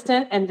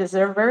 drought-resistant, and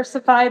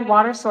diversified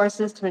water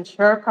sources to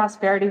ensure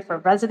prosperity for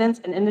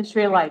residents and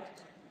industry alike.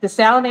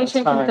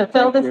 Desalination can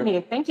fulfill this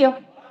need. Thank you.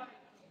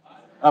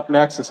 Up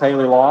next is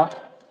Haley Law.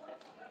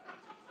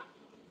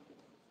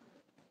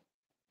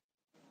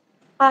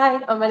 Hi,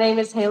 my name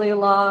is Haley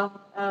Law.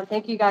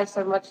 Thank you guys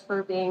so much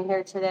for being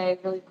here today.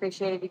 Really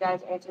appreciate you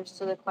guys' answers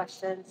to the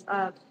questions.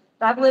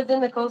 I've lived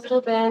in the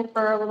coastal bend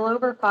for a little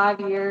over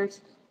 5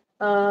 years.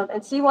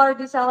 And seawater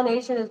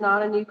desalination is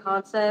not a new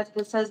concept.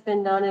 This has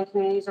been done in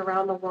communities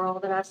around the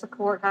world, and I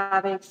support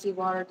having a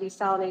seawater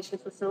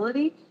desalination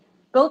facility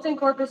built in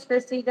Corpus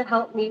Christi to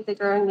help meet the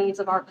growing needs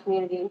of our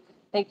community.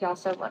 Thank y'all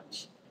so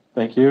much.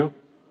 Thank you.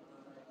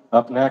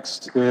 Up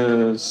next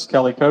is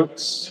Kelly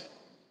Coates.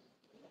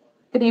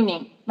 Good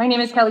evening. My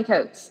name is Kelly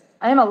Coates.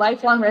 I am a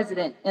lifelong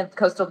resident of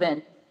Coastal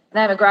Bend.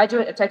 and I'm a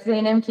graduate of Texas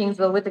A&M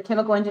Kingsville with a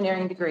chemical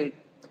engineering degree.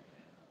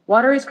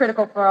 Water is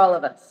critical for all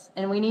of us,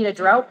 and we need a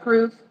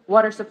drought-proof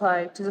water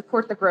supply to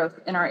support the growth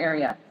in our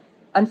area.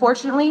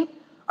 Unfortunately,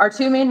 our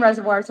two main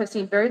reservoirs have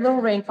seen very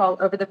little rainfall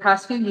over the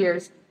past few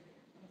years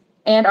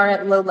and are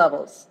at low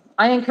levels.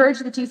 I encourage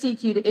the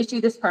TCEQ to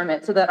issue this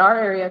permit so that our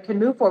area can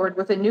move forward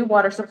with a new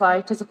water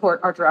supply to support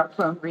our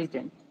drought-prone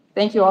region.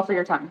 Thank you all for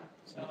your time.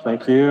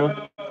 Thank you.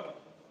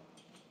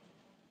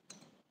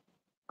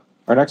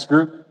 Our next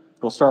group,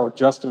 we'll start with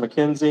Justin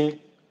McKenzie,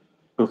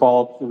 who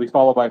will be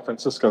followed by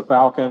Francisco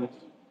Falcon,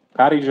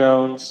 Patty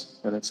Jones,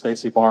 and then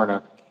Stacy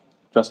Barna.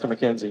 Justin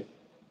McKenzie.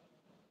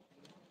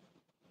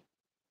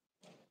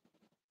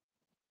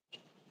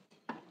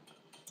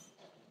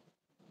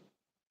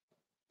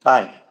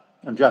 Hi,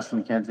 I'm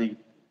Justin McKenzie.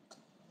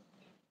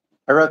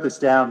 I wrote this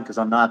down because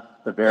I'm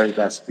not the very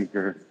best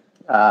speaker,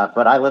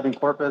 but I live in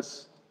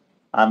Corpus.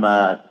 I'm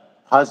a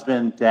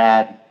husband,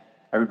 dad,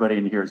 everybody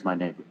in here is my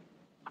neighbor.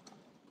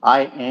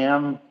 I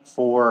am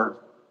for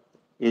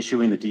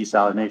issuing the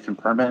desalination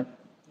permit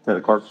to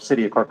the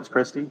city of Corpus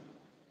Christi.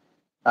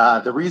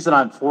 The reason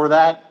I'm for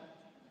that,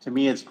 to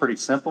me, is pretty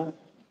simple.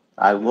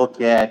 I look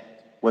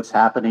at what's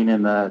happening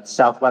in the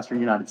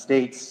southwestern United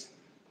States.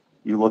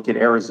 You look at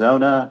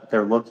Arizona,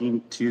 they're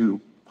looking to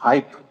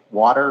pipe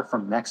water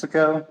from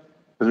Mexico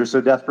because they're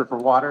so desperate for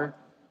water.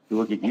 You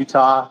look at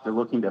Utah, they're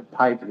looking to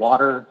pipe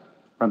water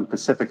from the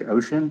Pacific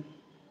Ocean.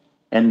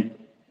 And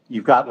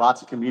you've got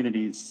lots of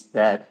communities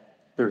that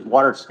there's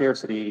water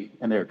scarcity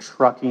and they're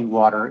trucking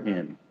water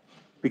in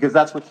because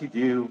that's what you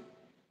do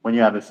when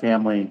you have a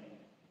family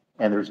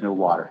and there's no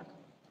water.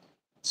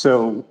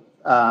 So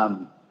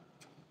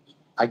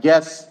I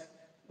guess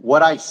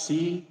what I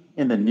see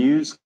in the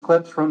news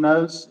clips from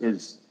those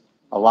is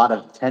a lot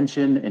of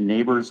tension and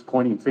neighbors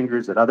pointing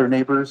fingers at other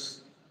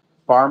neighbors,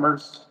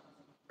 farmers,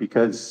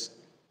 because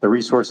the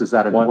resource is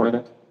that important.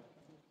 1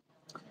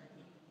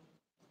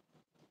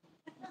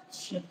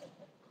 minute.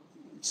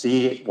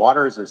 See,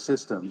 water is a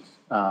system,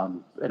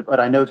 but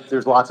I know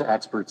there's lots of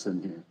experts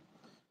in here.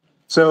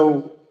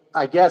 So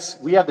I guess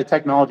we have the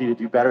technology to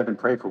do better than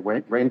pray for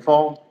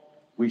rainfall.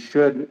 We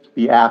should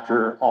be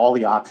after all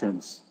the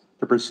options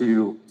to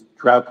pursue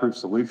drought-proof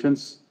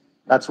solutions.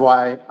 That's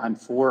why I'm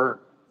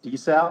for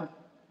desal.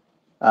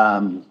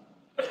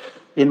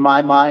 In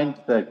my mind,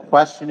 the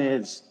question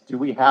is, do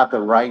we have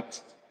the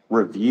right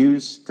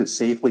reviews to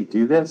safely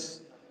do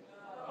this?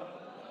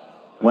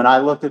 When I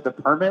looked at the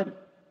permit,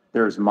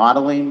 there's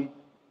modeling.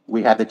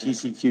 We had the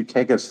TCQ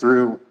take us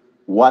through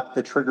what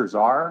the triggers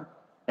are,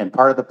 and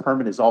part of the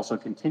permit is also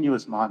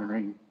continuous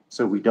monitoring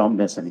so we don't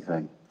miss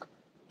anything.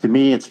 To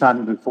me, it's time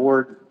to move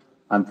forward.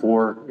 I'm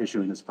for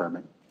issuing this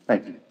permit.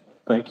 Thank you.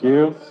 Thank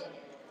you.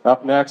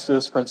 Up next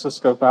is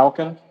Francisco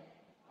Falcon.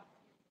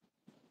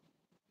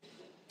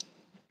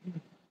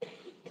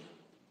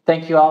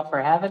 Thank you all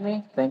for having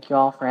me. Thank you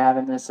all for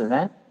having this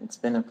event. It's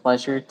been a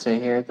pleasure to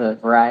hear the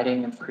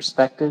variety of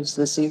perspectives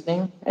this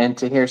evening and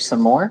to hear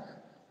some more.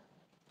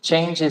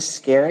 Change is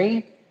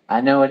scary.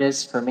 I know it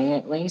is for me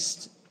at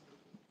least.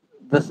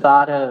 The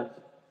thought of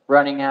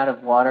running out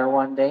of water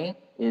one day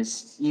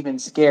is even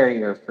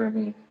scarier for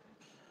me.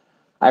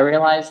 I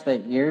realize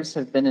that years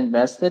have been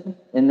invested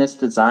in this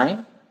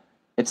design.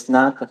 It's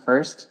not the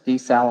first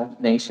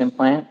desalination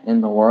plant in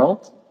the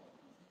world.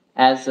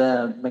 As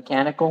a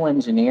mechanical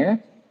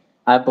engineer,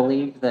 I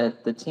believe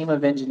that the team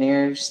of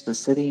engineers, the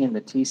city, and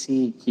the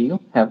TCEQ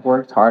have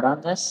worked hard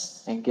on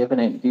this and given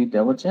it due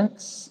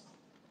diligence.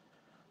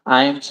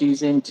 I am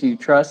choosing to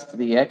trust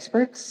the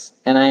experts,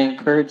 and I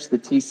encourage the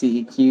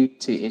TCEQ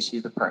to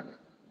issue the permit.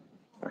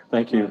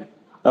 Thank you.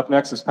 Up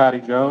next is Patty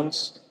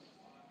Jones.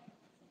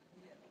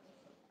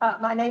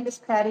 My name is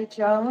Patty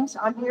Jones.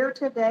 I'm here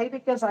today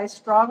because I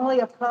strongly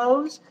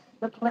oppose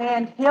the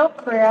planned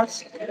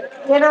Hillcrest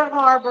Inner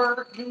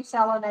Harbor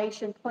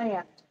desalination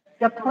plant.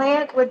 The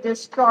plant would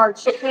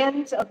discharge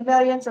tens of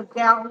millions of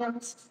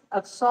gallons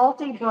of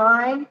salty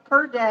brine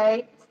per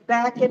day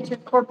back into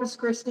Corpus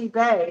Christi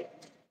Bay.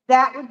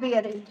 That would be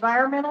an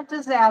environmental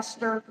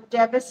disaster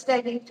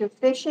devastating to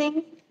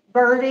fishing,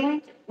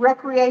 birding,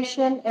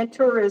 recreation, and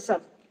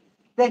tourism.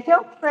 The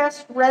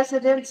Hillcrest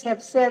residents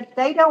have said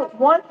they don't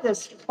want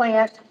this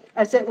plant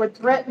as it would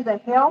threaten the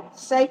health,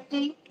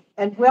 safety,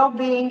 and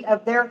well-being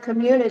of their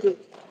community.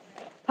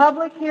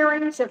 Public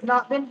hearings have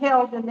not been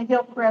held in the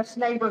Hillcrest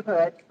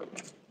neighborhood.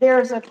 There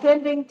is a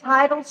pending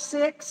Title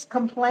VI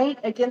complaint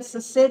against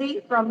the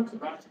city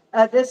from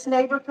this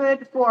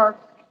neighborhood for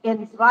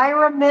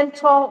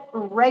environmental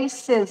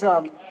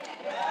racism.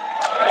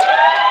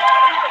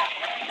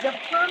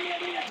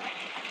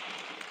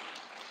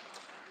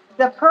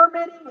 The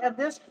permitting of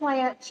this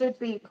plant should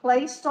be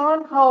placed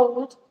on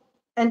hold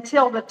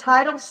until the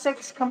Title VI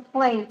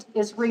complaint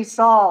is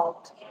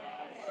resolved.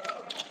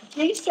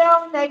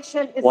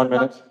 Desalination is 1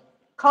 minute.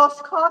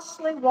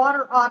 costly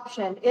water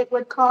option. It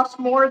would cost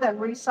more than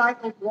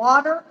recycled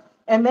water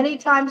and many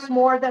times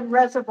more than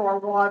reservoir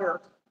water.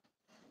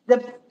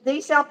 The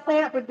desal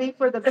plant would be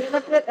for the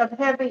benefit of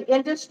heavy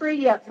industry,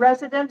 yet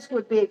residents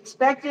would be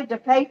expected to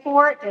pay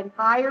for it in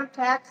higher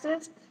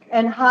taxes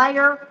and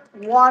higher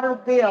water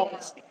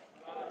bills.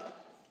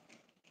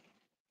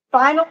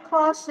 Final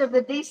costs of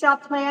the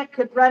desal plant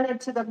could run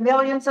into the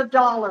millions of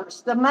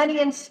dollars. The money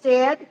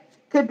instead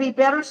could be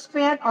better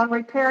spent on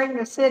repairing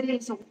the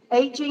city's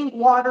aging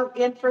water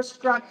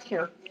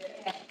infrastructure.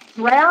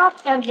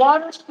 Drought and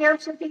water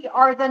scarcity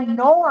are the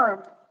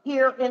norm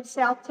here in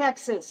South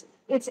Texas.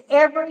 It's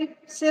every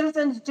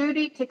citizen's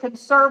duty to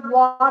conserve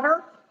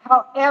water.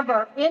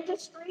 However,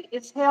 industry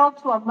is held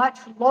to a much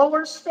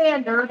lower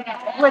standard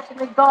with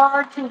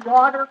regard to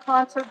water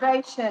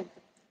conservation.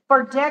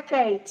 For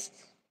decades,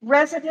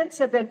 residents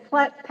have been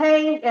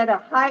paying at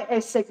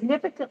a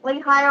significantly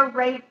higher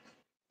rate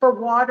for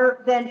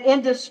water than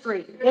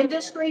industry.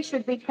 Industry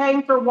should be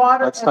paying for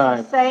water That's at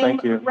time. the same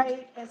Thank you.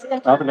 rate as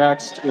industry. Up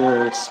next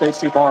is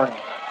Stacy Barney.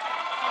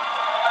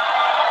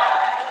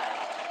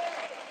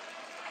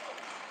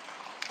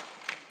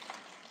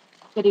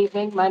 Good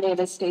evening. My name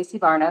is Stacy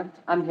Barna.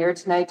 I'm here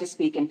tonight to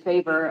speak in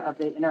favor of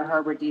the Inner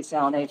Harbor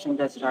Desalination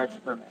Discharge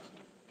Permit.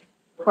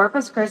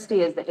 Corpus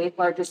Christi is the 8th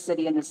largest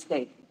city in the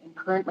state and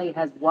currently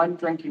has one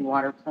drinking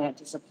water plant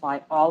to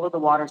supply all of the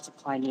water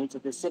supply needs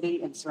of the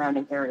city and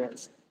surrounding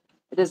areas.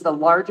 It is the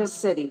largest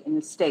city in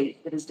the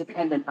state that is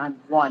dependent on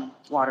one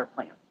water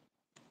plant.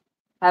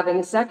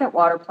 Having a second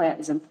water plant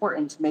is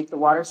important to make the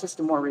water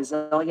system more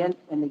resilient,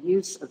 and the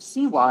use of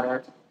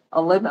seawater,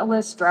 a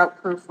limitless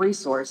drought-proof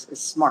resource, is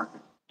smart,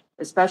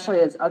 especially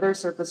as other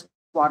surface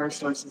water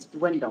sources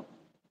dwindle.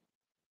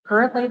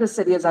 Currently, the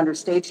city is under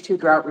stage 2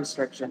 drought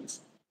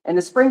restrictions in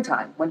the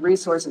springtime when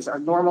resources are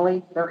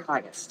normally their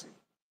highest.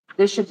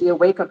 This should be a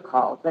wake-up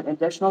call that an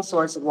additional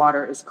source of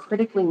water is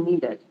critically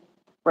needed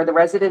for the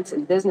residents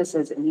and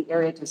businesses in the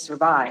area to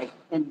survive,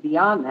 and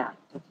beyond that,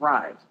 to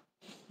thrive.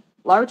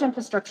 Large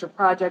infrastructure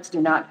projects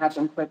do not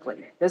happen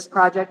quickly. This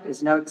project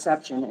is no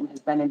exception and has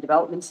been in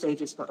development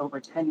stages for over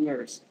 10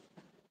 years.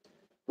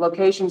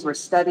 Locations were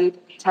studied,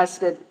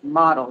 tested,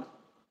 modeled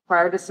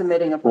prior to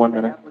submitting a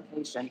permit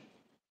application.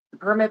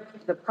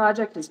 The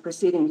project is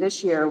proceeding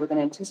this year with an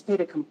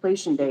anticipated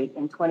completion date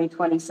in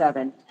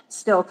 2027,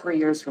 still 3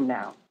 years from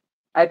now.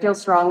 I feel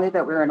strongly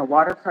that we're in a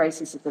water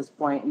crisis at this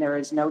point and there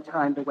is no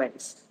time to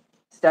waste.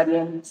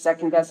 Studying,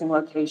 second-guessing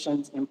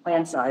locations and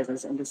plan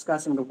sizes and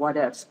discussing the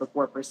what-ifs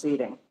before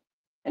proceeding.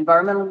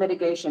 Environmental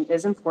mitigation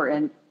is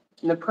important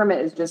and the permit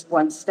is just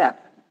one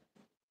step.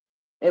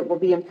 It will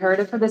be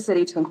imperative for the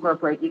city to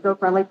incorporate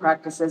eco-friendly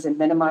practices and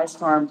minimize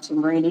harm to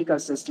marine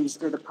ecosystems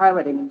through the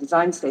piloting and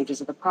design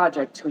stages of the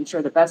project to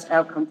ensure the best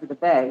outcome for the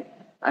bay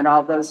and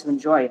all those who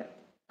enjoy it.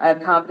 I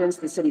have confidence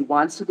the city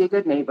wants to be a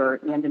good neighbor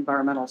and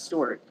environmental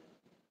steward.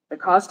 The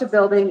cost of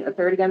building a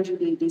 30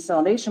 MGD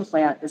desalination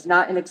plant is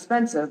not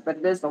inexpensive, but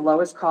it is the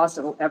lowest cost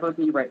it will ever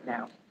be right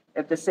now.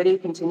 If the city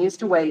continues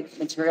to wait,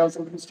 materials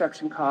and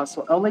construction costs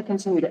will only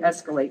continue to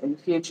escalate in the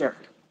future.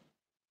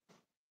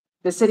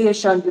 The city has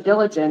shown due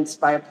diligence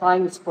by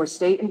applying for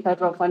state and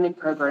federal funding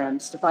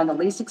programs to find the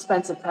least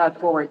expensive path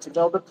forward to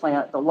build the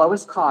plant at the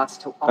lowest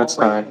cost to all That's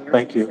fine. ratepayers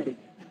Thank in the you. city.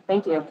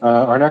 Thank you.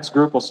 Our next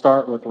group will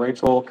start with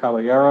Rachel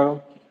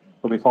Caballero,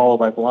 will be followed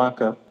by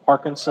Blanca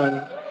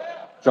Parkinson,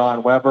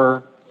 John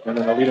Weber, and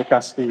then Alita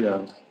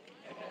Castillo.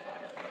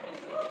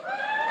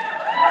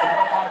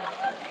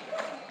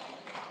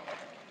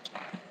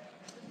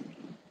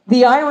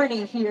 The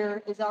irony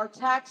here is our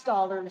tax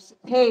dollars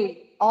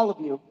pay all of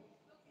you.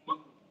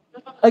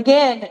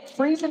 Again,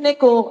 Freeze and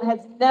Nickel has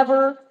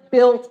never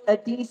built a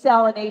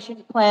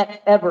desalination plant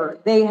ever.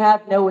 They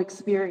have no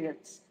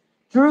experience.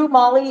 Drew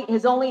Molly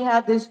has only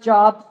had this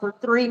job for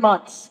 3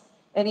 months,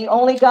 and he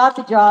only got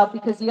the job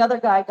because the other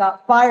guy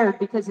got fired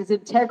because his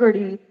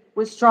integrity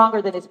was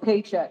stronger than his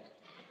paycheck.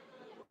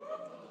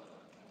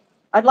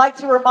 I'd like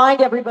to remind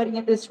everybody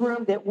in this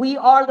room that we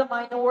are the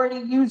minority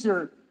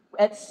user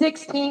at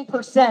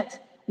 16%.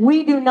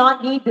 We do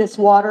not need this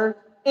water.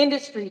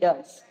 Industry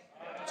does.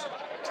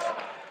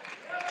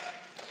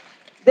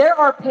 There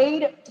are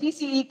paid,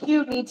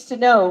 TCEQ needs to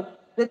know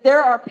that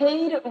there are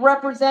paid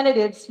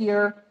representatives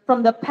here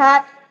from the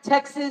PAC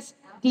Texas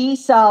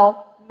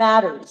Desal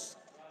Matters.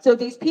 So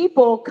these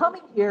people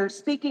coming here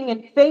speaking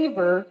in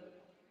favor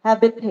have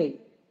been paid,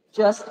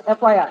 just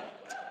FYI.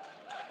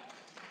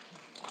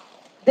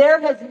 There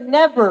has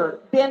never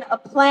been a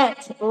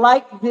plant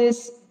like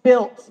this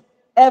built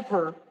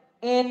ever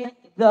in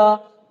the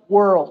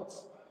world.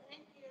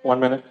 1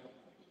 minute.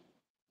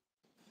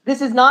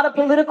 This is not a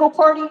political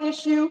party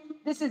issue.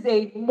 This is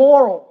a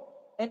moral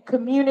and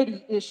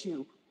community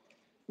issue.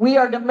 We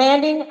are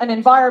demanding an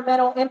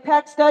environmental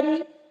impact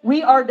study.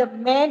 We are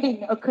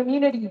demanding a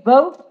community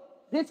vote.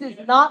 This is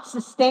not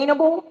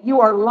sustainable. You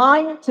are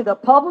lying to the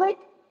public.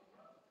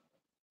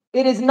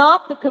 It is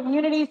not the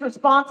community's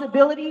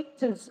responsibility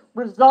to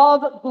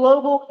resolve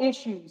global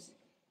issues.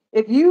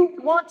 If you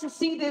want to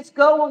see this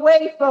go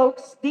away,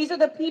 folks, these are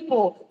the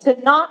people to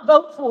not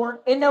vote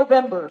for in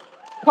November.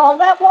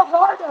 Paulette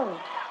Guajardo,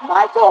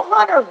 Michael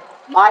Hunter,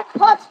 Mike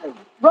Pusley,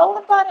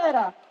 Roland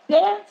Barrera,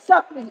 Dan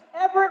Suckley,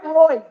 Everett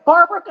Roy,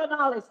 Barbara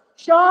Canales,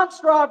 Sean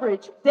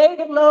Strawbridge,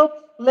 David Loeb,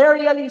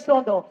 Larry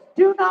Elizondo.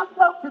 Do not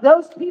vote for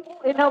those people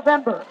in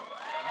November.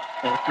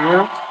 Thank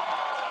you.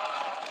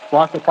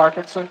 Dr.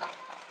 Parkinson.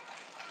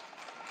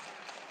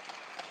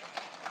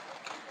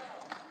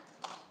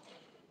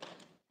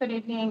 Good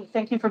evening.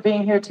 Thank you for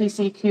being here,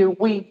 TCQ.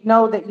 We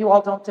know that you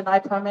all don't deny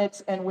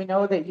permits, and we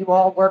know that you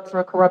all work for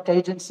a corrupt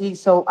agency.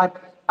 So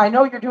I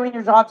know you're doing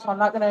your job, so I'm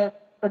not going to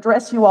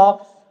address you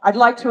all. I'd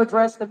like to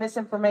address the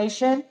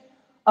misinformation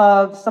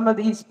of some of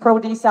these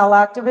pro-desal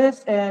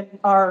activists and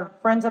our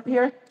friends up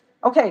here.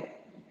 Okay,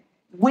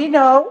 we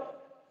know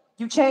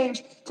you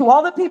changed. To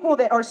all the people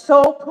that are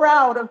so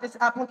proud of this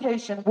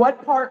application,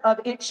 what part of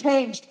it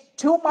changed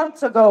 2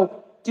 months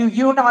ago do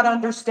you not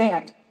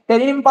understand? They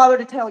didn't even bother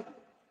to tell you.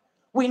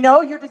 We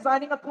know you're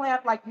designing a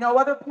plant like no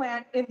other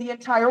plant in the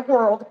entire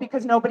world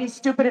because nobody's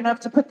stupid enough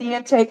to put the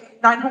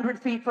intake 900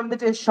 feet from the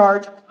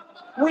discharge.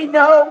 We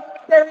know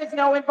there is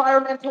no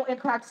environmental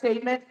impact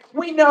statement.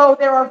 We know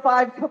there are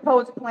 5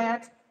 proposed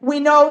plants.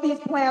 We know these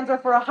plans are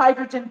for a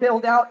hydrogen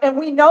build-out, and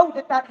we know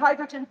that that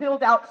hydrogen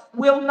build-out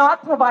will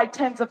not provide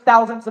tens of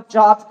thousands of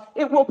jobs.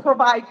 It will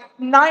provide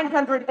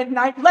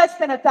less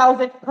than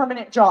 1,000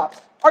 permanent jobs.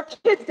 Our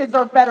kids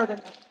deserve better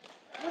than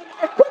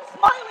that. Quit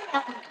smiling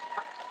at me.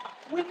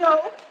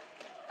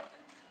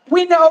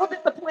 We know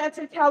that the plants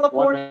in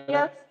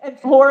California and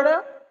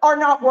Florida are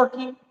not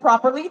working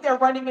properly. They're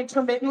running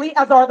intermittently,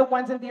 as are the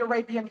ones in the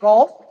Arabian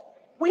Gulf.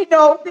 We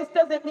know this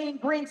doesn't mean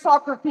green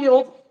soccer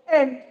fields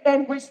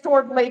and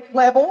restored lake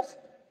levels.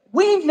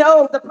 We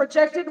know the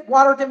projected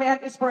water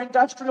demand is for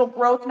industrial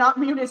growth, not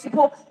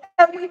municipal.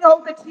 And we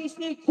know the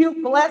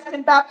TCQ blessed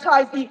and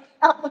baptized the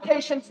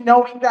applications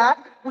knowing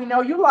that. We know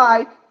you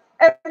lied.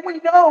 And we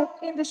know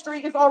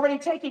industry is already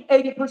taking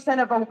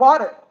 80% of our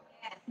water.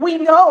 We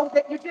know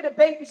that you did a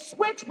bait and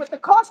switch with the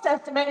cost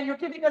estimate, and you're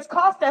giving us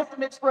cost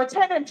estimates for a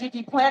 10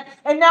 MGD plant,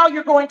 and now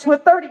you're going to a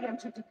 30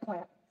 MGD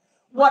plant.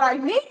 What I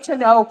need to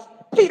know,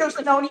 Peter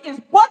Zanoni, is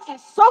what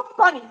is so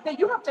funny that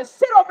you have to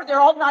sit over there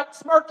all night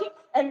smirking,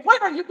 and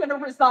when are you going to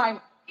resign?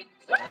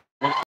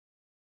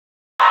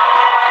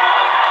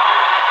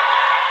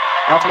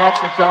 Up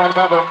next is John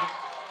Weber.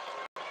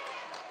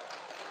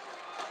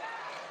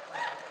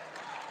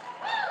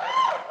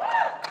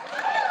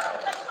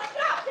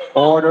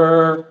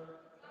 Order.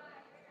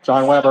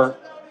 John Weber.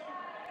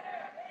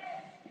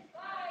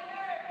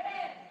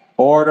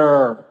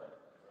 Order.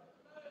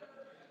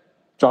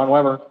 John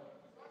Weber.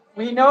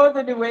 We know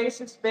the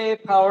Nueces Bay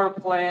power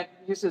plant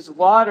uses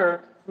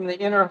water from the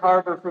inner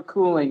harbor for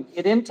cooling.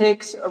 It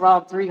intakes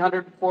around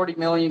 340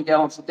 million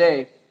gallons a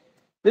day.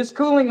 This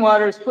cooling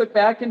water is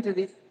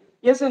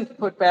isn't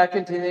put back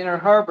into the inner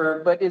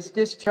harbor, but is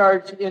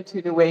discharged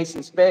into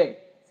Nueces Bay.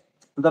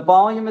 The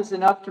volume is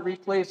enough to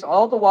replace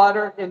all the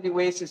water in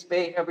Nueces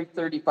Bay every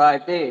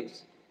 35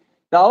 days.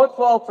 The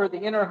outfall for the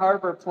inner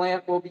harbor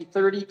plant will be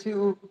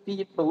 32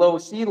 feet below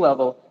sea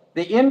level.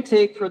 The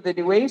intake for the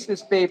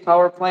Nueces Bay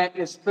power plant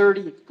is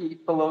 30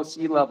 feet below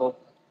sea level.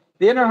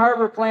 The inner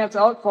harbor plant's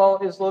outfall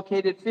is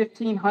located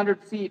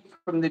 1,500 feet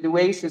from the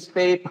Nueces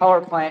Bay power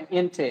plant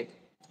intake.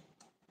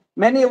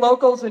 Many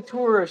locals and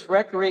tourists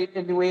recreate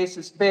in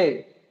Nueces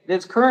Bay. It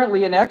is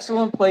currently an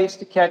excellent place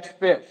to catch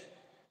fish.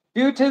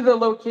 Due to the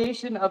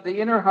location of the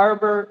inner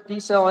harbor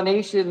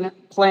desalination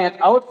plant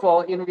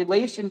outfall in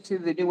relation to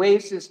the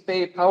Nueces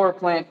Bay power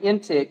plant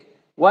intake,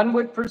 one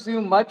would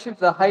presume much of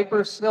the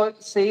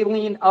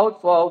hypersaline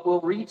outfall will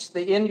reach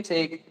the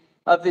intake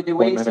of the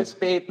Nueces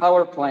Bay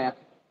power plant.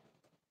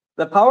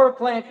 The power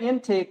plant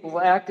intake will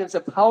act as a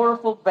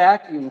powerful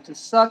vacuum to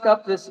suck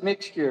up this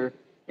mixture,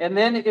 and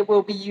then it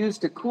will be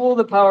used to cool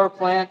the power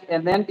plant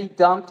and then be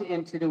dumped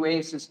into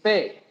Nueces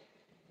Bay.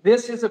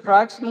 This is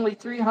approximately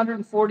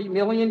 340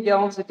 million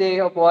gallons a day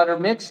of water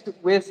mixed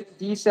with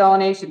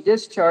desalination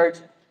discharge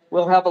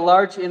will have a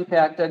large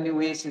impact on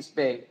Nueces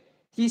Bay.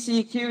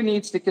 TCQ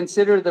needs to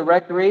consider the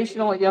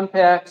recreational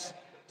impacts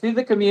to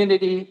the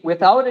community.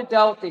 Without a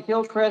doubt, the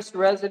Hillcrest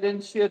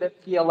residents should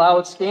be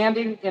allowed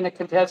standing in a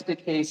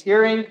contested case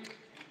hearing.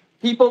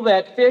 People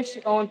that fish,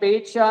 own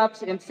bait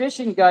shops, and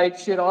fishing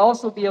guides should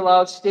also be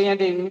allowed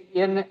standing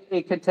in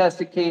a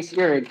contested case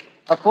hearing.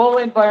 A full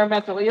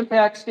environmental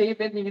impact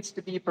statement needs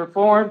to be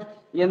performed.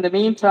 In the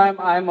meantime,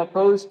 I'm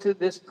opposed to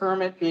this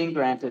permit being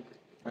granted.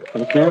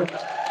 Thank you.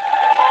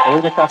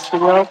 Elida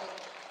Castillo.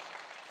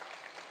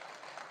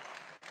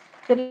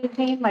 Good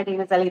evening. My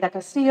name is Elida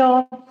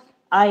Castillo.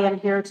 I am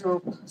here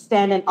to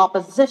stand in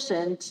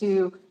opposition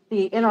to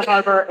the Inner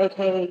Harbor,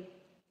 aka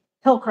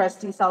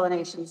Hillcrest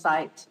desalination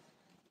site.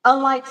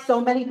 Unlike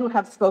so many who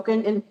have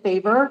spoken in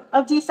favor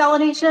of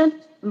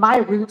desalination, my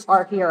roots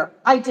are here.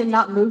 I did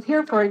not move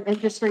here for an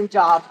industry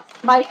job.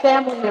 My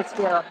family is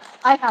here.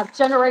 I have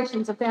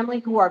generations of family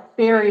who are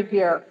buried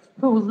here,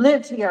 who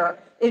lived here.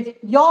 If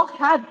y'all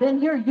had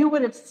been here, you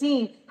would have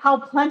seen how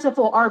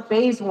plentiful our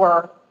bays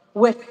were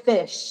with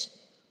fish,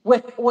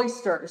 with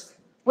oysters,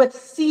 with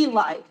sea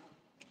life.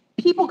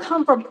 People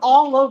come from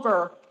all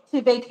over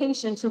to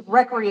vacation, to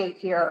recreate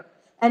here.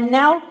 And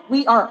now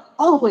we are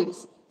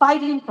always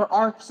fighting for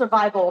our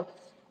survival.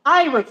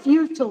 I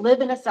refuse to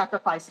live in a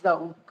sacrifice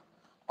zone.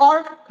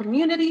 Our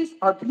communities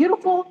are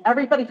beautiful.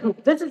 Everybody who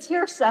visits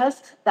here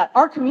says that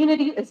our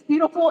community is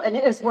beautiful and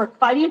it is worth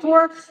fighting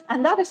for.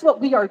 And that is what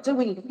we are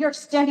doing. We are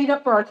standing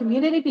up for our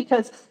community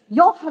because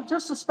y'all have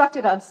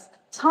disrespected us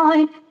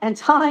time and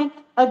time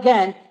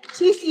again.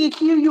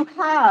 TCEQ, you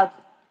have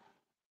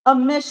a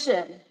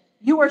mission.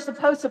 You are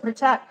supposed to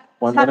protect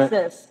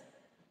Texas.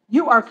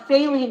 You are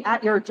failing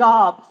at your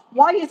job.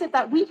 Why is it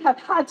that we have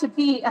had to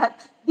be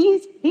at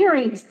these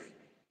hearings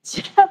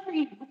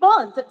every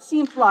month, it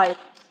seems like?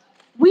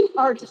 We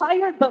are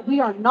tired, but we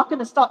are not going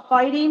to stop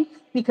fighting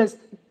because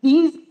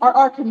these are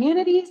our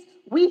communities.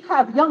 We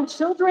have young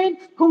children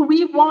who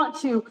we want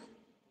to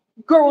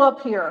grow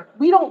up here.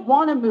 We don't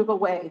want to move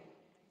away.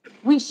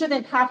 We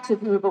shouldn't have to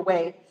move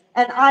away.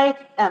 And I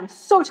am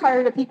so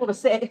tired of people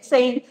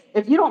saying,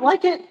 if you don't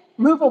like it,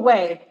 move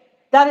away.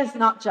 That is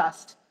not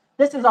just.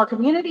 This is our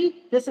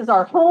community. This is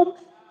our home.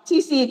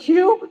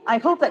 TCEQ, I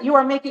hope that you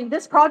are making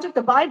this project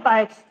abide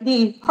by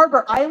the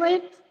Harbor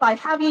Island by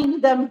having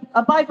them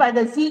abide by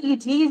the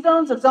ZED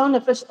zones, the zone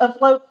of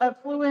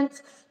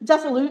affluent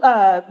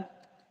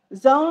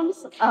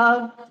zones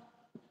of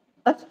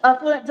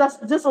affluent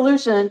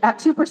dissolution at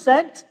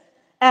 2%.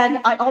 And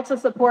I also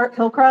support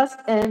Hillcrest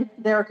and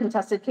their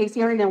contested case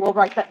hearing, and we'll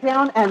write that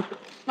down. And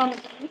Mama,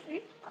 can you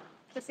see?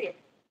 To see it.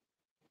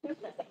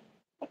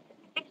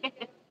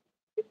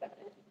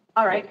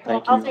 All right,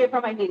 well, I'll say it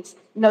for my niece.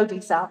 No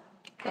desal.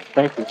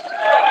 Thank you.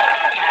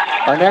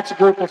 Our next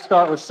group will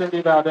start with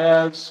Cindy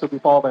Valdez, who'll be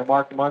followed by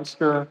Mark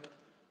Munster,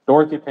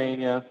 Dorothy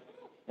Pena,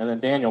 and then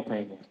Daniel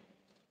Pena.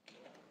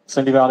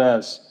 Cindy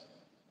Valdez.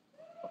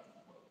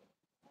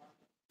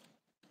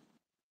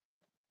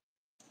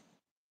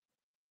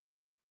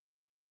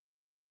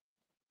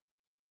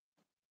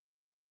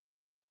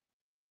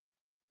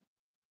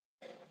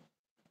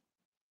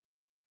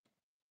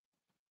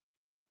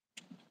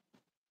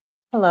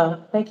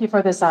 Hello, thank you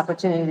for this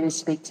opportunity to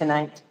speak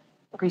tonight.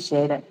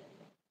 Appreciate it.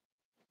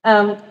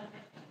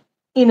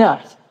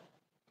 Enough.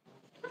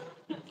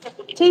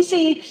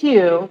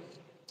 TCEQ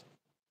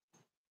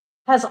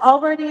has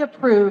already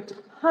approved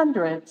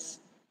hundreds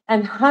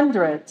and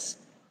hundreds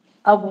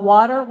of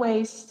water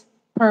waste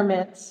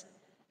permits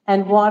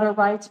and water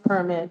rights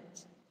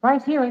permits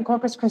right here in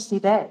Corpus Christi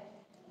Bay.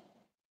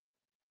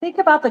 Think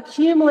about the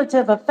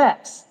cumulative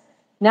effects.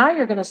 Now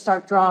you're going to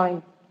start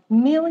drawing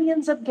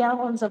millions of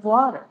gallons of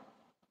water.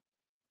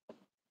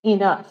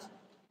 Enough.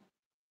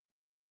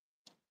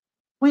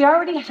 We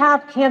already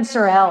have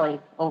Cancer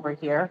Alley over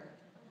here.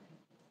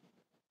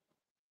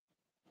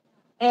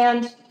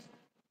 And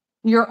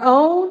your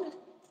own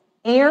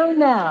Air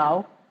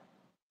Now,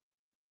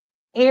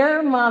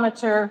 air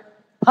monitor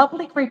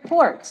public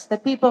reports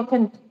that people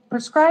can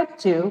prescribe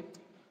to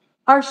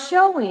are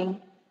showing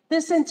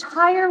this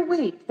entire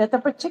week that the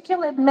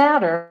particulate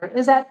matter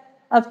is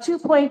of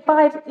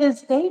 2.5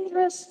 is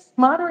dangerous,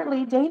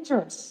 moderately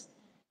dangerous.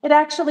 It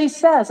actually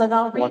says, and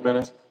I'll read. 1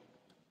 minute.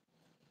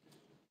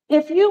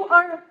 If you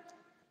are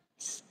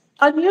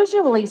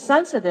unusually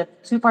sensitive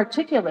to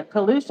particulate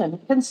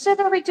pollution,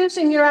 consider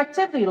reducing your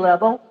activity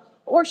level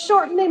or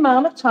shorten the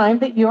amount of time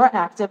that you are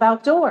active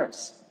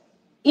outdoors.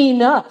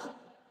 Enough.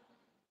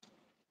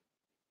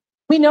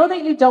 We know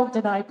that you don't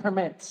deny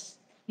permits.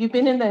 You've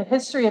been in the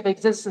history of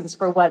existence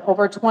for what,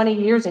 over 20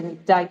 years, and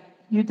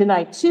you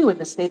denied 2 in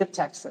the state of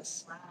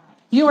Texas.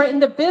 You are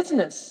in the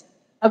business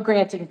of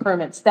granting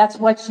permits. That's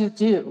what you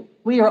do.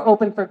 We are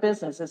open for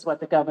business, is what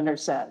the governor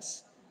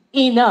says.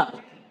 Enough.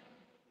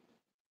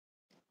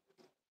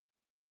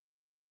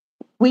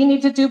 We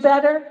need to do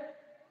better.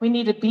 We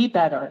need to be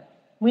better.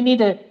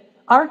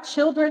 Our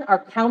children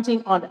are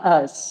counting on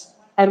us,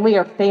 and we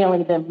are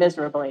failing them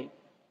miserably.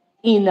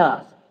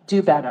 Enough.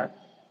 Do better.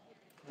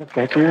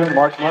 Thank you.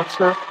 Mark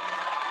Munster.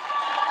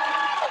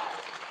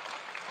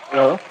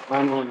 Hello,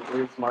 my name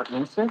is Mark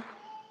Munster.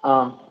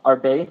 Our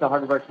bay, the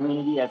heart of our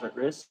community, is at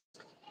risk.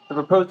 The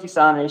proposed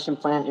desalination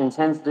plant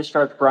intends to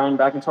discharge brine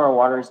back into our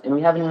waters, and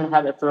we haven't even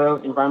had a thorough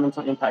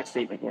environmental impact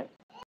statement yet.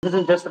 This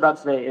isn't just about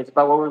today, it's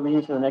about what we're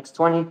leaving for the next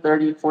 20,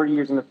 30, 40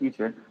 years in the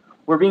future.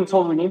 We're being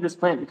told we need this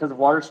plant because of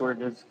water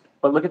shortages,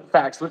 but look at the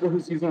facts, look at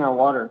who's using our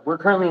water. We're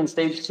currently in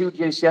stage 2.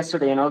 Just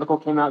yesterday, an article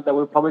came out that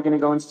we're probably going to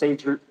go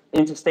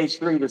into stage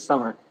 3 this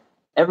summer.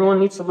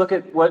 Everyone needs to look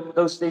at what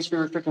those stage 3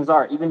 restrictions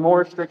are. Even more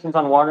restrictions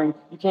on watering.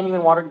 You can't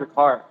even water your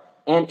car.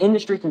 And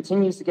industry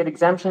continues to get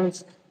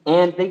exemptions.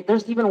 And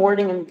there's even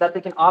wording that they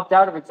can opt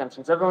out of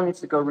exemptions. Everyone needs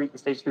to go read the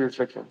stage 3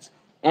 restrictions.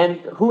 And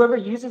whoever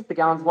uses the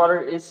gallons of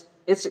water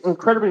it's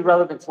incredibly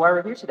relevant to why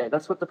we're here today.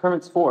 That's what the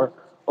permit's for.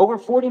 Over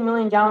 40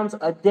 million gallons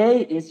a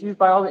day is used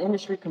by all the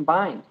industry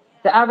combined.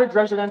 The average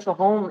residential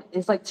home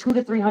is like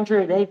 200 to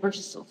 300 a day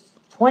versus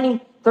 20,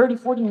 30,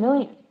 40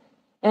 million.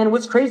 And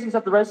what's crazy is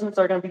that the residents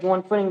are going to be the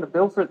one footing the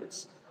bill for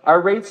this.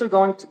 Our rates are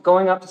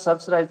going up to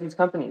subsidize these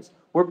companies.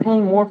 We're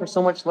paying more for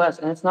so much less,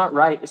 and it's not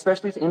right,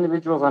 especially to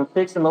individuals on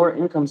fixed and lower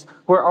incomes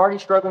who are already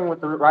struggling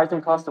with the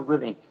rising cost of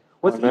living.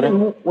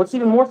 What's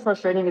even more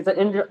frustrating is that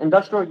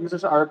industrial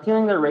users are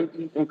appealing their rate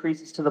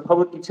increases to the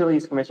Public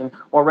Utilities Commission,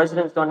 while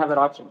residents don't have that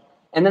option.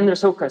 And then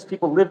there's Hillcrest.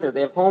 People live there.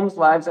 They have homes,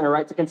 lives, and a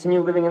right to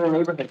continue living in their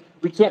neighborhood.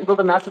 We can't build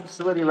a massive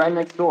facility right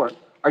next door.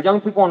 Our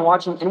young people are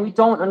watching, and we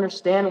don't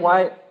understand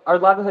why our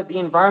livelihood, the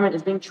environment,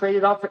 is being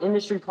traded off for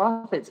industry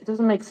profits. It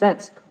doesn't make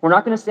sense. We're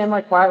not going to stand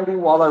by quietly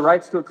while our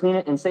rights to a clean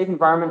and safe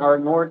environment are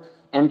ignored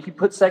and be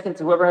put second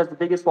to whoever has the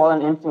biggest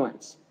wallet and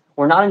influence.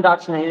 We're not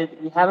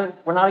indoctrinated.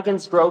 We're not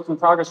against growth and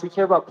progress. We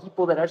care about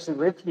people that actually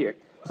live here.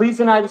 Please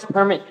deny this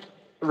permit.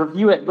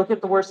 Review it. Look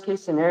at the worst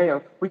case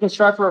scenario. We can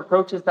strive for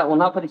approaches that will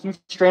not put a huge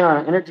strain on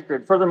our energy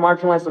grid, further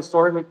marginalize the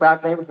historically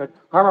black neighborhood,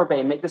 harm our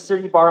bay, make the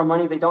city borrow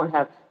money they don't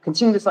have,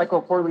 continue the cycle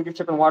of poor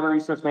leadership in water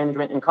resource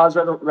management, and cause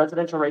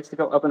residential rates to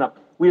go up and up.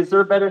 We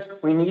deserve better.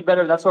 We need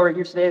better. That's why we're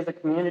here today as a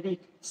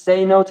community.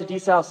 Say no to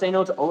desal. Say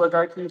no to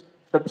oligarchy.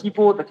 The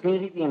people, the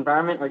community, the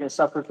environment are going to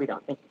suffer if we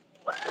don't. Thank you.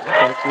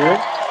 Thank you.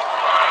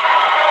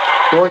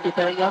 Dorothy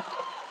Pena.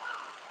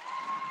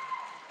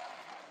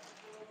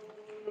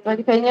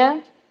 Dorothy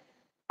Pena.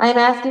 I am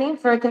asking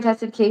for a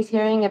contested case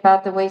hearing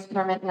about the waste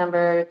permit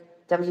number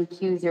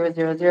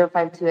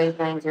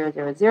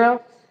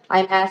WQ000528900. I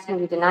am asking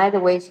you deny the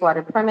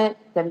wastewater permit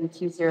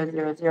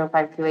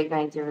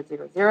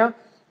WQ000528900.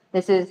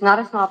 This is not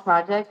a small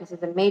project. This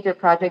is a major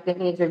project that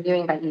needs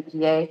reviewing by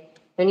EPA.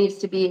 There needs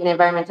to be an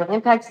environmental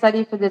impact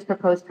study for this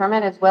proposed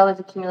permit, as well as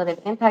a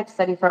cumulative impact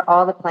study for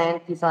all the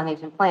planned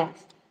desalination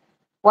plants.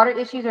 Water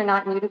issues are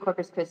not new to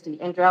Corpus Christi,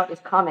 and drought is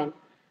common.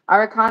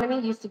 Our economy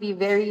used to be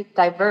very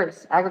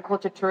diverse.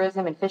 Agriculture,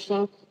 tourism, and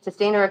fishing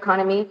sustain our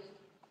economy,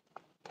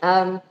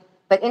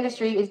 but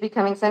industry is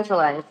becoming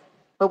centralized.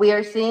 What we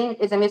are seeing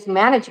is a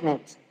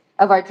mismanagement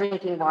of our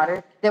drinking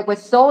water that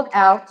was sold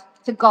out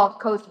to Gulf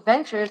Coast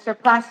Ventures for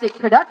plastic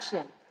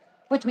production,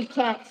 which we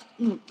can't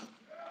eat.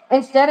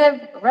 Instead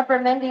of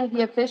reprimanding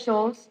the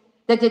officials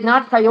that did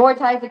not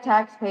prioritize the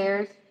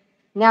taxpayers,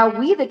 now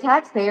we, the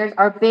taxpayers,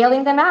 are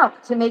bailing them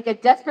out to make a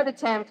desperate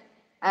attempt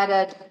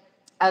at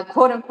a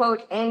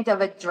quote-unquote end of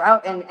a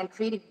drought and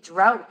creating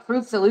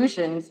drought-proof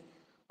solutions,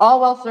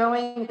 all while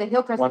throwing the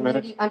Hillcrest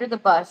community under the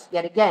bus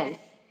yet again.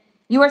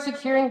 You are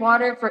securing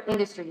water for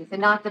industries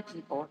and not the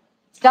people.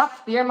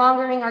 Stop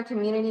fear-mongering our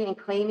community and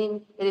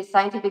claiming it is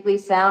scientifically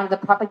sound. The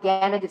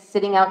propaganda that's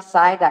sitting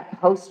outside that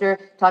poster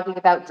talking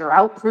about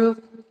drought-proof.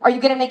 Are you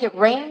going to make it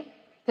rain?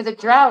 Because a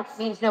drought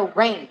means no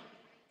rain.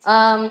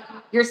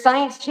 Your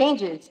science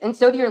changes, and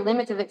so do your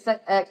limits of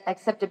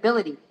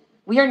acceptability.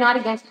 We are not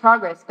against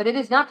progress, but it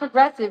is not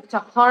progressive to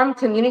harm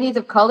communities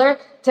of color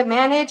to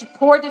manage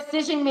poor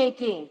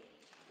decision-making.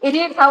 It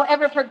is,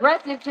 however,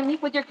 progressive to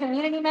meet with your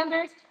community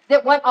members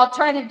that want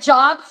alternative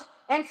jobs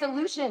and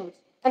solutions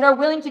and are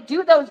willing to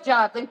do those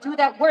jobs and do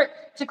that work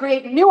to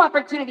create new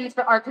opportunities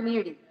for our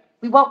community.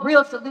 We want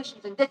real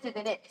solutions, and this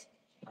isn't it.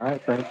 All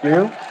right, thank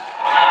you.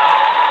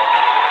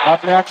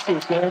 Up next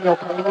is Daniel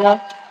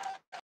Pena.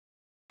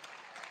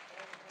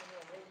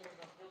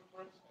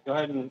 Go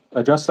ahead and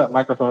adjust that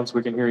microphone so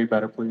we can hear you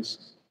better,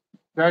 please.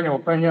 Daniel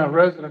Pena,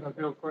 resident of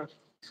Hillcrest.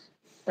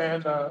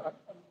 And I'm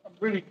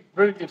really,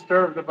 really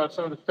disturbed about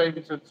some of the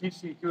statements that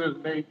TCQ has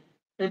made.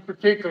 In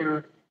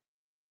particular,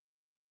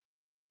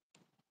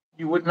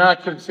 you would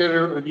not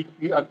consider an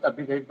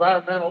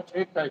environmental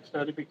impact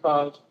study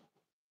because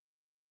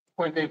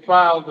when they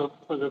filed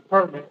for the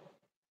permit,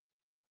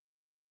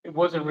 it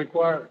wasn't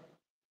required.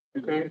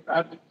 Okay,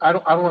 I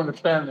don't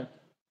understand that.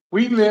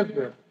 We live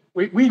there.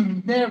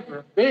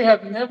 They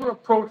have never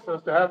approached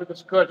us to have a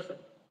discussion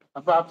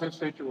about this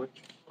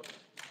situation.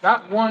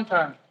 Not one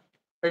time.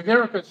 They've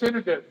never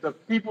considered that the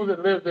people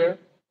that live there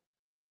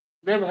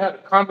never had a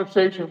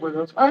conversation with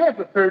us. I had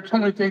prepared so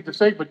many things to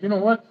say, but you know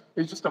what?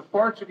 It's just a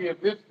sparsity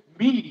of this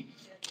meeting.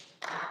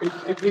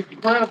 It's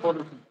incredible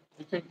to me.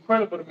 It's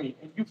incredible to me.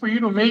 And for you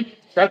to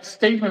make that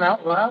statement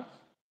out loud,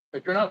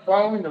 that you're not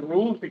following the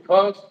rules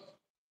because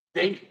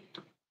they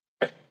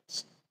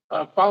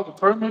filed a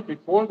permit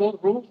before those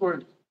rules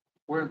were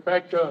in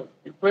fact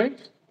in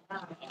place.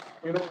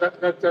 You know,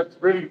 that's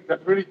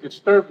really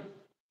disturbing.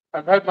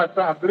 I've had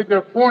I've lived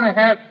there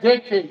 4.5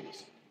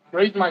 decades,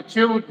 raised my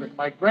children,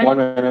 my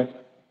grandchildren. 1 minute.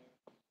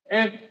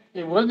 And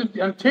it wasn't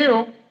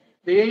until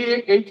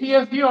the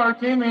ATSDR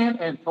came in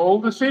and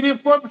told the city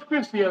of Corpus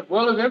Christi, as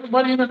well as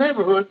everybody in the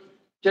neighborhood,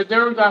 that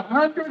there was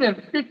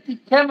 150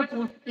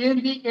 chemicals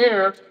in the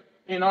air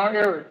in our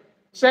area.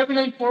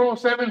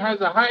 78407 has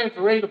the highest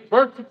rate of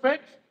birth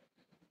defects,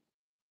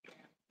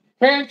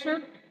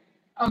 cancer,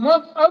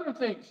 among other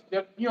things.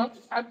 That, you know,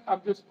 I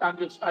just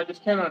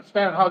can't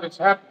understand how this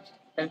happens.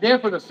 And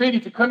then for the city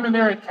to come in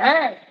there and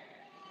add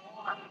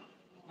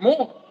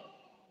more,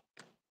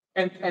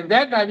 and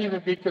that not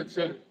even be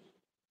considered.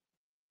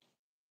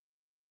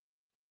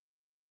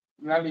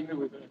 Not even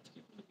with that.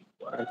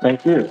 All right,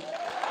 thank you.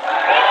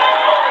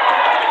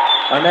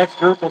 Our next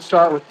group will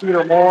start with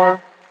Peter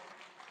Moore,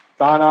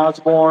 Don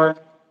Osborne,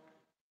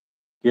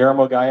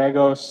 Guillermo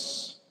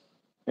Gallegos,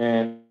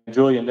 and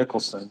Julia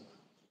Nicholson.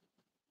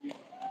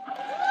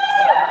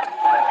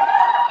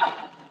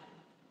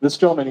 This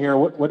gentleman here,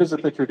 what is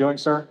it that you're doing,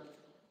 sir?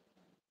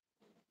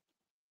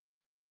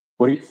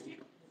 What do you?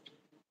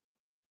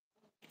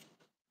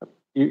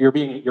 You're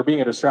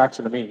being a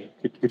distraction to me.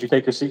 Could you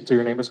take your seat until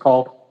your name is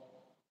called?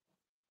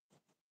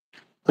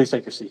 Please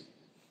take your seat.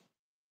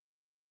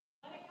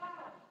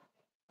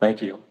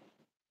 Thank you.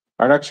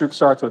 Our next group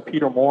starts with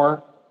Peter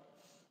Moore,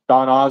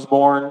 Don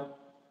Osborne,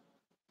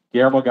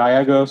 Guillermo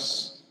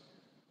Gallegos,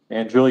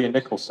 and Julian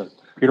Nicholson.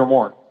 Peter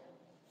Moore.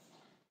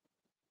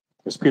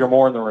 Is Peter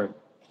Moore in the room?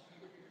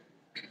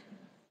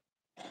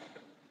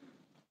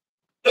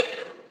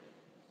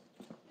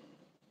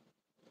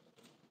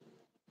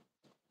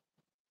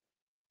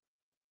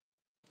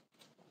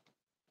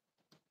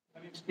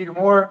 My name is Peter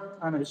Moore.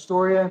 I'm a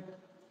historian.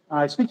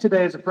 I speak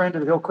today as a friend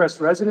of the Hillcrest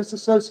Residents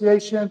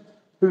Association,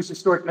 whose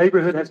historic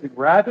neighborhood has been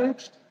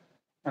ravaged,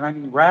 and I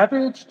mean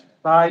ravaged,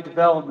 by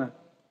development.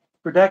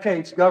 For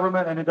decades,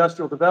 government and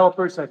industrial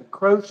developers have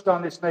encroached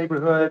on this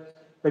neighborhood.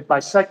 They've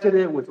bisected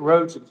it with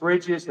roads and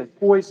bridges. They've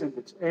poisoned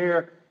its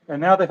air, and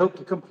now they hope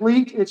to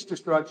complete its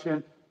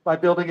destruction by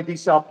building a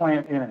desal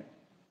plant in it.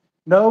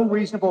 No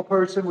reasonable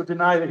person would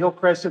deny that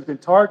Hillcrest has been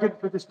targeted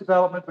for this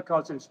development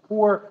because it is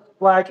poor,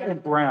 black,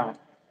 and brown.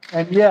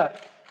 And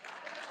yet,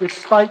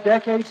 despite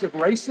decades of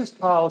racist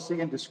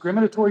policy and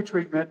discriminatory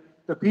treatment,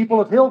 the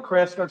people of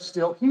Hillcrest are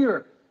still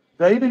here.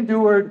 They've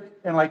endured,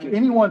 and like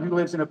anyone who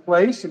lives in a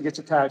place and gets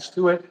attached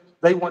to it,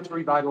 they want to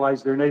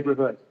revitalize their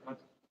neighborhood.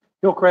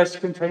 Hillcrest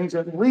contains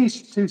at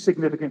least 2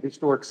 significant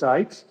historic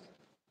sites.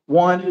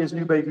 One is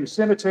New Bayview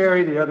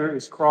Cemetery, the other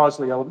is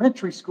Crosley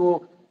Elementary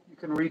School. You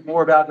can read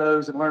more about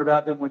those and learn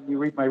about them when you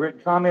read my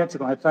written comments. I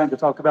don't have time to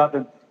talk about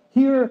them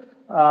here.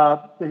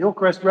 The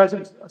Hillcrest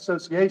Residents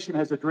Association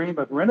has a dream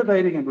of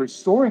renovating and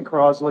restoring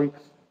Crosley,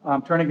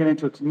 turning it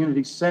into a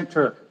community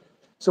center.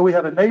 So we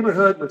have a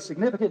neighborhood with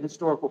significant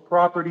historical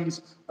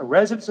properties, a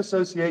residents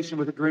association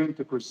with a dream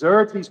to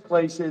preserve these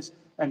places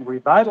and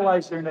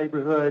revitalize their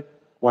neighborhood,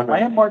 a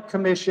landmark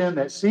commission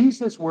that sees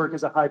this work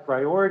as a high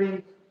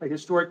priority, a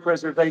historic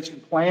preservation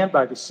plan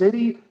by the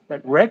city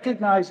that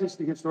recognizes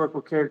the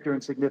historical character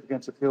and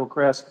significance of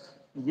Hillcrest.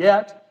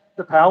 Yet,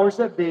 the powers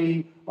that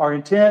be are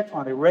intent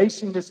on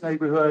erasing this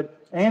neighborhood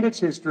and its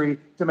history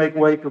to make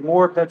way for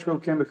more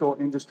petrochemical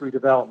industry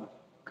development.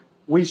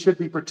 We should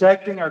be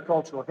protecting our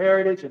cultural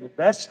heritage and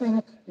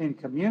investing in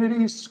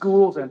communities,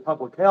 schools, and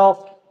public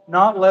health,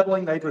 not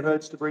leveling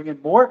neighborhoods to bring in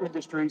more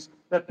industries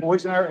that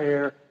poison our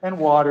air and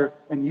water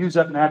and use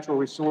up natural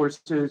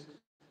resources.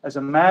 As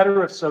a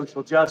matter of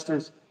social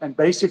justice and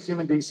basic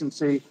human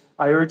decency,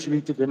 I urge you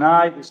to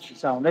deny this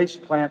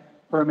desalination plant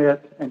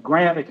permit and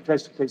grant a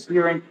contested case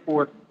hearing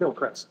for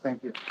Hillcrest.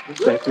 Thank you.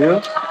 Thank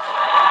you.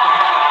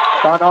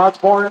 Don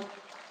Osborne.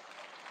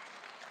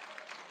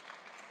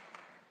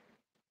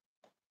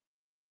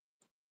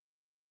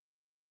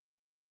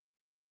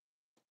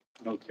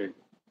 Okay,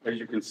 as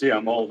you can see,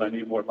 I'm old. I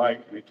need more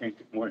light, and I can't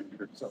get more in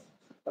here. So,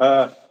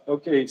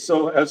 okay.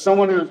 So, as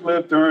someone who's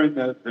lived during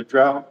the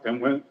drought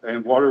and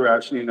water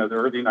rationing of the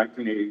early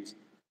 1980s,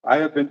 I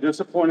have been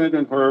disappointed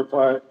and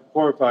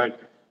horrified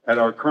at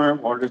our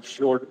current water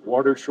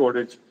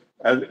shortage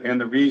and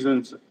the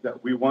reasons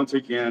that we once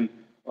again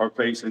are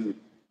facing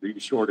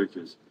these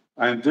shortages.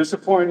 I am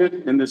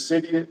disappointed in the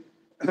city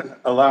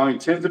allowing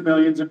tens of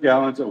millions of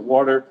gallons of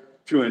water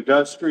to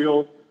industry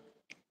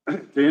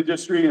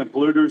and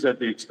polluters at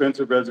the expense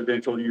of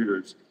residential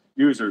users.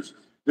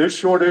 This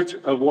shortage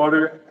of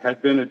water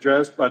had been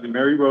addressed by the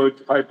Mary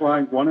Road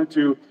Pipeline 1 and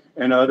 2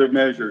 and other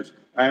measures.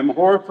 I am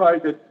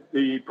horrified that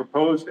the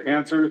proposed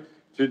answer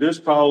to this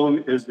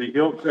problem is the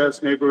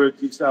Hillcrest neighborhood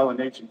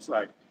desalination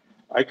site.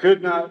 I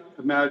could not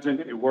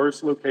imagine a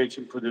worse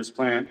location for this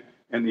plant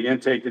and the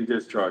intake and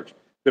discharge.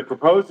 The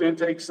proposed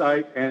intake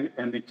site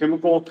and the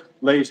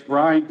chemical-laced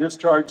brine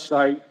discharge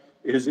site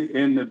is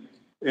in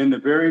the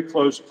very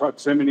close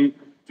proximity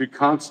to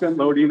constant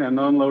loading and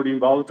unloading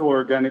volatile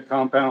organic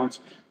compounds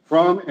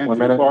from and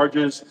to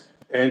barges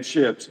and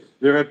ships.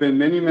 There have been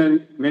many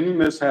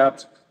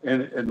mishaps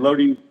in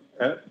loading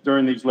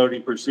during these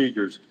loading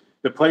procedures.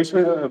 The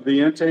placement of the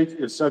intake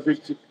is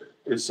subject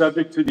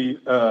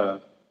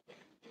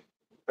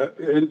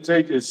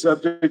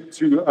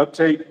to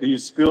uptake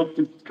these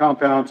spilled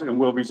compounds and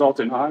will result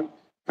in high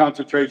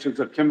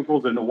concentrations of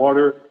chemicals in the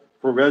water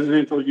for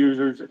residential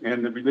users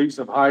and the release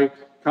of high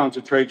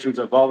concentrations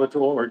of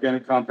volatile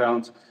organic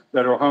compounds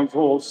that are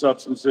harmful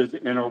substances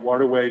in our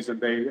waterways and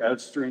bay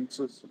as stream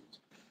systems.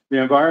 The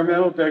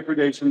environmental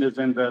degradation is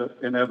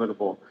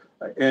inevitable.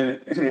 In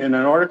an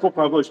article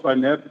published by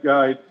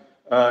NebGuide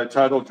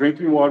titled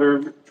Drinking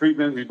Water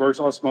Treatment Reverse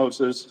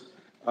Osmosis,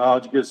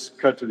 I'll just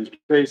cut to the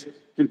chase.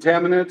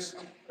 Contaminants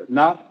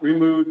not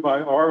removed by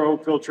RO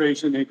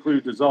filtration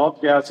include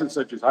dissolved gases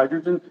such as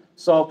hydrogen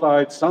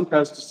sulfide, some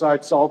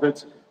pesticides,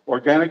 solvents,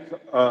 organic,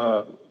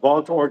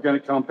 volatile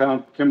organic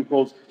compound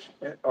chemicals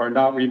are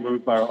not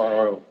removed by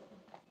RO.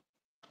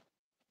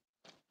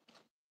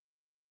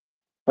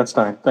 That's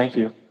time. Thank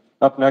you.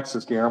 Up next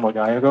is Guillermo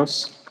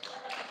Gallegos.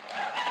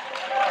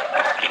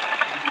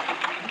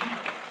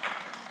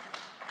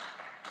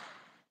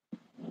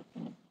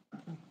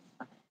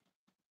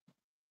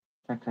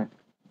 Okay.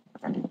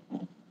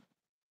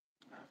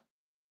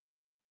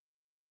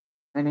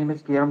 My name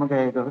is Guillermo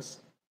Gallegos.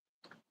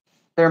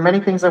 There are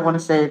many things I want to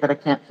say that I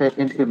can't fit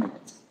in 2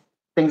 minutes.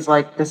 Things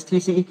like, does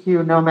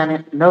TCEQ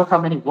know how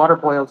many water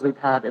boils we've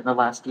had in the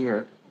last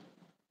year?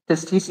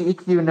 Does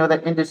TCEQ know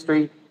that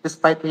industry,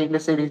 despite being the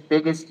city's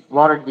biggest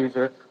water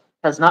user,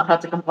 has not had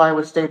to comply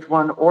with stage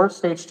 1 or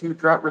stage 2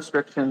 drought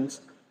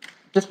restrictions,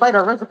 despite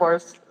our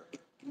reservoirs,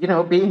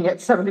 being at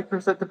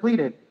 70%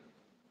 depleted?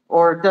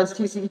 Or does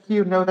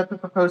TCEQ know that the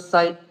proposed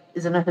site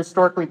is in a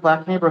historically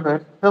black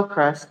neighborhood,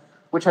 Hillcrest,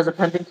 which has a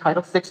pending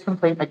Title VI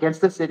complaint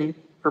against the city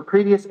for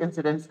previous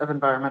incidents of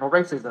environmental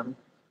racism?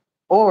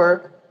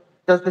 Or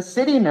does the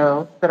city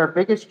know that our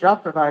biggest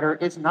job provider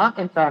is not,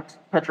 in fact,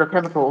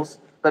 petrochemicals,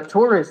 but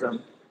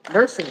tourism,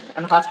 nursing,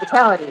 and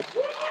hospitality,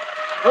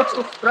 which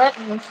is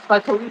threatened by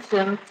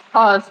pollution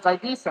caused by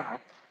desal?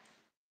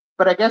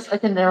 But I guess I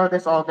can narrow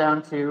this all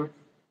down to,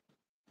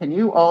 can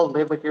you all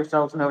live with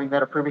yourselves knowing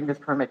that approving this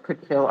permit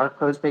could kill our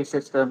closed-based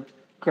system,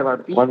 kill our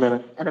beach, 1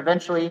 minute. and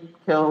eventually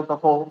kill the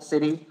whole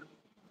city?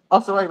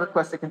 Also, I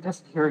request a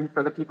contested hearing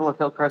for the people of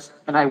Hillcrest,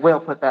 and I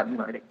will put that in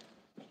writing.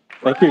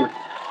 Thank you.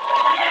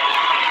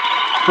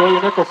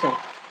 Julia Nicholson.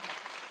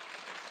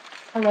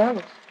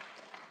 Hello.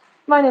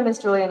 My name is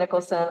Julia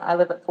Nicholson. I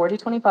live at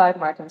 4025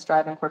 Markhams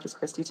Drive in Corpus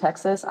Christi,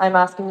 Texas. I'm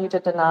asking you to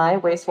deny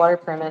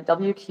wastewater permit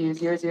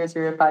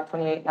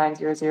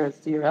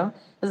WQ000528900.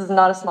 This is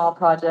not a small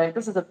project.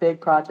 This is a big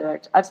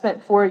project. I've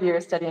spent 4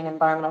 years studying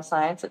environmental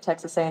science at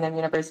Texas A&M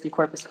University,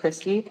 Corpus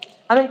Christi.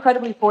 I'm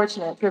incredibly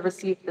fortunate to have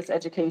received this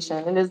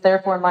education, and it is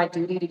therefore my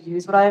duty to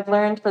use what I have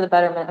learned for the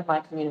betterment of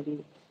my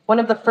community. One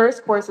of the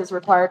first courses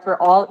required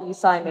for all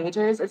ESI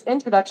majors is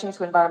Introduction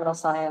to Environmental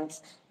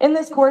Science. In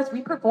this course,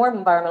 we perform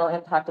environmental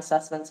impact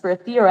assessments for a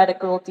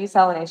theoretical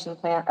desalination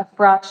plant a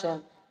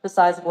fraction the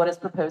size of what is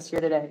proposed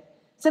here today.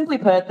 Simply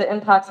put, the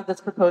impacts of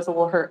this proposal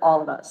will hurt all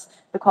of us.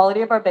 The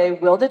quality of our bay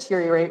will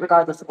deteriorate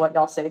regardless of what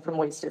y'all say from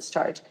waste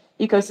discharge.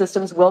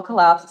 Ecosystems will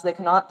collapse as they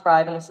cannot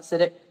thrive in this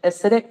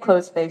acidic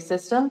closed bay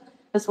system.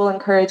 This will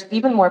encourage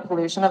even more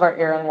pollution of our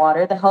air and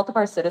water. The health of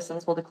our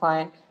citizens will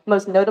decline,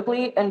 most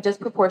notably and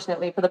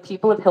disproportionately for the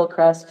people of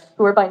Hillcrest,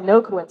 who are by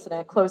no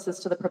coincidence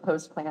closest to the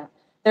proposed plant.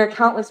 There are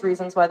countless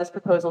reasons why this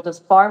proposal does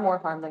far more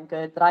harm than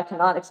good that I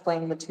cannot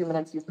explain in the 2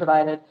 minutes you've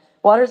provided.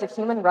 Water is a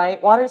human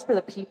right. Water is for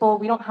the people.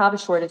 We don't have a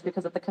shortage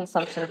because of the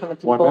consumption from the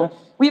people.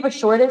 We have a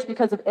shortage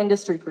because of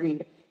industry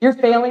greed. You're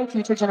failing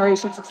future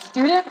generations of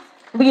students,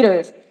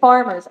 leaders,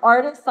 farmers,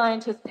 artists,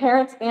 scientists,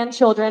 parents, and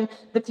children,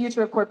 the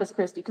future of Corpus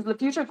Christi. Because the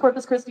future of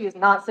Corpus Christi is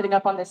not sitting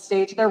up on this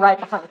stage. They're right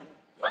behind me.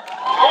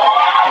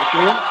 Thank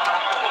you.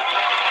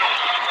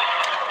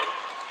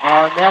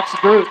 Our next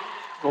group,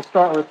 we'll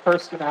start with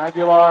Kirsten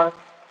Aguilar.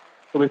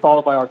 He'll be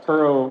followed by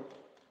Arturo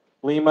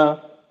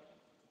Lima.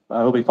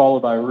 He'll be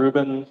followed by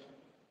Ruben.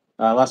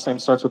 Last name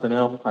starts with an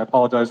M. I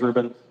apologize,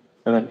 Ruben.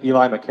 And then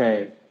Eli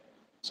McKay.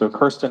 So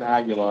Kirsten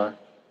Aguilar.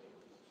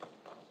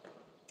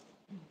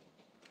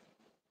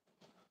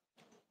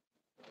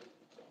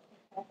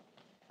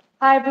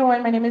 Hi,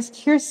 everyone. My name is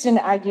Kirsten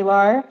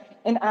Aguilar,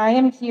 and I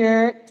am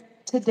here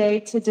today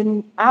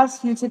to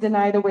ask you to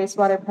deny the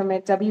wastewater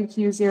permit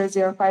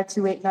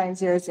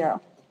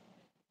WQ0052890.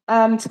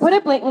 To put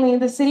it blatantly,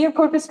 the city of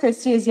Corpus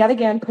Christi is yet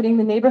again putting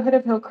the neighborhood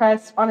of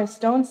Hillcrest on a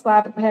stone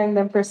slab, preparing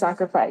them for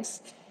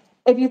sacrifice.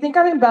 If you think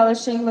I'm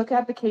embellishing, look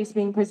at the case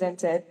being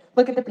presented.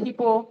 Look at the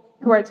people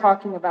who are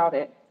talking about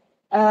it.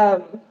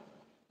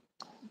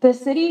 The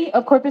city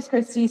of Corpus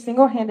Christi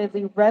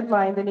single-handedly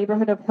redlined the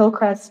neighborhood of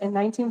Hillcrest in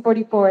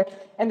 1944,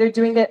 and they're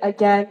doing it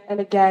again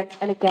and again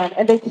and again,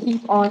 and they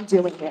keep on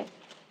doing it.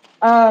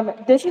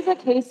 This is a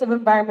case of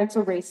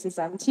environmental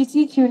racism.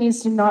 TCEQ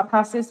needs to not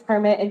pass this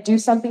permit and do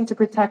something to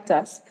protect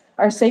us.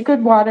 Our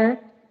sacred water,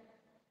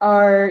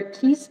 our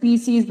key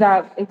species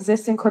that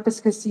exist in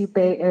Corpus Christi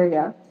Bay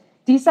Area.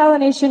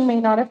 Desalination may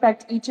not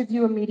affect each of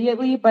you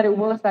immediately, but it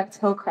will affect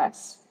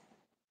Hillcrest.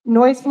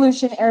 Noise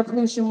pollution, air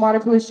pollution, water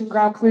pollution,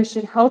 ground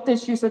pollution, health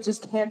issues such as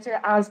cancer,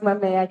 asthma,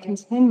 may I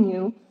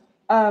continue,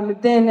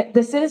 then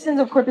the citizens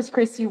of Corpus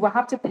Christi will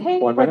have to pay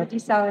for the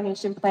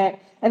desalination plant,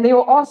 and they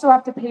will also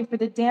have to pay for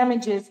the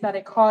damages that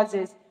it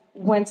causes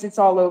once it's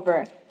all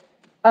over.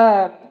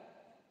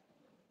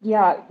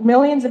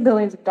 Millions and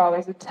billions of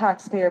dollars of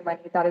taxpayer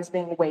money that is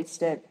being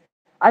wasted.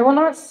 I will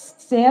not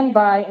stand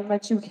by and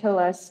let you kill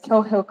us,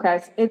 kill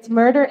Hillcrest. It's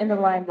murder in the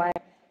limelight.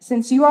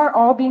 Since you are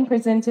all being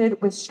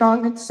presented with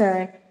strong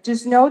concern,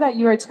 just know that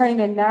you are turning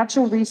a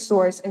natural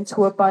resource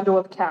into a bundle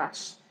of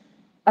cash.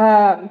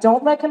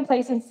 Don't let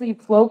complacency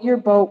float your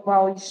boat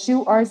while you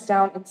shoot ours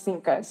down and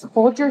sink us.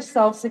 Hold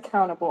yourselves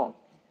accountable.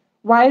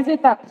 Why is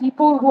it that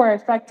people who are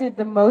affected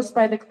the most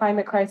by the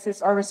climate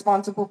crisis are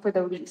responsible for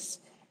the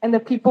least? And the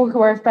people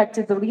who are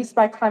affected the least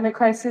by climate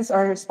crisis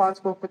are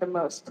responsible for the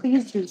most?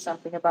 Please do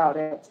something about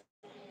it.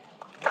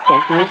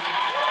 Thank you.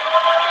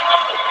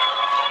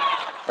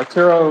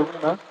 Arturo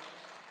Lima.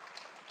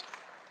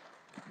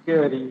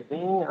 Good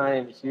evening. I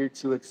am here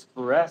to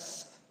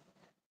express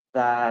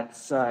that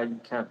you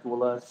can't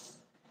fool us.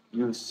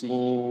 You've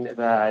seen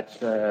that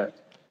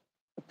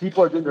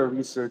people are doing their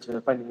research and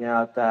they're finding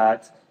out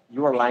that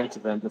you are lying to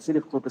them. The city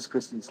of Corpus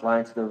Christi is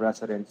lying to their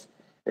residents.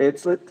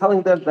 It's like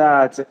telling them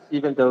that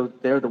even though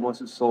they're the ones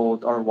who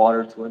sold our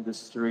water to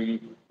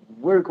industry,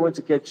 we're going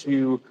to get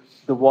you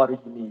the water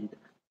you need.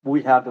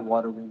 We have the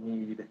water we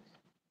need.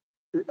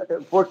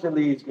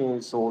 Unfortunately, it's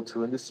being sold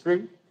to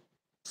industry.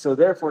 So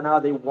therefore, now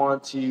they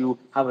want to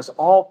have us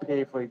all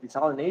pay for a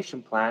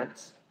desalination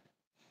plant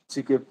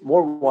to give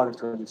more water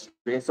to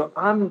industry. And so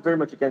I'm very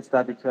much against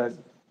that because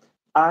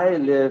I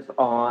live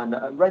on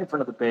right in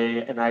front of the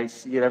bay, and I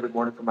see it every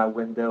morning from my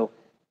window.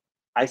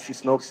 I see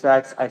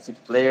smokestacks, I see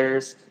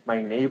flares,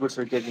 my neighbors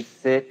are getting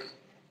sick,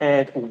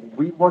 and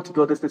we want to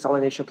build this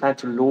desalination plant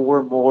to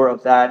lure more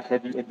of that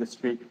heavy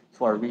industry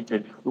to our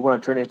region. We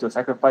want to turn it into a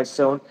sacrifice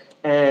zone,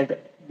 and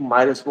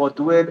might as well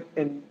do it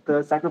in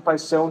the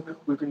sacrifice zone.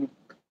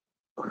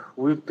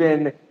 We've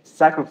been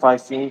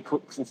sacrificing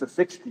since the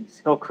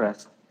 60s,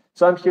 Hillcrest.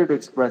 So I'm here to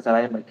express that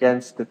I am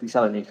against the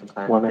desalination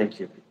plant. Thank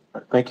you.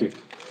 Thank you.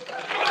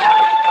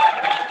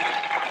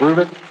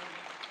 Ruben?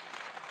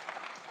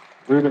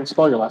 Ruben,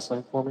 spell your last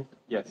name for me.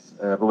 Yes,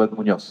 Ruben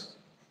Munoz.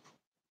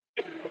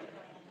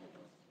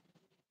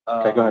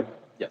 Okay, go ahead.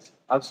 Yes,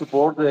 I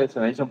support the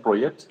desalination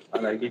project,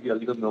 and I'll give you a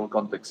little more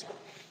context.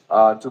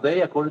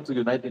 Today, according to the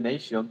United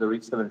Nations, there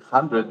is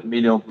 700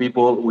 million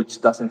people which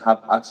doesn't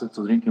have access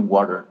to drinking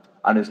water,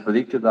 and it's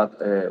predicted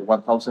that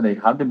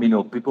 1,800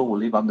 million people will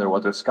live under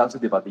water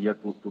scarcity by the year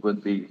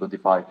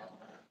 2025.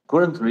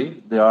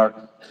 Currently, there are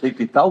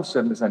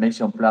 50,000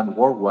 desalination plants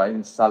worldwide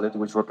installed,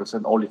 which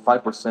represent only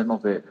 5%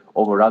 of the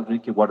overall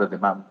drinking water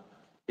demand.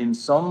 In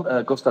some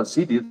coastal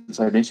cities,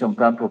 desalination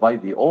plants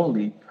provide the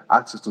only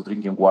access to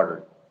drinking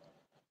water.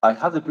 I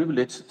have the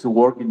privilege to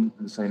work in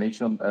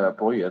desalination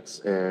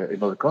projects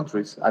in other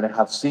countries, and I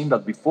have seen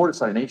that before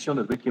desalination,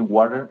 the drinking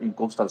water in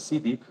coastal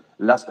city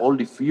lasts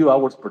only few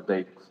hours per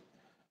day.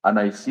 And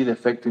I see the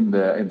effect in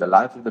the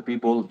life of the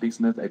people,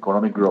 business,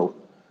 economic growth.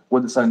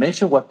 When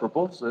desalination was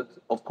proposed,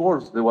 of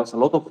course, there was a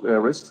lot of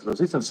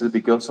resistance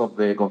because of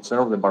the concern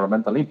of the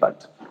environmental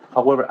impact.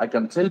 However, I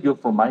can tell you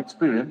from my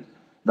experience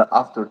that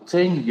after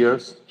 10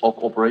 years of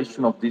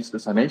operation of this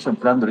desalination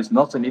plant, there is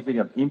no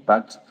significant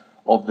impact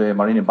of the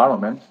marine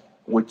environment,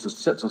 which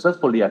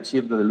successfully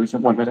achieved the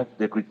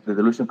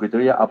dilution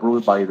criteria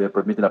approved by the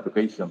permitted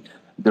application.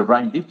 The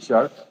brine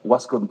discharge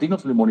was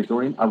continuously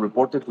monitored and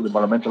reported to the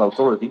environmental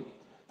authority.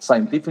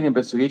 Scientific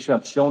investigation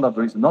have shown that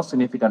there is no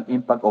significant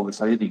impact of the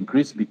salinity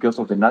increase because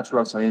of the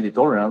natural salinity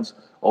tolerance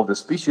of the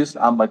species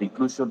and by the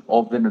inclusion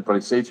of the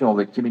neutralization of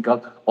the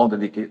chemical on the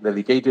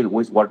dedicated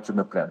wastewater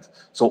treatment plant.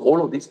 So all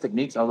of these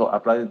techniques are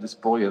applied in this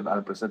project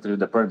and presented in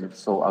the permit.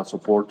 So I'll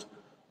support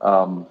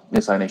the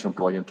desalination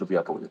project to be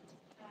approved.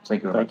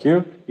 Thank you very much.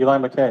 Thank you. Eli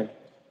McKay.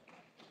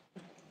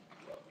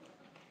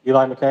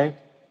 Eli McKay.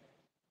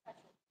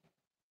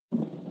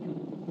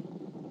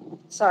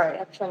 Sorry,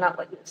 actually not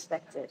what you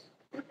expected.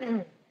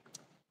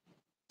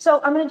 So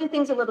I'm going to do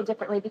things a little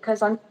differently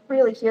because I'm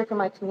really here for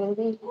my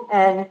community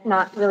and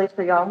not really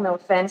for y'all, no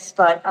offense,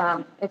 but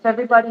if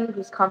everybody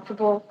who's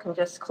comfortable can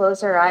just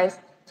close their eyes,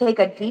 take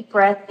a deep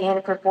breath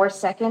in for 4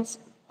 seconds,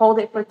 hold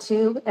it for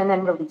 2, and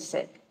then release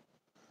it.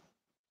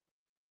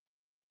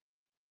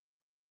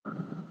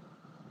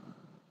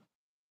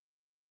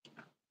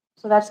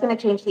 So that's going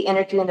to change the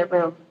energy in the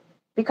room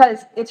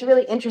because it's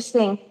really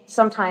interesting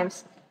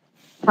sometimes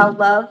how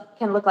love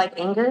can look like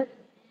anger.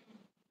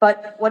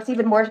 But what's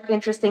even more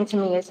interesting to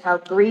me is how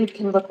greed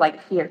can look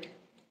like fear.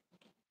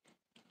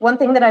 One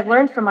thing that I've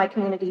learned from my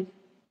community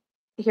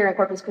here in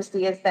Corpus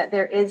Christi is that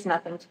there is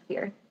nothing to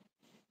fear.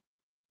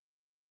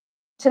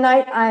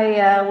 Tonight,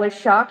 I was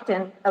shocked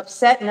and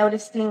upset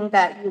noticing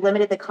that you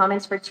limited the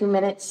comments for 2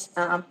 minutes.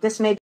 This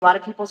may be a lot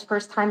of people's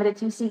first time at a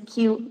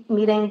TCQ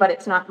meeting, but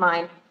it's not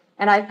mine.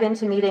 And I've been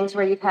to meetings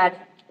where you've had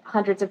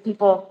hundreds of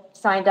people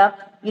signed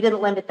up. You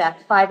didn't limit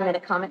that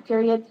 5-minute comment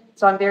period.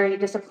 So I'm very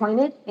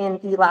disappointed in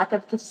the lack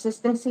of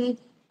consistency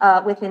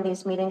within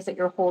these meetings that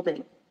you're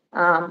holding.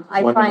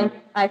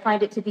 I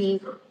find it to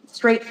be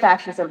straight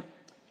fascism.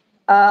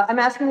 I'm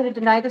asking you to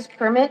deny this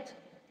permit.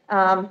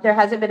 There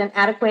hasn't been an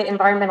adequate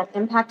environmental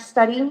impact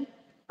study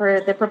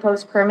for the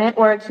proposed permit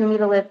or a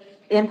cumulative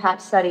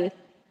impact study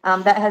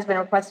that has been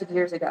requested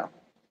years ago.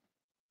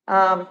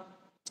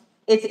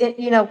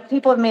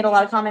 People have made a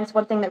lot of comments.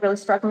 One thing that really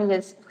struck me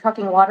is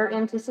trucking water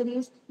into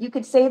cities. You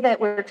could say that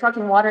we're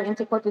trucking water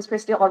into Corpus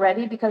Christi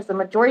already because the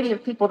majority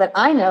of people that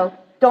I know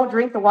don't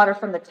drink the water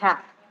from the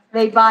tap.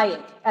 They buy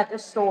it at the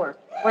store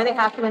or they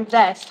have to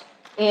invest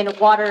in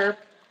water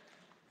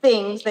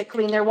things that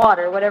clean their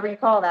water, whatever you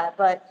call that.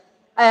 But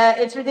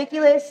it's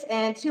ridiculous,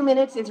 and 2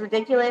 minutes is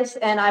ridiculous,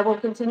 and I will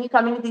continue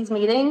coming to these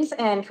meetings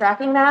and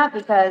tracking that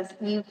because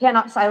you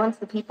cannot silence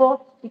the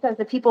people because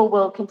the people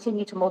will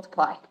continue to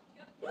multiply.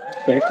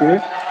 Thank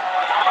you.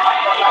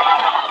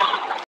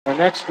 Our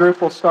next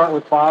group will start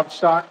with Bob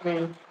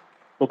Shockney.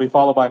 Will be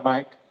followed by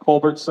Mike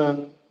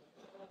Culbertson,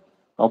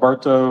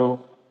 Alberto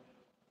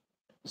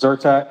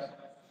Zertuche,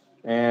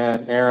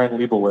 and Aaron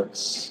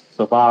Leibowitz.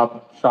 So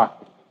Bob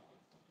Shockney.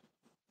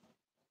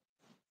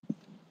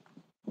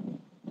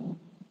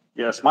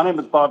 Yes, my name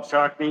is Bob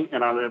Shockney,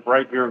 and I live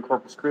right here in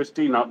Corpus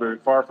Christi, not very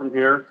far from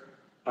here.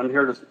 I'm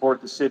here to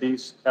support the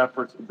city's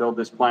efforts to build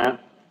this plant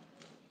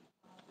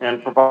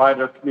and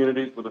provide our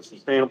communities with a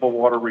sustainable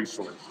water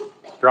resource.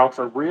 Droughts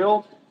are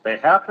real, they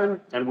happen,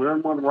 and we're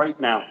in one right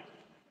now.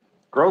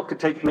 Growth could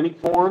take many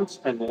forms,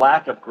 and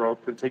lack of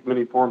growth could take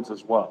many forms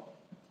as well.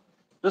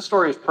 This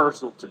story is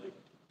personal to me.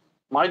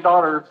 My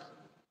daughter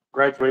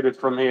graduated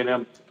from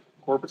A&M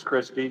Corpus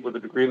Christi with a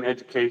degree in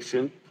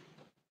education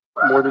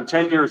more than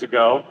 10 years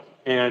ago,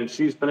 and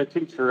she's been a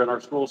teacher in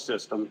our school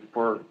system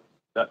for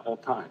that whole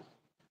time.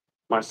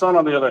 My son,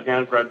 on the other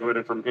hand,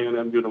 graduated from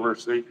A&M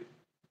University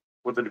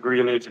with a degree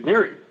in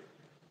engineering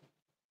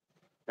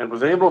and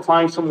was able to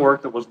find some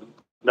work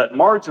that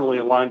marginally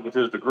aligned with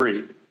his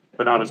degree,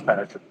 but not his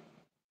passion.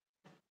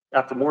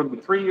 After more than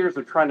 3 years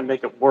of trying to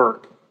make it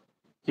work,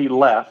 he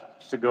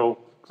left to go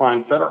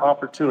find better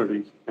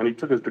opportunities, and he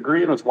took his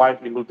degree and his wife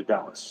and he moved to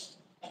Dallas.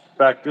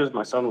 Fact is,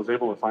 my son was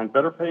able to find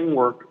better paying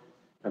work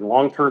and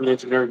long-term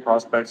engineering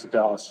prospects in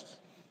Dallas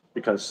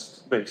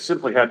because they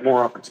simply had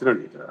more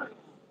opportunity there.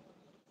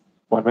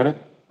 1 minute.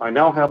 I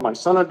now have my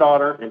son and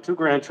daughter and 2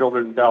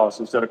 grandchildren in Dallas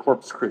instead of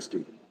Corpus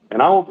Christi.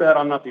 And I will bet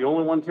I'm not the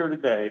only one here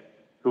today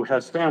who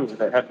has family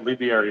that had to leave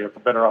the area for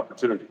better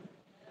opportunity.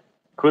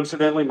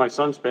 Coincidentally, my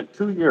son spent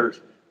 2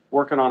 years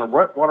working on a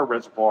water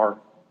reservoir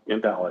in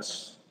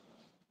Dallas.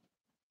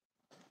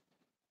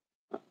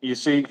 You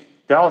see,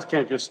 Dallas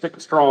can't just stick a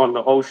straw in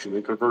the ocean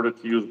and convert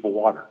it to usable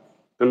water.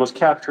 They must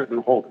capture it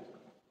and hold it.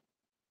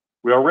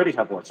 We already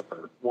have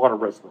water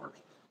reservoirs.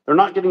 They're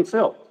not getting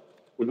filled.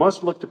 We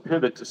must look to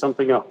pivot to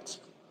something else.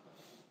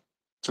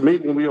 To me,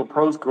 when we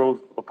oppose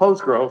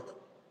growth,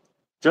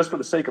 just for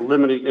the sake of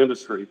limiting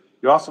industry,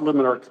 you also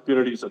limit our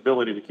community's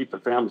ability to keep their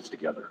families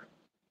together.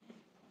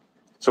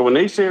 So when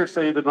naysayers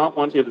say they don't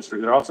want industry,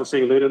 they're also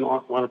saying they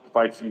don't want to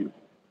provide for you.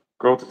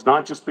 Growth is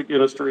not just big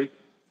industry,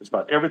 it's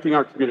about everything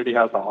our community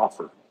has to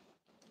offer.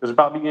 It's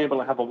about being able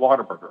to have a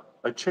Whataburger,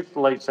 a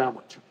Chick-fil-A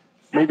sandwich,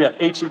 maybe an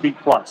H-E-B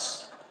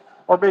Plus,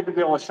 or maybe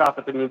be able to shop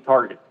at the new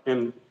Target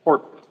in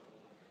Portland.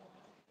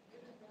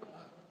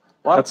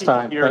 That's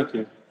time, thank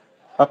you.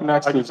 Up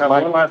next I is just have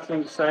Mike. one last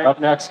thing to say.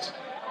 Up next,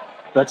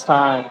 that's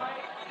time.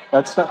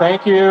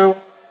 Thank you.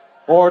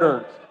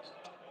 Order.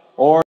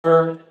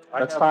 Order.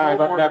 That's time.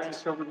 Up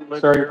next.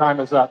 Sir, your time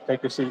is up.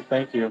 Take your seat.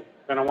 Thank you.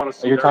 And I want to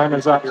see your time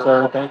is up,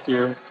 sir. Thank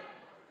you.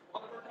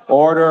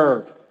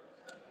 Order.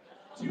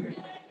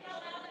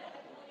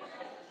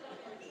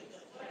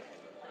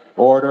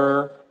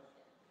 Order.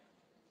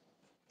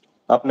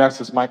 Up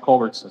next is Mike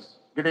Culbertson.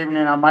 Good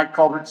evening, I'm Mike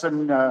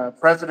Culbertson,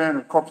 President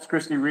of Corpus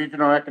Christi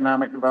Regional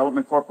Economic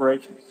Development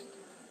Corporation.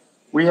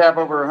 We have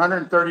over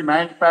 130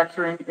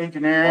 manufacturing,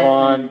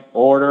 engineering,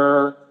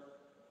 Order.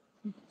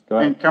 Go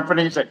ahead. and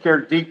companies that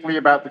care deeply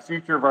about the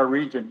future of our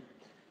region.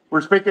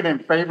 We're speaking in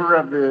favor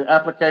of the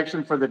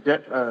application for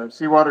the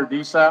seawater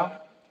desal.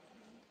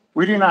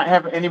 We do not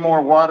have any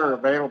more water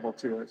available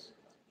to us.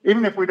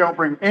 Even if we don't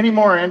bring any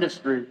more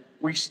industry,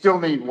 we still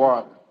need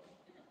water.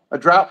 A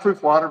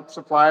drought-proof water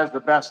supply is the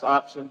best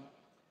option.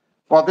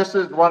 While this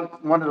is one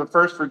of the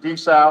first for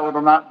desal, it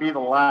will not be the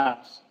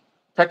last.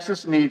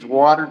 Texas needs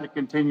water to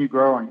continue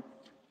growing.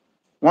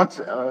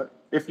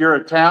 If you're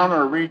a town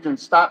or a region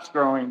stops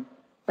growing,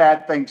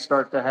 bad things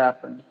start to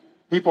happen.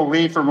 People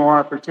leave for more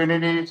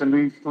opportunities and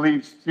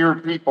leave fewer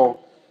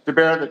people to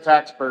bear the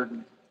tax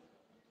burden.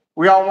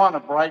 We all want a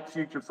bright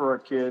future for our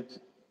kids,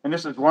 and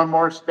this is one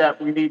more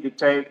step we need to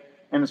take,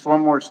 and it's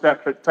one more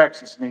step that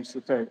Texas needs to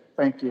take.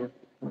 Thank you.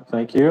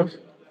 Thank you.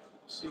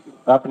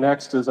 Up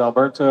next is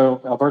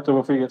Alberto. Alberto,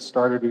 before you get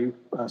started, do you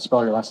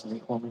spell your last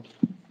name for me?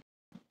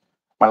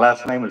 My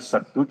last name is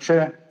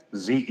Zertuche,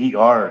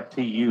 Z-E-R-T-U-C-H-E.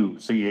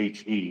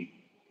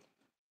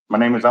 My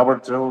name is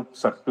Alberto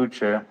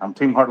Zertuche. I'm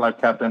Team Hard Life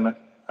Captain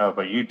of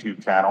a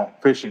YouTube channel,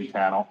 fishing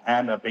channel,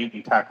 and a bait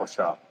and tackle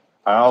shop.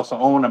 I also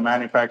own a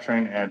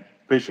manufacturing and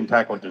fishing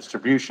tackle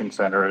distribution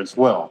center as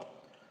well.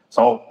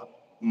 So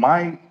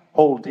my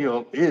whole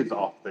deal is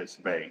off this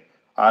bay.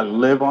 I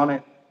live on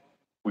it,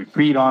 we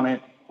feed on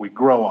it, we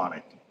grow on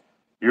it.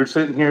 You're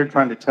sitting here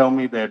trying to tell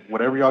me that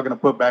whatever y'all gonna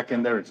put back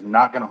in there is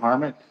not gonna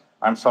harm it?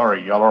 I'm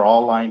sorry, y'all are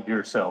all lying to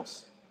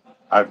yourselves.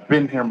 I've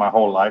been here my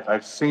whole life.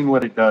 I've seen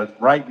what it does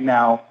right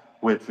now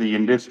with the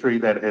industry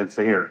that is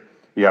here.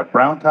 You have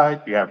brown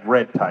tide, you have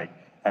red tide,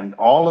 and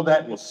all of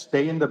that will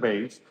stay in the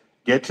bays,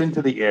 gets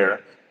into the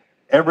air.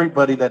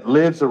 Everybody that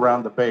lives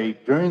around the bay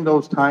during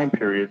those time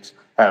periods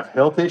have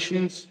health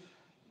issues.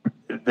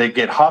 They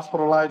get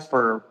hospitalized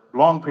for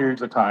long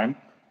periods of time.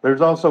 There's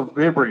also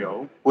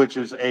Vibrio, which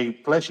is a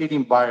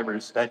flesh-eating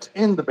virus that's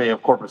in the Bay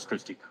of Corpus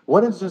Christi.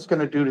 What is this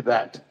gonna do to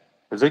that?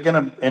 Is it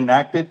gonna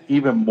enact it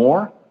even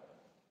more?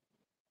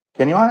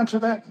 Can you answer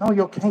that? No,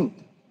 you can't.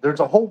 There's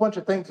a whole bunch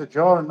of things that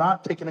y'all are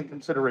not taking into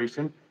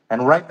consideration,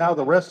 and right now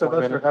the rest of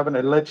us are having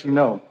to let you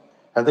know.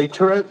 Have they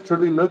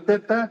truly looked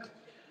at that?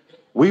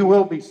 We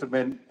will be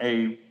submitting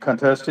a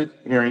contested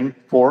hearing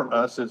for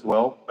us as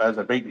well as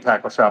a bait and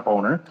tackle shop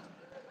owner.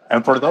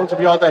 And for those of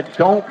y'all that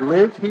don't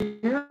live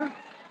here,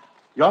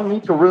 y'all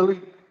need to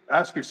really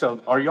ask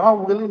yourselves, are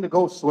y'all willing to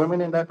go swimming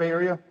in that Bay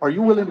Area? Are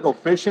you willing to go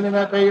fishing in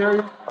that Bay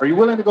Area? Are you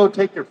willing to go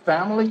take your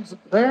families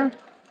there?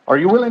 Are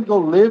you willing to go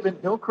live in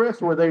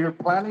Hillcrest where they're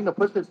planning to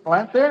put this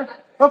plant there?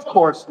 Of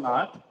course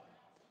not.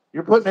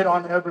 You're putting it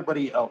on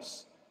everybody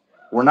else.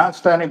 We're not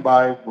standing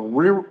by.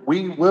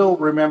 We will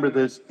remember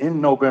this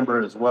in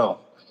November as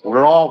well.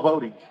 We're all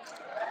voting.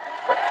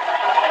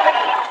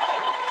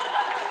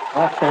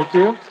 Thank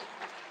you.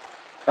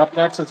 Up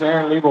next is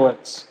Aaron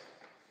Leibowitz.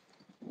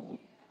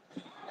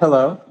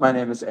 Hello, my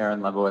name is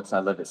Aaron Leibowitz. I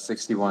live at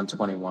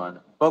 6121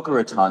 Boca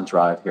Raton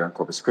Drive here in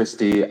Corpus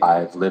Christi.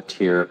 I've lived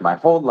here my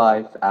whole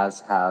life,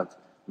 as have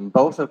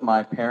both of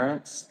my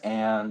parents,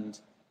 and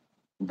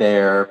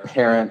their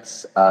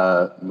parents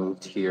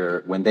moved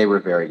here when they were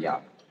very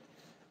young.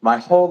 My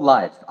whole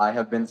life, I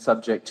have been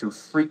subject to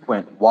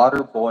frequent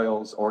water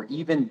boils or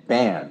even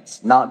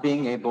bans, not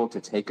being able to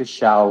take a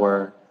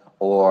shower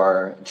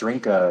or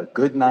drink a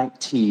good night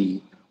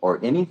tea or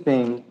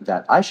anything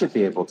that I should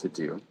be able to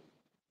do.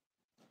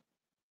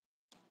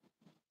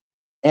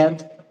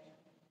 And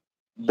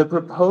the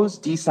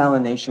proposed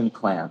desalination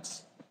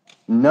plants,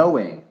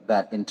 knowing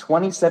that in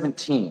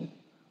 2017,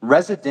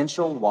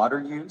 residential water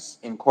use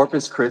in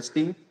Corpus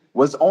Christi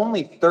was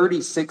only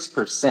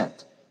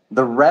 36%.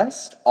 The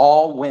rest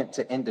all went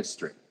to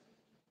industry.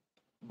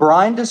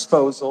 Brine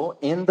disposal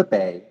in the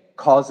bay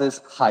causes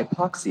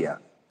hypoxia,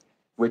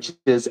 which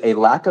is a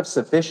lack of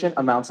sufficient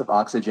amounts of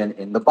oxygen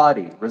in the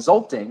body,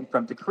 resulting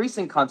from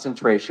decreasing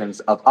concentrations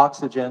of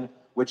oxygen,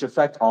 which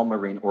affect all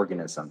marine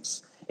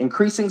organisms.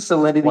 Increasing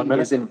salinity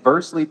is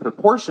inversely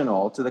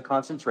proportional to the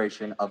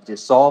concentration of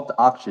dissolved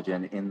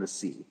oxygen in the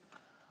sea.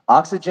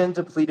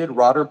 Oxygen-depleted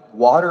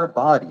water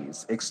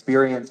bodies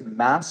experience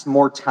mass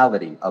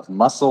mortality of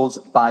mussels,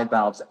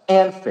 bivalves,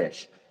 and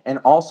fish, and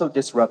also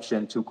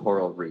disruption to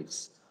coral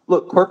reefs.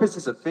 Look, Corpus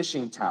is a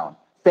fishing town,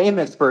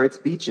 famous for its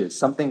beaches,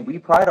 something we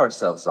pride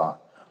ourselves on.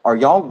 Are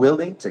y'all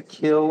willing to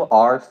kill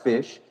our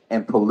fish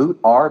and pollute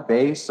our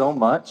bay so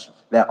much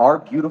that our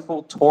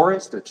beautiful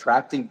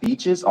tourist-attracting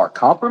beaches are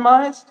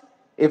compromised?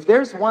 If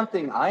there's one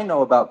thing I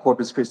know about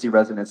Corpus Christi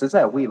residents, is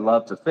that we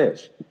love to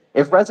fish.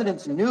 If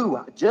residents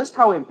knew just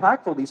how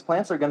impactful these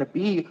plants are going to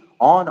be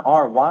on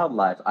our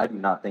wildlife, I do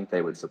not think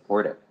they would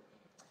support it.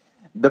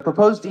 The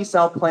proposed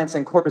desal plants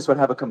in Corpus would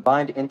have a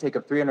combined intake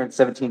of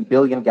 317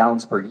 billion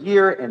gallons per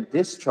year and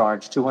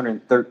discharge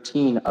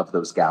 213 of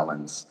those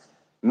gallons,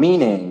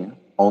 meaning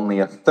only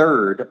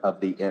one-third of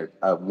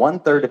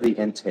the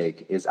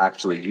intake is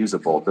actually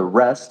usable. The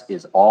rest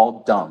is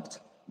all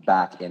dumped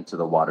back into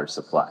the water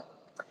supply.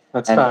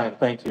 That's time.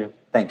 Thank you.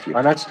 Thank you.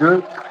 Our next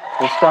group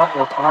will start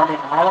with Armin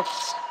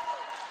Alex.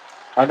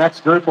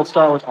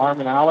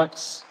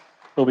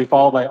 Who'll be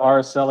followed by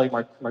Araceli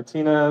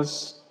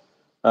Martinez,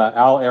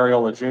 Al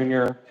Ariola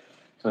Jr.,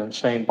 and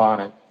Shane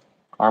Bonnet.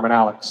 Armin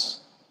Alex.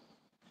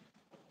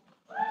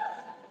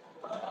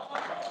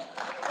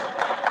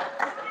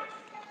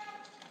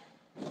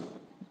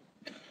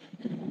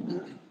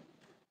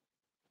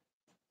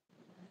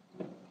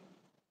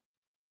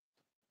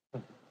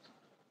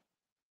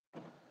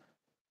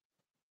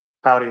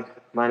 Howdy,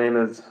 my name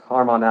is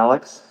Armand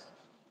Alex.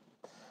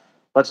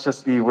 Let's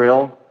just be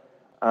real.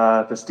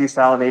 This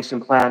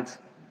desalination plant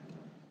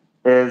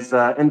is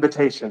an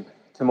invitation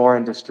to more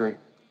industry.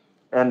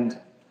 And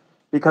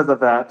because of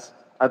that,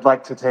 I'd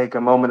like to take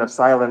a moment of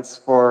silence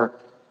for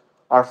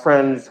our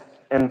friends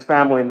and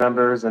family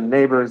members and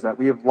neighbors that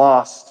we have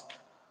lost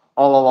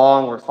all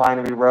along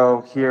Refinery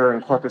Row here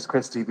in Corpus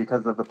Christi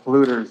because of the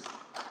polluters.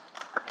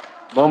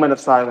 Moment of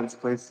silence,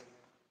 please.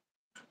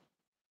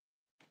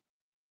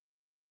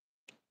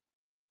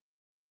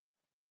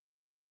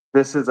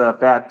 This is a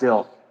bad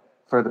deal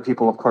for the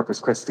people of Corpus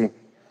Christi.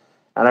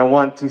 And I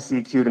want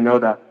TCEQ to know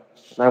that.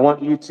 And I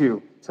want you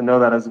two to know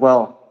that as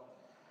well.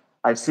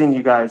 I've seen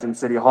you guys in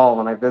City Hall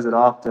when I visit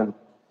often.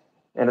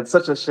 And it's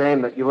such a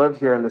shame that you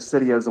live here in the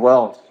city as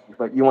well,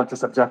 but you want to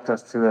subject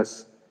us to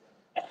this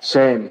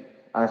shame.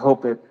 I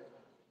hope it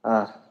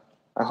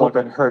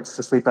hurts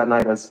to sleep at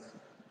night, as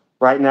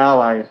right now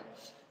I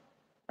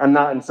am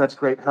not in such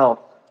great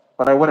health,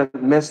 but I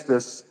wouldn't miss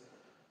this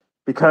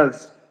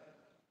because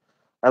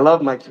I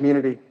love my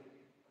community.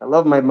 I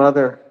love my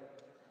mother.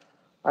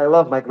 I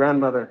love my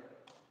grandmother.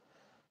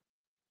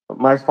 But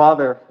my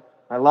father,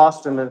 I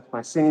lost him in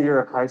my senior year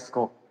of high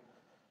school.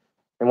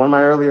 And one of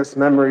my earliest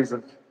memories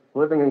of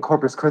living in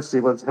Corpus Christi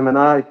was him and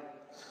I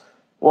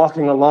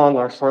walking along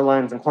our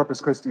shorelines in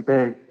Corpus Christi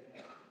Bay.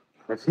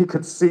 If he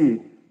could see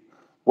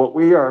what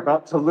we are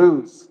about to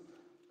lose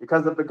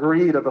because of the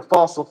greed of the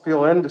fossil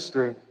fuel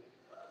industry,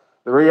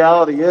 the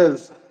reality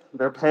is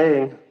they're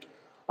paying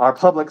our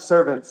public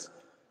servants.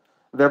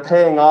 They're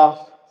paying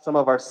off some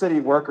of our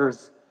city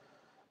workers.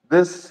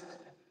 This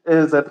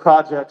is a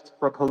project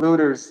for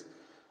polluters,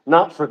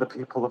 not for the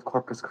people of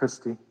Corpus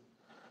Christi.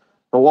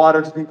 The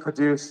water to be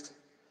produced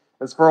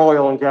is for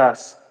oil and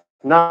gas,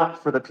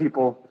 not for the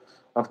people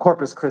of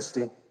Corpus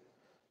Christi.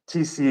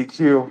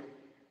 TCEQ,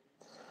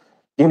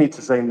 you need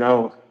to say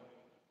no.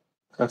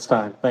 That's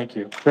time. Thank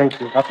you.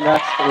 Thank you. Up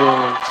next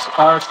is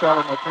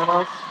Araceli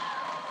Martinez.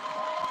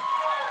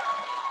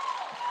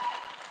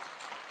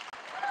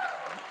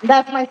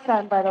 That's my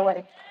son, by the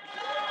way.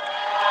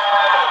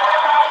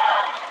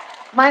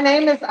 My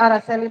name is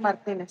Araceli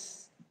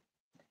Martinez,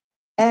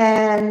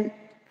 and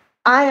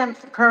I am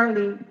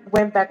currently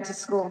went back to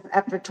school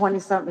after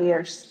 20-something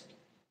years.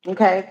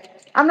 Okay,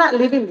 I'm not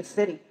leaving the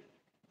city.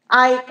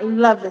 I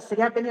love the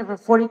city. I've been here for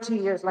 42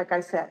 years, like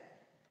I said.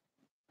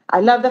 I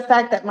love the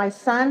fact that my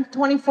son,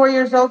 24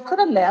 years old, could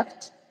have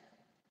left,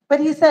 but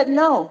he said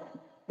no,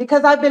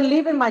 because I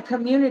believe in my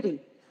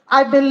community.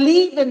 I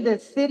believe in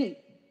this city.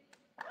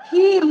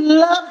 He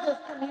loves this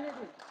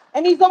community.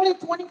 And he's only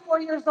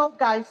 24 years old,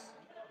 guys.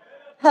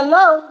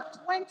 Hello,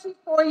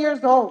 24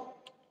 years old.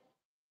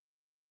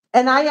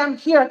 And I am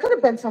here. I could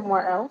have been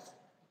somewhere else,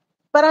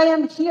 but I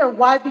am here.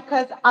 Why?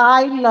 Because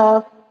I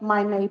love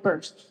my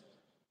neighbors.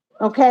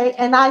 Okay?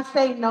 And I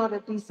say no to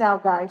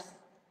desal, guys.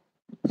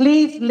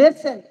 Please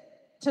listen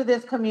to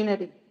this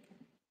community.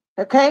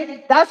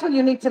 Okay? That's what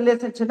you need to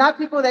listen to. Not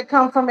people that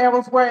come from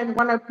elsewhere and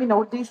want to,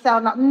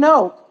 desal.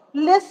 No.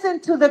 Listen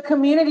to the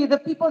community, the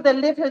people that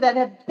live here that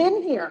have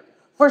been here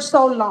for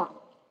so long.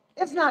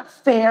 It's not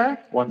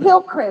fair.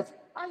 Hillcrest.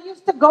 I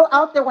used to go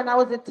out there when I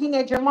was a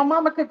teenager. My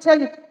mama could tell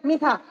you,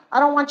 mija, I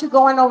don't want you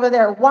going over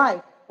there.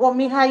 Why? Well,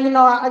 mija,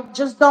 I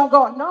just don't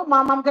go. No,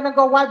 mom, I'm going to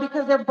go. Why?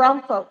 Because they're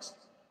brown folks.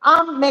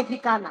 I'm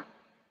Mexicana.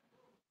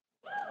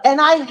 And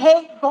I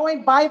hate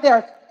going by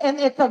there, and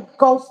it's a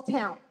ghost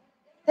town.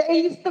 There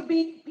used to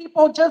be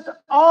people just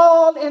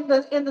all in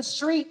the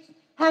streets,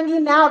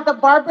 hanging out, the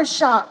barber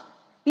shop,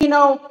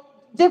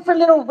 different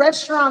little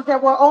restaurants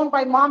that were owned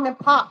by mom and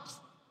pops.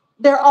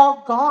 They're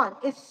all gone.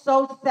 It's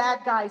so sad,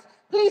 guys.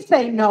 Please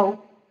say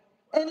no.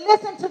 And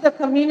listen to the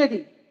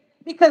community,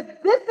 because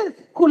this is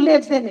who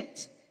lives in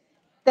it.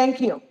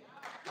 Thank you.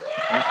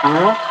 Thank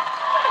you.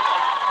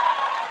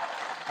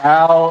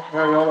 Al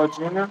Ariola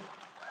Jr.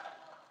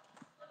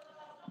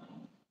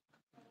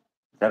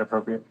 Is that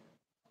appropriate?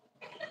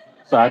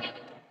 Side.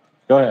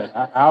 Go ahead.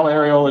 Al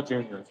Ariola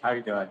Jr. How are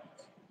you doing?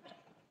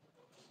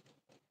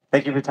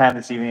 Thank you for your time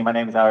this evening. My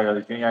name is Al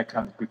Ariola Jr. I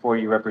come before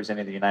you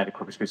representing the United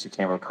Corpus Christi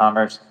Chamber of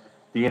Commerce.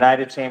 The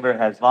United Chamber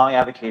has long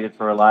advocated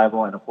for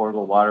reliable and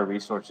affordable water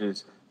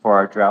resources for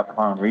our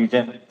drought-prone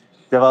region.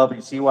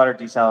 Developing seawater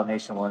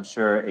desalination will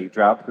ensure a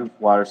drought-proof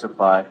water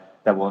supply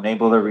that will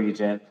enable the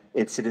region,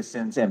 its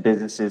citizens, and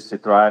businesses to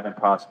thrive and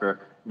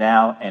prosper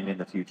now and in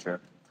the future.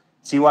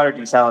 Seawater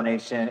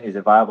desalination is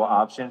a viable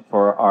option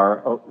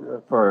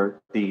for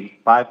the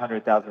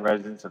 500,000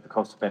 residents of the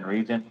Coastal Bend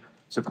region,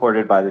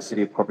 supported by the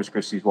City of Corpus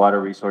Christi's water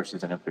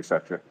resources and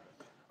infrastructure.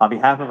 On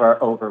behalf of our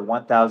over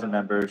 1,000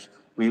 members,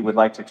 we would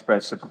like to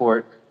express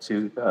support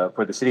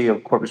for the City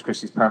of Corpus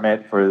Christi's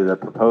permit for the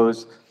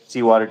proposed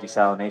seawater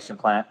desalination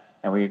plant,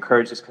 and we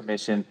encourage this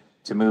commission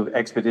to move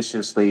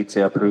expeditiously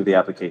to approve the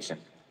application.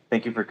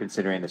 Thank you for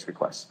considering this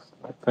request.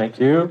 Thank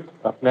you.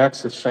 Up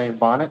next is Shane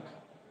Bonnet.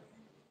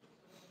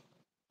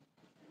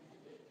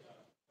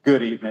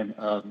 Good evening.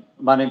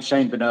 My name is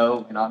Shane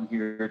Bonneau, and I'm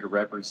here to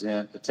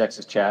represent the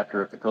Texas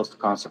chapter of the Coastal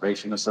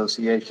Conservation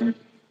Association.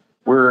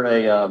 We're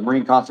a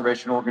marine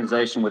conservation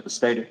organization with a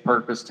stated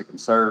purpose to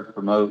conserve,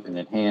 promote, and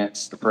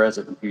enhance the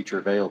present and future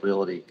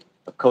availability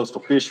of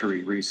coastal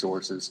fishery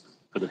resources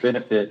for the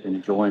benefit and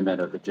enjoyment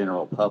of the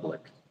general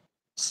public.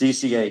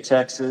 CCA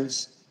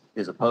Texas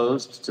is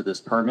opposed to this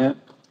permit.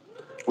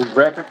 We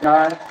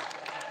recognize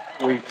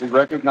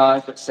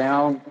that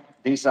sound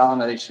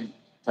desalination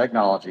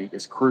technology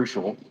is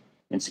crucial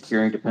in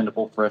securing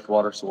dependable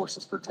freshwater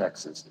sources for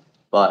Texas.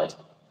 But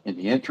in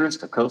the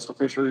interest of coastal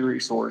fishery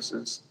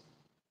resources,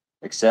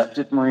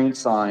 accepted marine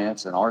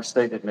science and our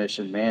state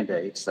admission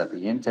mandates that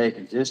the intake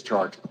and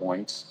discharge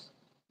points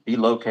be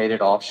located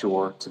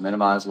offshore to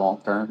minimize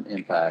long-term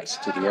impacts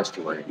to the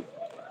estuary.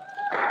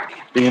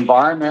 The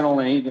environmental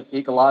and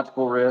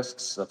ecological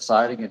risks of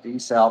siting a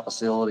desal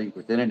facility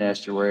within an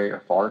estuary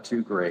are far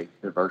too great,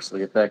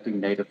 adversely affecting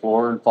native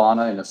flora and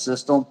fauna in a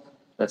system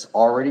that's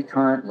already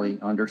currently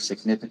under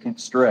significant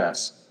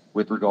stress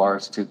with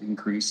regards to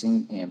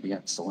increasing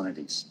ambient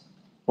salinities.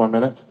 1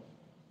 minute.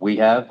 We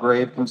have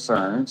grave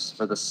concerns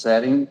for the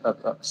setting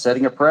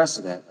a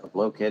precedent of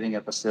locating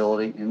a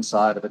facility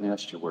inside of an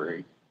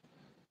estuary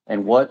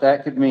and what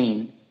that could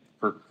mean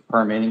for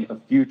permitting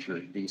of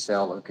future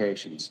desal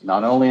locations,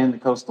 not only in the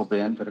coastal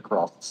bend, but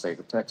across the state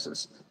of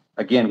Texas.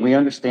 Again, we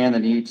understand the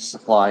need to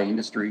supply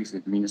industries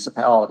and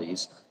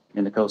municipalities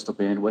in the coastal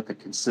bend with a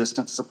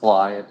consistent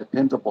supply, a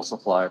dependable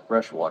supply of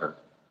fresh water.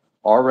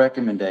 Our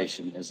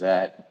recommendation is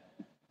that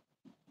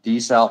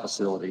desal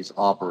facilities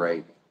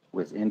operate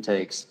with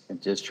intakes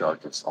and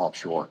discharges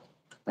offshore.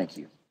 Thank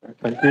you.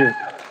 Thank you.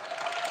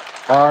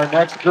 Our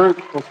next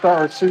group will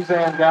start with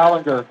Suzanne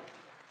Gallagher,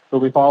 who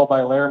will be followed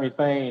by Laramie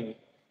Fain,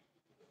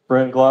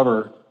 Brent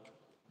Glover,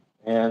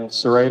 and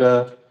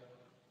Sarita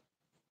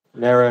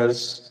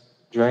Neres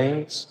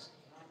James.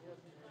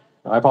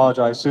 I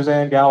apologize,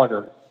 Suzanne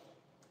Gallagher.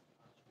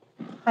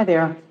 Hi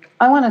there.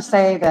 I want to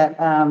say that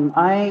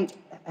I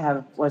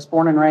was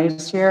born and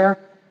raised here.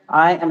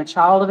 I am a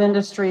child of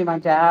industry. My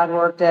dad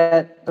worked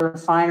at the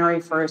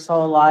refinery for his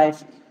whole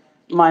life.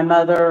 My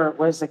mother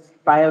was a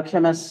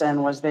biochemist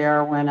and was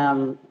there when,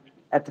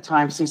 at the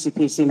time,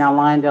 CCPC, now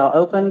Lyondell,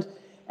 opened.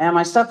 And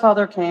my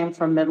stepfather came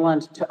from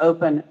Midland to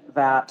open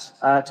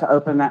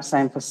that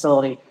same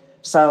facility.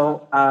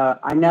 So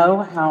I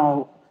know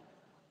how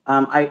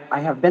I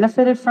have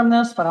benefited from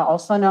this, but I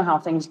also know how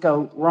things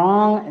go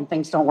wrong and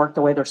things don't work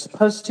the way they're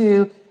supposed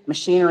to.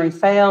 Machinery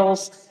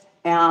fails,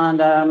 and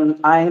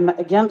I'm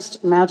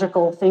against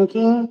magical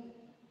thinking.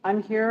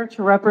 I'm here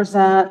to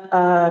represent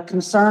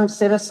concerned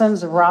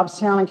citizens of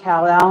Robstown and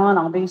Calallen.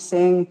 I'll be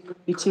seeing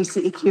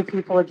UTCEQ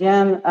people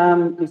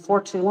again before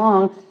too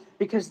long,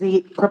 because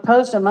the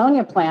proposed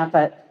ammonia plant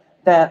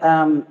that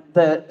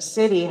the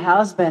city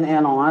has been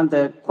in on,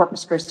 the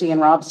Corpus Christi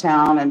and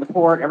Robstown and the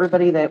port,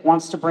 everybody that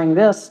wants to bring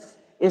this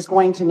is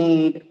going to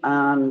need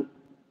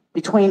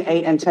between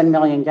 8 and 10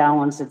 million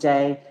gallons a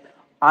day.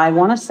 I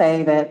want to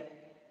say that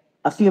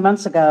a few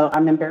months ago,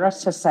 I'm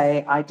embarrassed to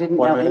say I didn't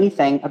know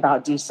anything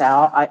about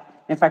desal.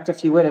 In fact,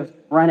 if you would have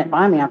run it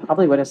by me, I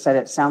probably would have said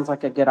it sounds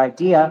like a good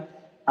idea.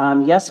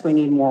 Yes, we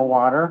need more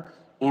water.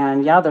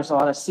 And yeah, there's a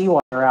lot of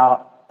seawater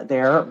out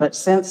there. But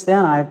since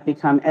then, I've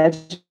become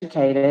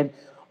educated.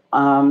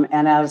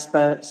 And as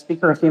the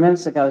speaker a few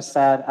minutes ago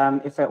said,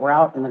 if it were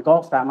out in the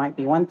Gulf, that might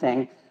be one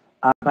thing.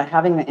 But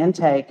having the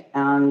intake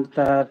and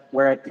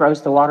where it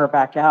throws the water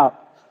back out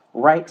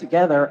right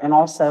together, and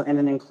also in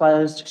an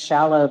enclosed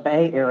shallow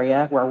bay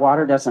area where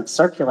water doesn't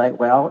circulate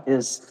well,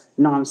 is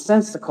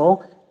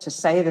nonsensical. To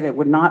say that it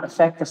would not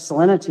affect the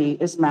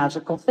salinity is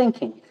magical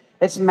thinking.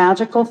 It's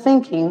magical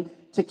thinking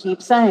to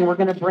keep saying we're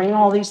going to bring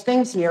all these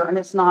things here and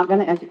it's not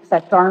going to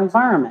affect our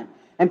environment.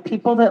 And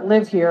people that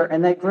live here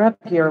and that grew up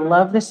here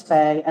love this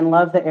bay and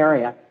love the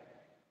area.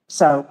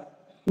 So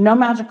no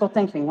magical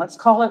thinking. Let's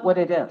call it what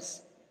it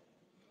is.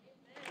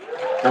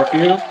 Thank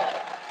you.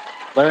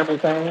 Larry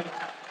Fang.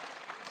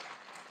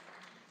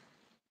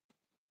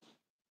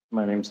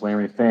 My name's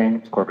Larry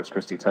Fang, Corpus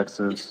Christi,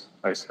 Texas.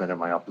 I submitted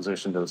my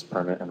opposition to this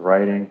permit in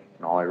writing,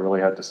 and all I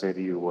really had to say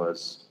to you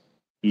was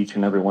each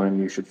and every one of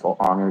you should feel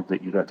honored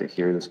that you got to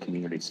hear this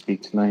community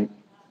speak tonight.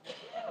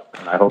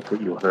 And I hope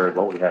that you heard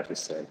what we had to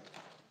say.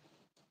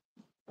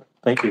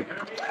 Thank you.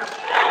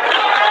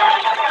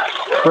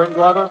 Brent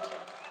Glover.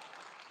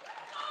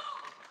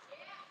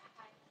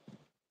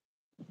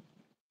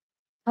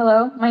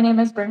 Hello, my name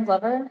is Bryn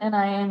Glover, and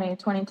I am a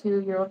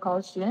 22-year-old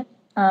college student.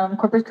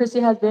 Corpus Christi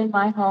has been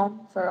my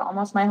home for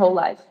almost my whole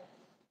life.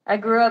 I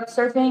grew up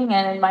surfing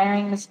and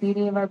admiring the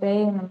beauty of our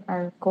bay and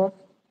our Gulf.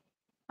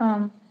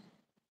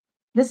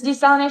 This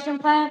desalination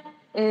plant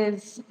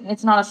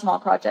it's not a small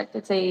project.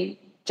 It's a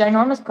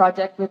ginormous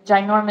project with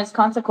ginormous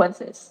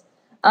consequences.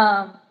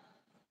 I'm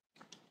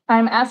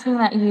asking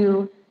that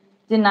you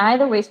deny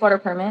the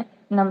wastewater permit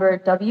number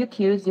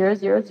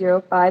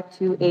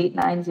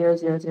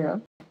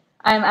WQ000528900.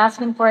 I'm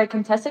asking for a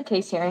contested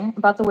case hearing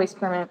about the waste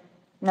permit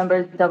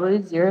number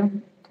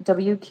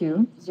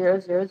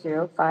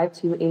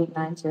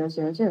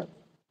WQ000528900.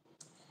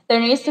 There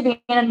needs to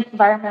be an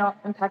environmental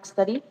impact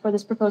study for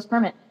this proposed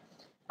permit,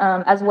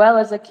 as well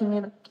as a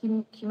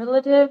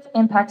cumulative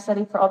impact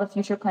study for all the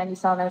future planned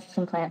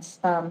desalination plants.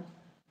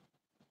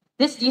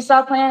 This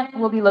desal plant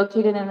will be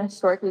located in a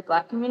historically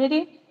Black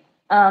community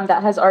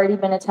that has already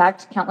been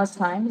attacked countless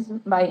times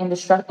by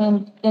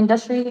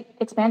industry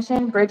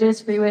expansion, bridges,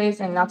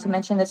 freeways, and not to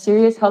mention the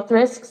serious health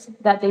risks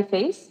that they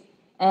face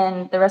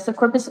and the rest of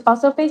Corpus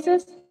also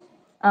faces,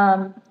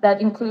 that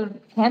include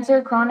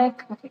cancer,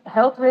 chronic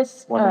health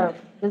risks,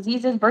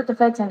 diseases, birth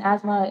defects, and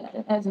asthma,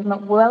 as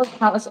well as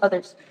countless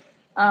others.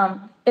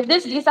 If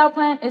this desal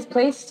plant is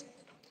placed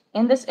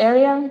in this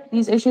area,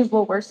 these issues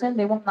will worsen.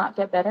 They will not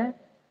get better.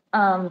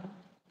 And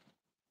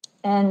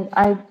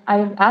I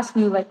ask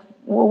you, like,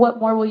 what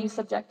more will you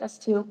subject us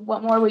to?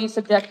 What more will you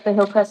subject the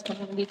Hillcrest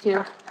community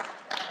to?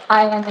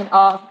 I am in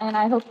awe, and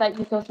I hope that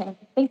you feel same.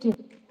 Thank you.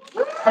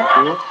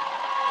 Thank you.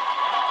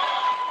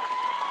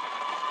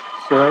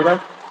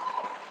 Sarita?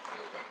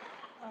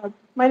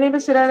 My name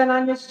is Sarita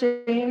Hernandez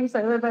James.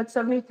 I live at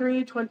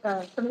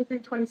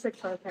 7326,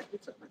 sorry, I can't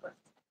reach my glass.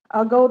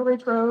 Gold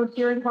Ridge Road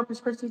here in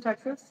Corpus Christi,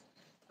 Texas.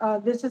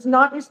 This is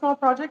not a small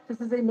project. This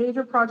is a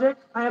major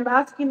project. I am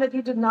asking that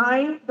you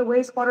deny the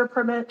wastewater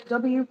permit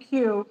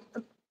WQ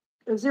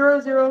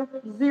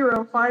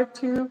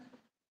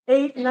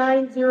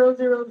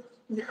 000528900.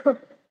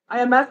 I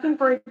am asking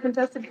for a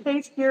contested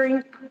case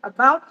hearing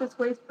about this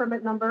waste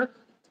permit number.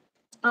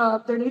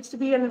 There needs to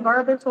be an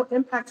environmental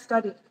impact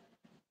study.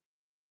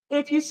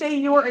 If you say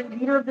you are a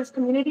leader of this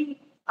community,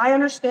 I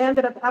understand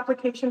that an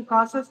application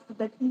process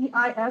that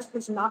EIS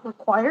is not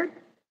required.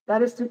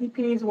 That is, through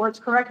EPA's words,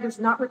 correct, is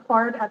not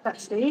required at that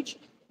stage.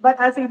 But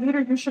as a leader,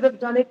 you should have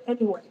done it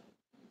anyway.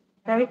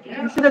 Okay?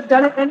 You should have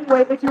done it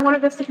anyway if you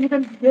wanted us to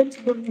even begin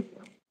to believe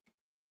you.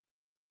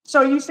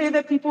 So you say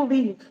that people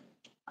leave.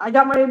 I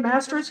got my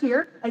master's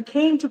here. I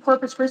came to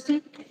Corpus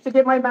Christi to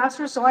get my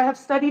master's, so I have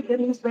studied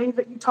in these veins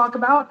that you talk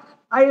about.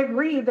 I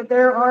agree that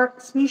there are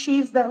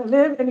species that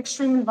live in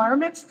extreme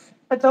environments,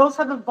 but those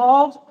have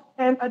evolved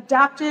and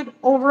adapted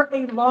over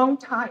a long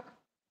time.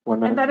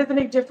 And that is in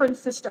a different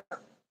system.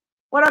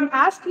 What I'm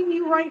asking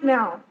you right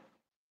now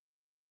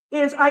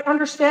is, I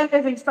understand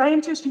as a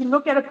scientist, you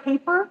look at a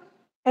paper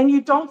and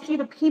you don't see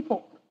the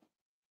people.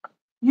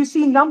 You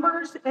see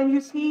numbers and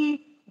you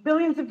see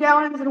billions of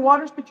gallons in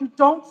waters, but you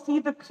don't see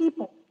the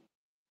people.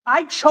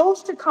 I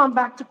chose to come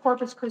back to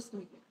Corpus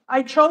Christi.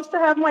 I chose to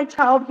have my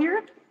child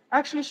here.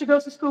 Actually, she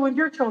goes to school with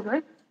your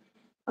children,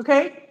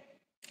 okay?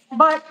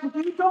 But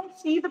you don't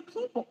see the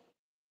people.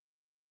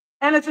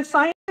 And as a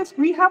scientist,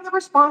 we have the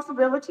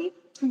responsibility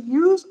to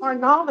use our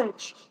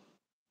knowledge,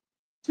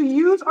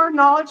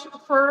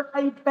 for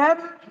a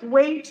better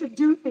way to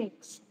do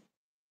things.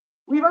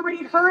 We've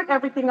already heard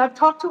everything. I've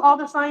talked to all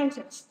the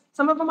scientists.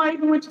 Some of them I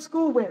even went to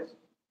school with.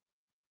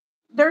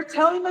 They're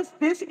telling us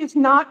this is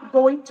not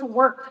going to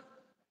work.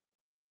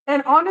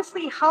 And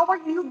honestly, how are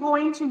you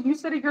going to, you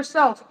said it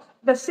yourself,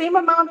 the same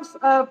amount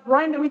of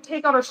brine that we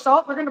take out of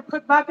salt, we're going to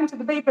put back into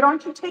the bay, but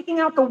aren't you taking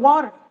out the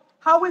water?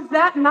 How is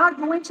that not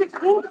going to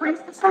increase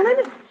the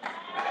salinity?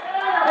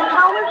 And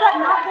how is that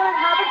not going to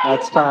have an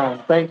That's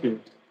time. Thank you.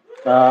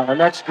 Our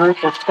next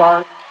group will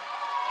start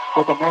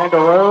with Amanda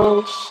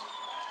Rose.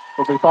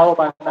 Will be followed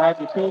by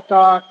Maggie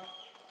Peacock,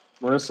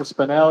 Marissa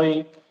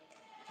Spinelli,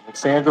 and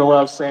Sandra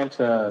Love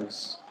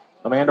Sanchez.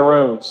 Amanda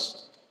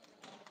Rose.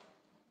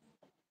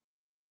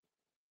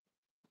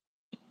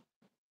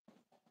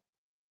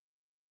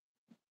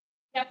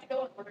 You have to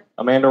go in order.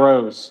 Amanda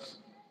Rose.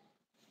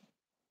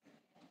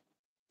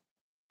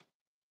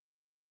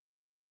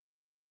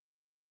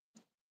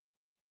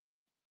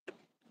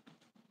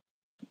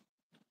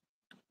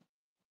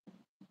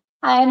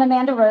 Hi, I'm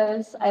Amanda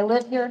Rose. I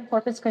live here in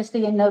Corpus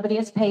Christi and nobody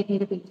has paid me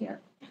to be here.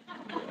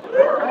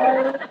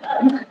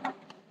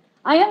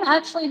 I am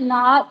actually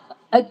not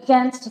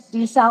against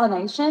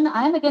desalination.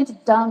 I am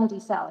against dumb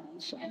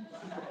desalination.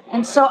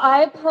 And so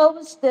I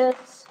oppose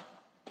this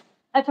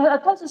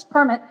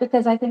permit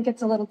because I think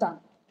it's a little dumb.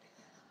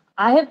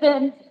 Let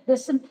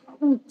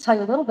me tell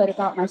you a little bit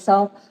about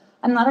myself.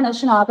 I'm not an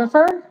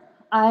oceanographer.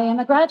 I am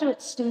a graduate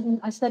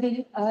student. I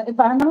study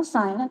environmental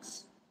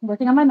science,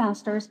 working on my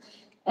master's.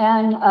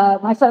 And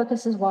my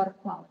focus is water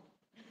quality.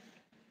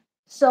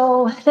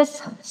 So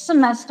this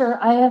semester,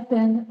 I have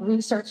been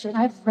researching.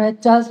 I've read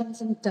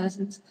dozens and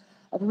dozens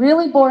of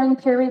really boring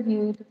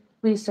peer-reviewed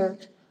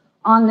research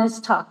on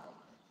this topic,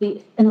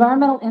 the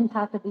environmental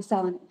impact of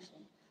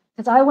desalination.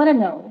 Because I want to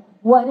know,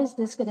 what is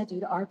this going to do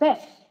to our bay?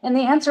 And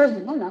the answer is,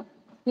 we don't know,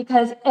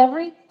 because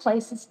every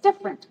place is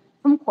different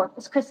from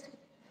Corpus Christi.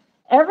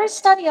 Every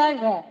study I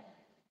read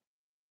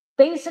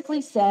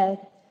basically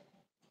said,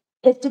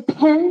 it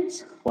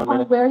depends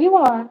on where you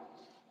are,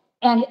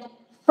 and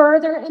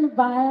further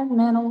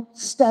environmental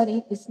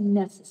study is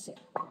necessary.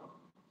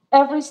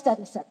 Every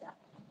study said that.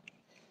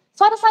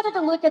 So I decided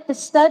to look at the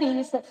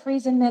studies that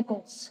Fries and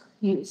Nichols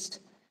used.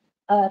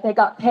 They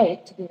got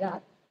paid to do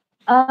that.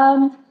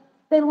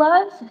 They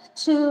love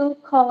to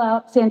call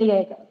out San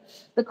Diego,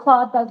 the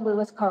Claude Bud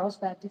Lewis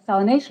Carlsbad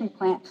desalination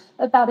plant,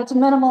 about its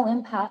minimal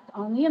impact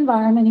on the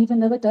environment, even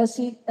though it does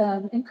see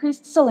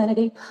increased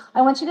salinity.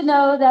 I want you to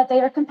know that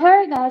they are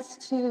comparing us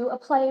to a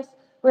place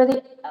where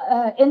the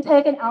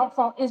intake and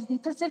outfall is the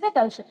Pacific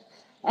Ocean.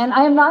 And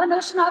I am not an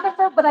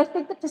oceanographer, but I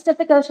think the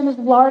Pacific Ocean is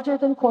larger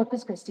than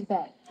Corpus Christi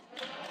Bay.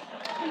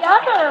 The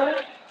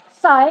other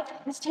site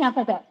is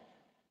Tampa Bay.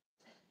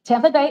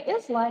 Tampa Bay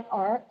is like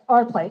our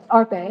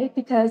bay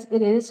because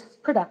it is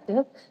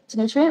productive, it's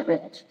nutrient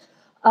rich.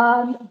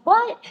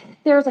 But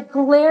there's a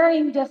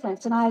glaring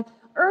difference, and I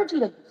urge you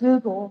to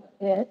Google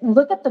it and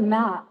look at the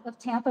map of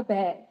Tampa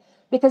Bay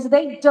because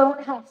they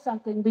don't have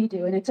something we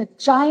do, and it's a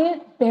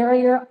giant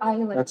barrier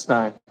island. That's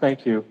time.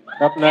 Thank you.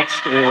 Up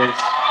next is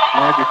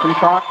Maggie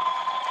Peacock.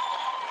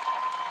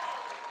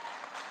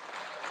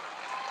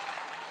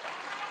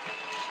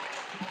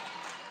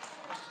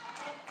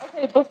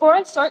 Okay, before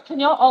I start, can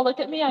y'all all look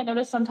at me? I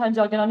notice sometimes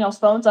y'all get on y'all's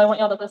phones. I want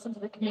y'all to listen to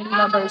the community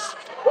members.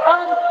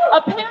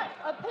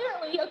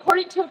 Apparently,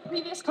 according to a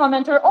previous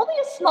commenter, only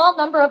a small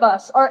number of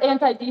us are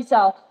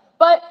anti-desal.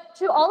 But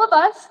to all of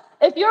us,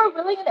 if you're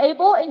willing and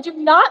able and do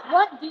not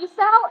want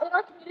desal in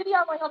our community,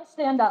 I want y'all to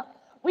stand up.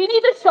 We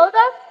need to show them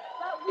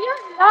that we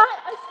are not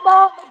a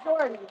small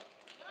majority.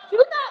 Do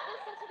not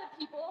listen to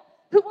the people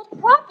who will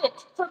profit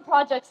from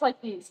projects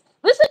like these.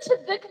 Listen to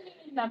the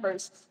community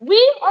members. We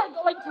are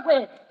going to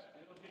win.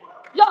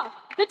 Yeah,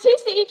 the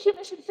TCEQ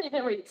mission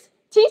statement reads,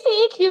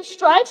 TCEQ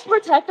strives to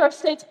protect our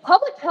state's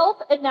public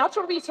health and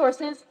natural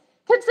resources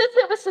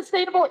consistent with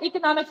sustainable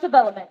economic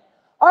development.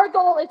 Our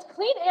goal is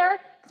clean air,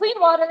 clean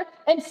water,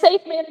 and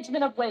safe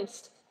management of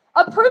waste.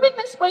 Approving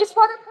this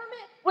wastewater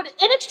permit would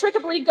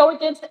inextricably go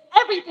against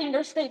everything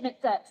their statement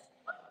says.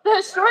 The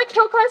historic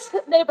Hillcrest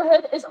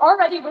neighborhood is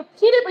already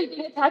repeatedly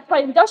being attacked by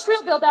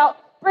industrial build-out,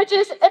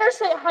 bridges,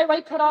 interstate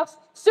highway cutoffs,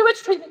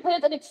 sewage treatment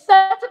plants, and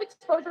excessive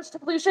exposures to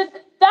pollution.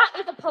 That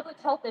is a public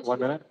health issue. 1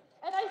 minute.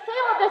 And I say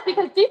all this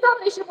because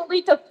desalination will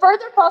lead to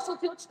further fossil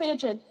fuel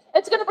expansion.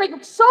 It's going to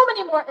bring so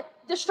many more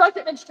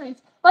destructive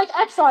industries, like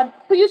Exxon,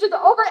 who uses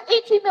over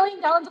 18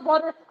 million gallons of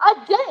water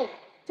a day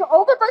to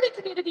overburden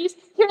communities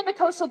here in the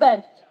coastal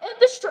bend.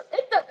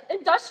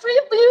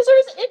 Industrial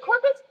users in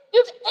Corpus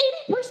use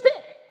 80%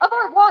 of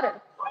our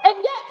water. And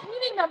yet,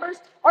 community members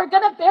are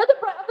going to bear the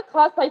brunt of the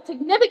cost by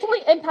significantly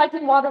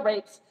impacting water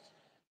rates.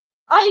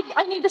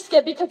 I need to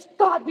skip because,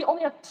 God, we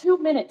only have 2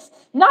 minutes.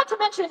 Not to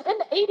mention, in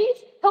the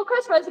 80s,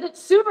 Hillcrest residents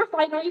sued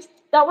refineries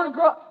that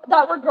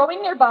were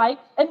growing nearby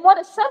and won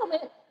a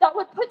settlement that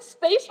would put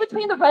space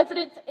between the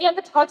residents and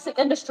the toxic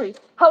industry.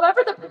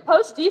 However, the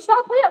proposed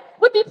desal plant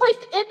would be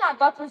placed in that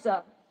buffer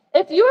zone.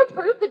 If you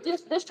approve the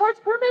discharge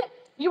permit,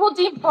 you will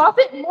deem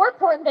profit more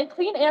important than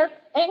clean air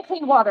and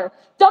clean water.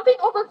 Dumping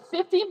over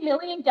 50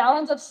 million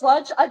gallons of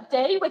sludge a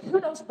day with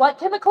who knows what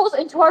chemicals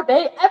into our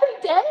bay every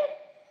day,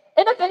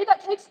 in a bay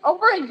that takes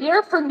over a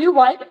year for new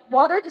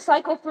water to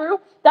cycle through,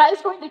 that is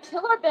going to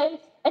kill our bay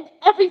and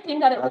everything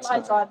that it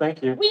relies on.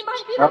 Thank you. We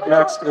might be Up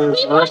next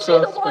is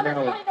Marissa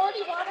Spinelli.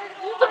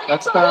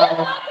 That's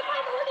time.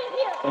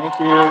 Thank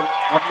you.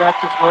 Up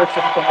next is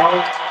Marissa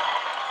Spinelli.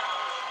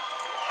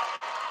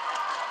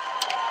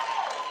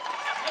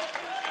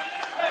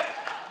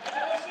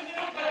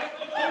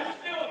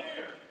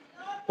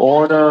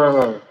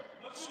 Order.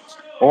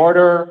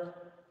 Order.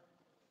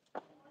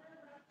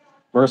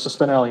 Marissa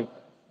Spinelli.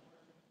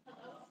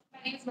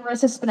 My name is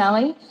Marissa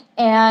Spinelli,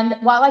 and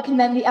while I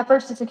commend the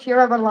efforts to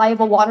secure a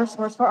reliable water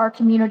source for our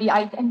community,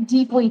 I am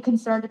deeply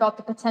concerned about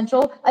the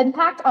potential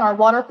impact on our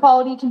water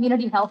quality,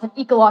 community health, and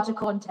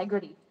ecological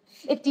integrity.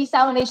 If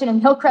desalination in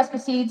Hillcrest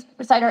proceeds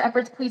beside our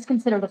efforts, please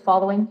consider the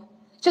following.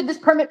 Should this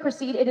permit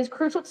proceed, it is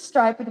crucial to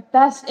strive for the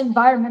best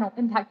environmental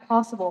impact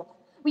possible.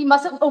 We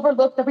mustn't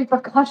overlook the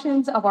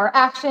repercussions of our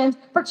actions,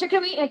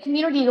 particularly in a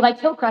community like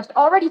Hillcrest,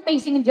 already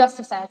facing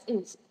injustice as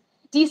is.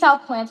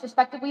 Desal plants,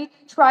 respectively,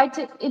 tried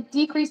to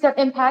decrease their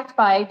impact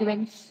by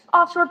doing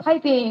offshore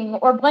piping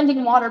or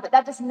blending water, but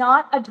that does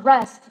not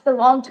address the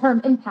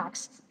long-term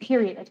impacts,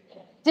 period.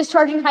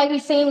 Discharging highly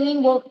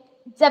saline will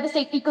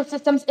devastate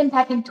ecosystems,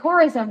 impacting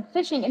tourism,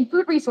 fishing, and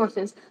food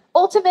resources,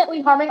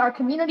 ultimately harming our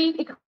community,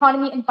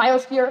 economy, and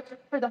biosphere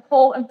for the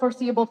whole and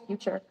foreseeable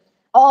future.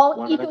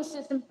 All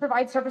ecosystems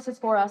provide services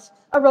for us: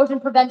 erosion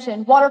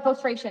prevention, water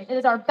filtration. It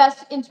is our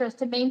best interest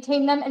to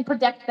maintain them and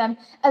protect them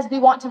as we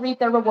want to reap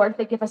their rewards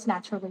they give us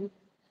naturally.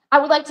 I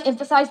would like to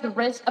emphasize the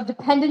risk of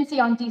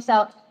dependency on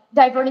desal,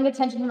 diverting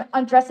attention from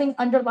addressing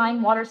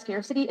underlying water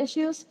scarcity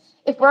issues.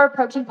 If we're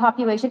approaching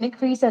population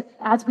increase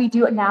as we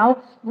do it now,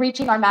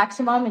 reaching our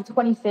maximum in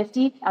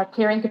 2050, our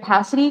carrying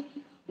capacity,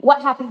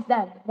 what happens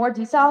then? More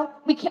desal?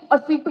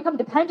 If we become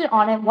dependent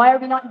on it, why are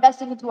we not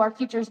investing into our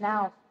futures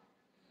now?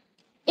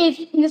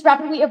 In this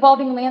rapidly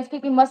evolving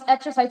landscape, we must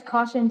exercise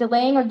caution,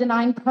 delaying or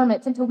denying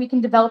permits until we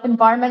can develop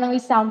environmentally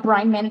sound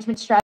brine management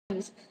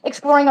strategies.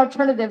 Exploring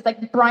alternatives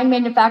like brine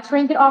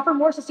manufacturing could offer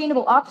more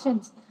sustainable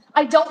options.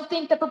 I don't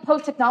think the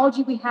proposed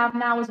technology we have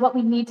now is what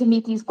we need to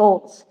meet these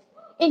goals.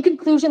 In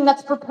conclusion,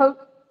 let's approach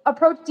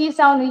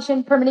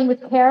desalination permitting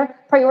with care,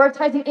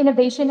 prioritizing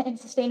innovation and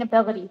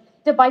sustainability.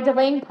 By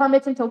delaying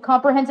permits until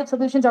comprehensive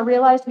solutions are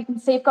realized, we can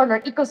safeguard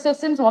our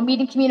ecosystems while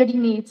meeting community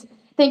needs.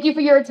 Thank you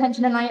for your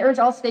attention, and I urge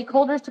all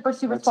stakeholders to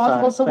pursue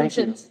responsible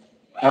solutions.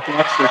 Up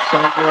next is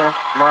Sandra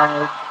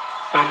Love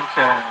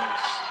Sanchez.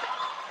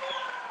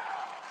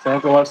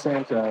 Sandra Love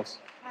Sanchez.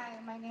 Hi,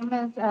 my name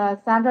is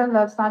Sandra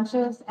Love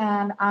Sanchez,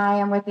 and I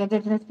am with the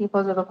Indigenous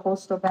Peoples of the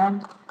Coastal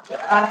Bend.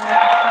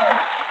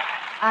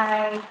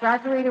 I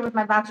graduated with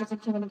my bachelor's in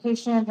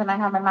communications, and I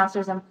have my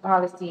master's in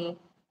policy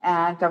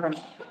and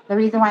government. The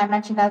reason why I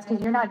mention that is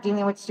because you're not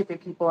dealing with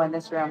stupid people in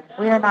this room.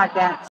 We are not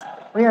dense.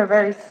 We are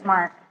very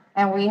smart.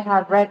 And we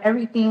have read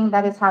everything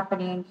that is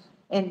happening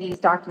in these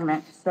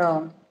documents.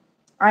 So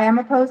I am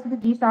opposed to the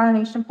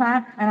desalination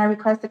plant, and I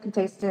request a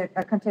contested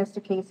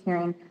case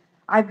hearing.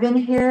 I've been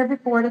here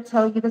before to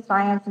tell you the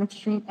science and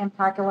extreme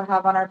impact it will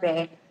have on our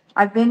bay.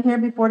 I've been here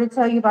before to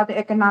tell you about the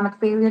economic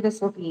failure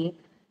this will be.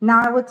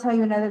 Now I will tell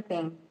you another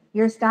thing.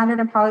 Your standard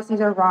and policies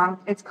are wrong.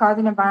 It's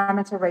causing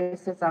environmental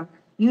racism.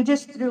 You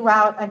just threw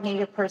out a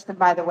Native person,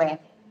 by the way,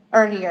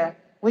 earlier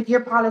with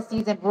your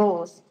policies and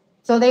rules.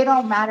 So they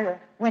don't matter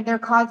when they're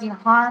causing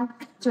harm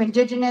to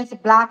Indigenous,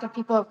 Black, and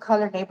people of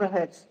color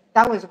neighborhoods.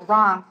 That was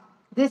wrong.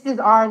 This is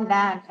our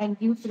land, and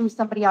you threw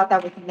somebody out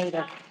that was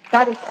Native.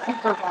 That is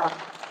super wrong.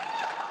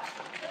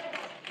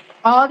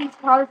 All these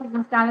policies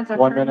and standards are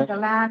hurting the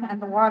land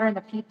and the water and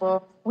the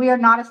people. We are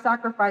not a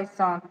sacrifice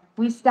zone.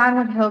 We stand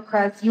with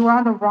Hillcrest. You are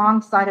on the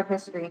wrong side of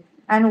history.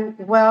 And,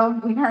 well,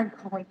 we aren't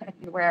going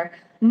anywhere.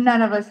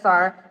 None of us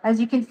are. As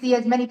you can see,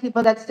 as many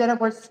people that stood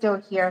up were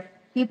still here.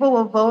 People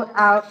will vote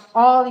out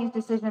all these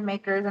decision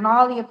makers and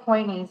all the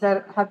appointees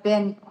that have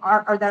been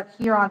are that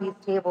here on these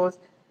tables.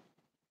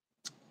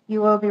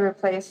 You will be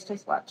replaced.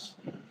 Just watch.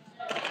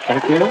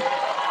 Thank you.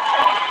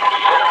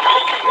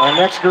 Our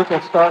next group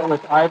will start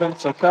with Ivan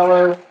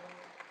Sotelo,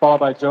 followed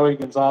by Joey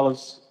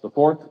Gonzalez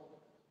IV,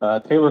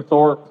 Taylor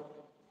Thorpe,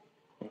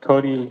 and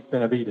Cody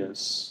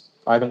Benavides.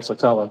 Ivan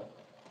Sotelo.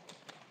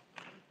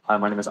 Hi,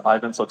 my name is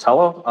Ivan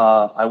Sotelo.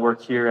 I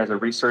work here as a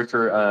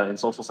researcher in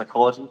social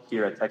psychology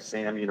here at Texas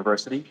A&M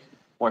University.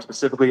 More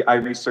specifically, I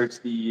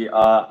research the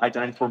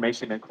identity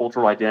formation and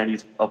cultural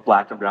identities of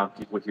Black and brown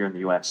people here in the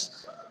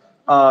U.S.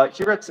 I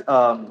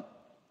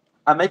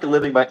make a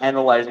living by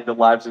analyzing the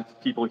lives of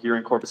people here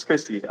in Corpus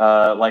Christi,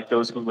 like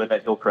those who live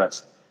at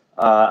Hillcrest.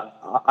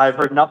 I've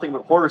heard nothing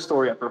but horror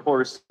story after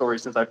horror story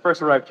since I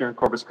first arrived here in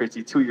Corpus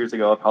Christi 2 years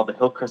ago of how the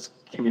Hillcrest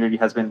community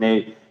has been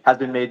made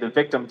the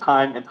victim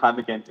time and time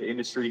again to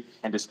industry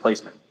and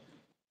displacement.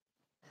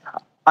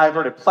 I've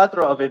heard a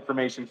plethora of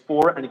information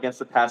for and against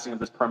the passing of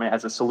this permit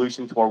as a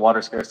solution to our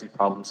water scarcity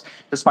problems.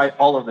 Despite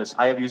all of this,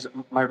 I have used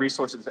my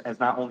resources as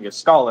not only a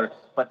scholar,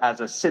 but as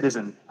a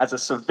citizen, as a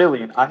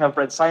civilian. I have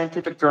read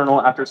scientific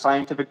journal after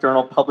scientific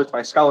journal published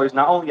by scholars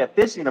not only at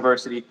this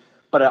university,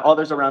 but at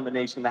others around the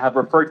nation that have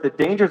referred to the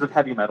dangers of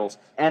heavy metals,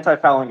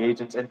 anti-fouling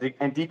agents,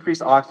 and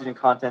decreased oxygen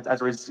content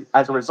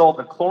as a result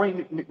of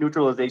chlorine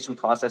neutralization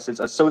processes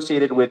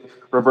associated with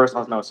reverse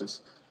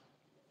osmosis.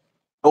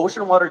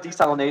 Ocean water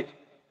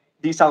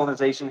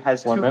desalination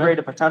has too great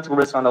a potential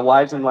risk on the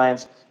lives and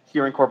lands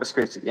here in Corpus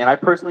Christi. And I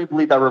personally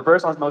believe that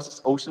reverse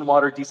osmosis ocean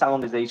water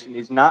desalination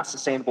is not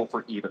sustainable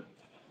for either.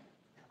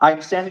 I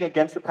am standing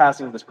against the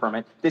passing of this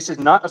permit. This is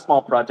not a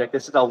small project.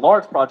 This is a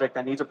large project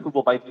that needs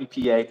approval by the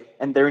EPA,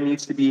 and there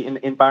needs to be an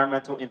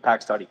environmental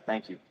impact study.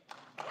 Thank you.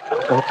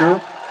 Thank you.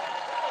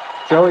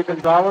 Joey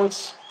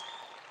Gonzalez.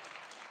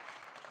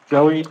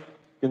 Joey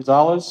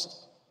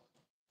Gonzalez.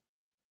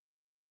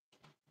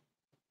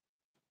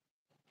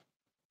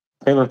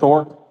 Taylor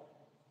Thorpe.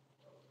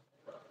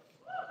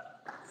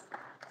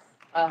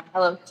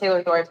 Hello,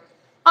 Taylor Thorpe.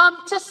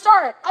 To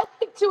start, I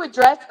think to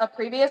address a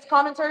previous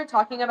commenter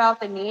talking about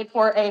the need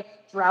for a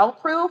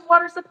drought-proof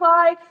water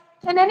supply,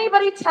 can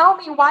anybody tell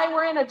me why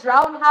we're in a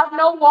drought and have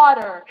no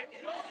water?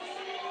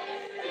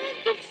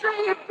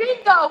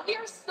 Bingo! We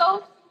are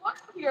so smart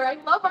here. I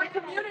love our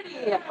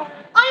community. I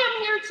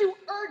am here to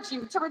urge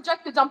you to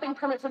reject the dumping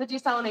permit for the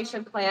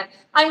desalination plant.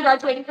 I am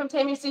graduating from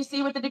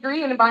TAMU-CC with a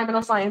degree in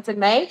environmental science in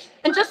May.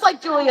 And just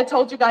like Julia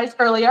told you guys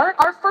earlier,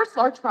 our first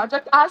large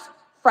project as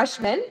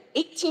freshmen,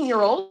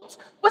 18-year-olds,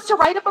 was to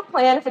write up a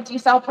plan if a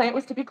desal plant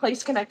was to be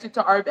placed connected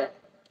to our bit.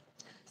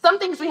 Some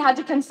things we had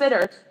to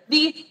consider: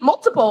 the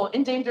multiple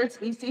endangered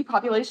species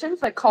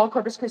populations that call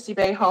Corpus Christi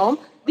Bay home,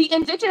 the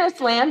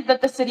indigenous land that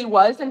the city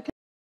was and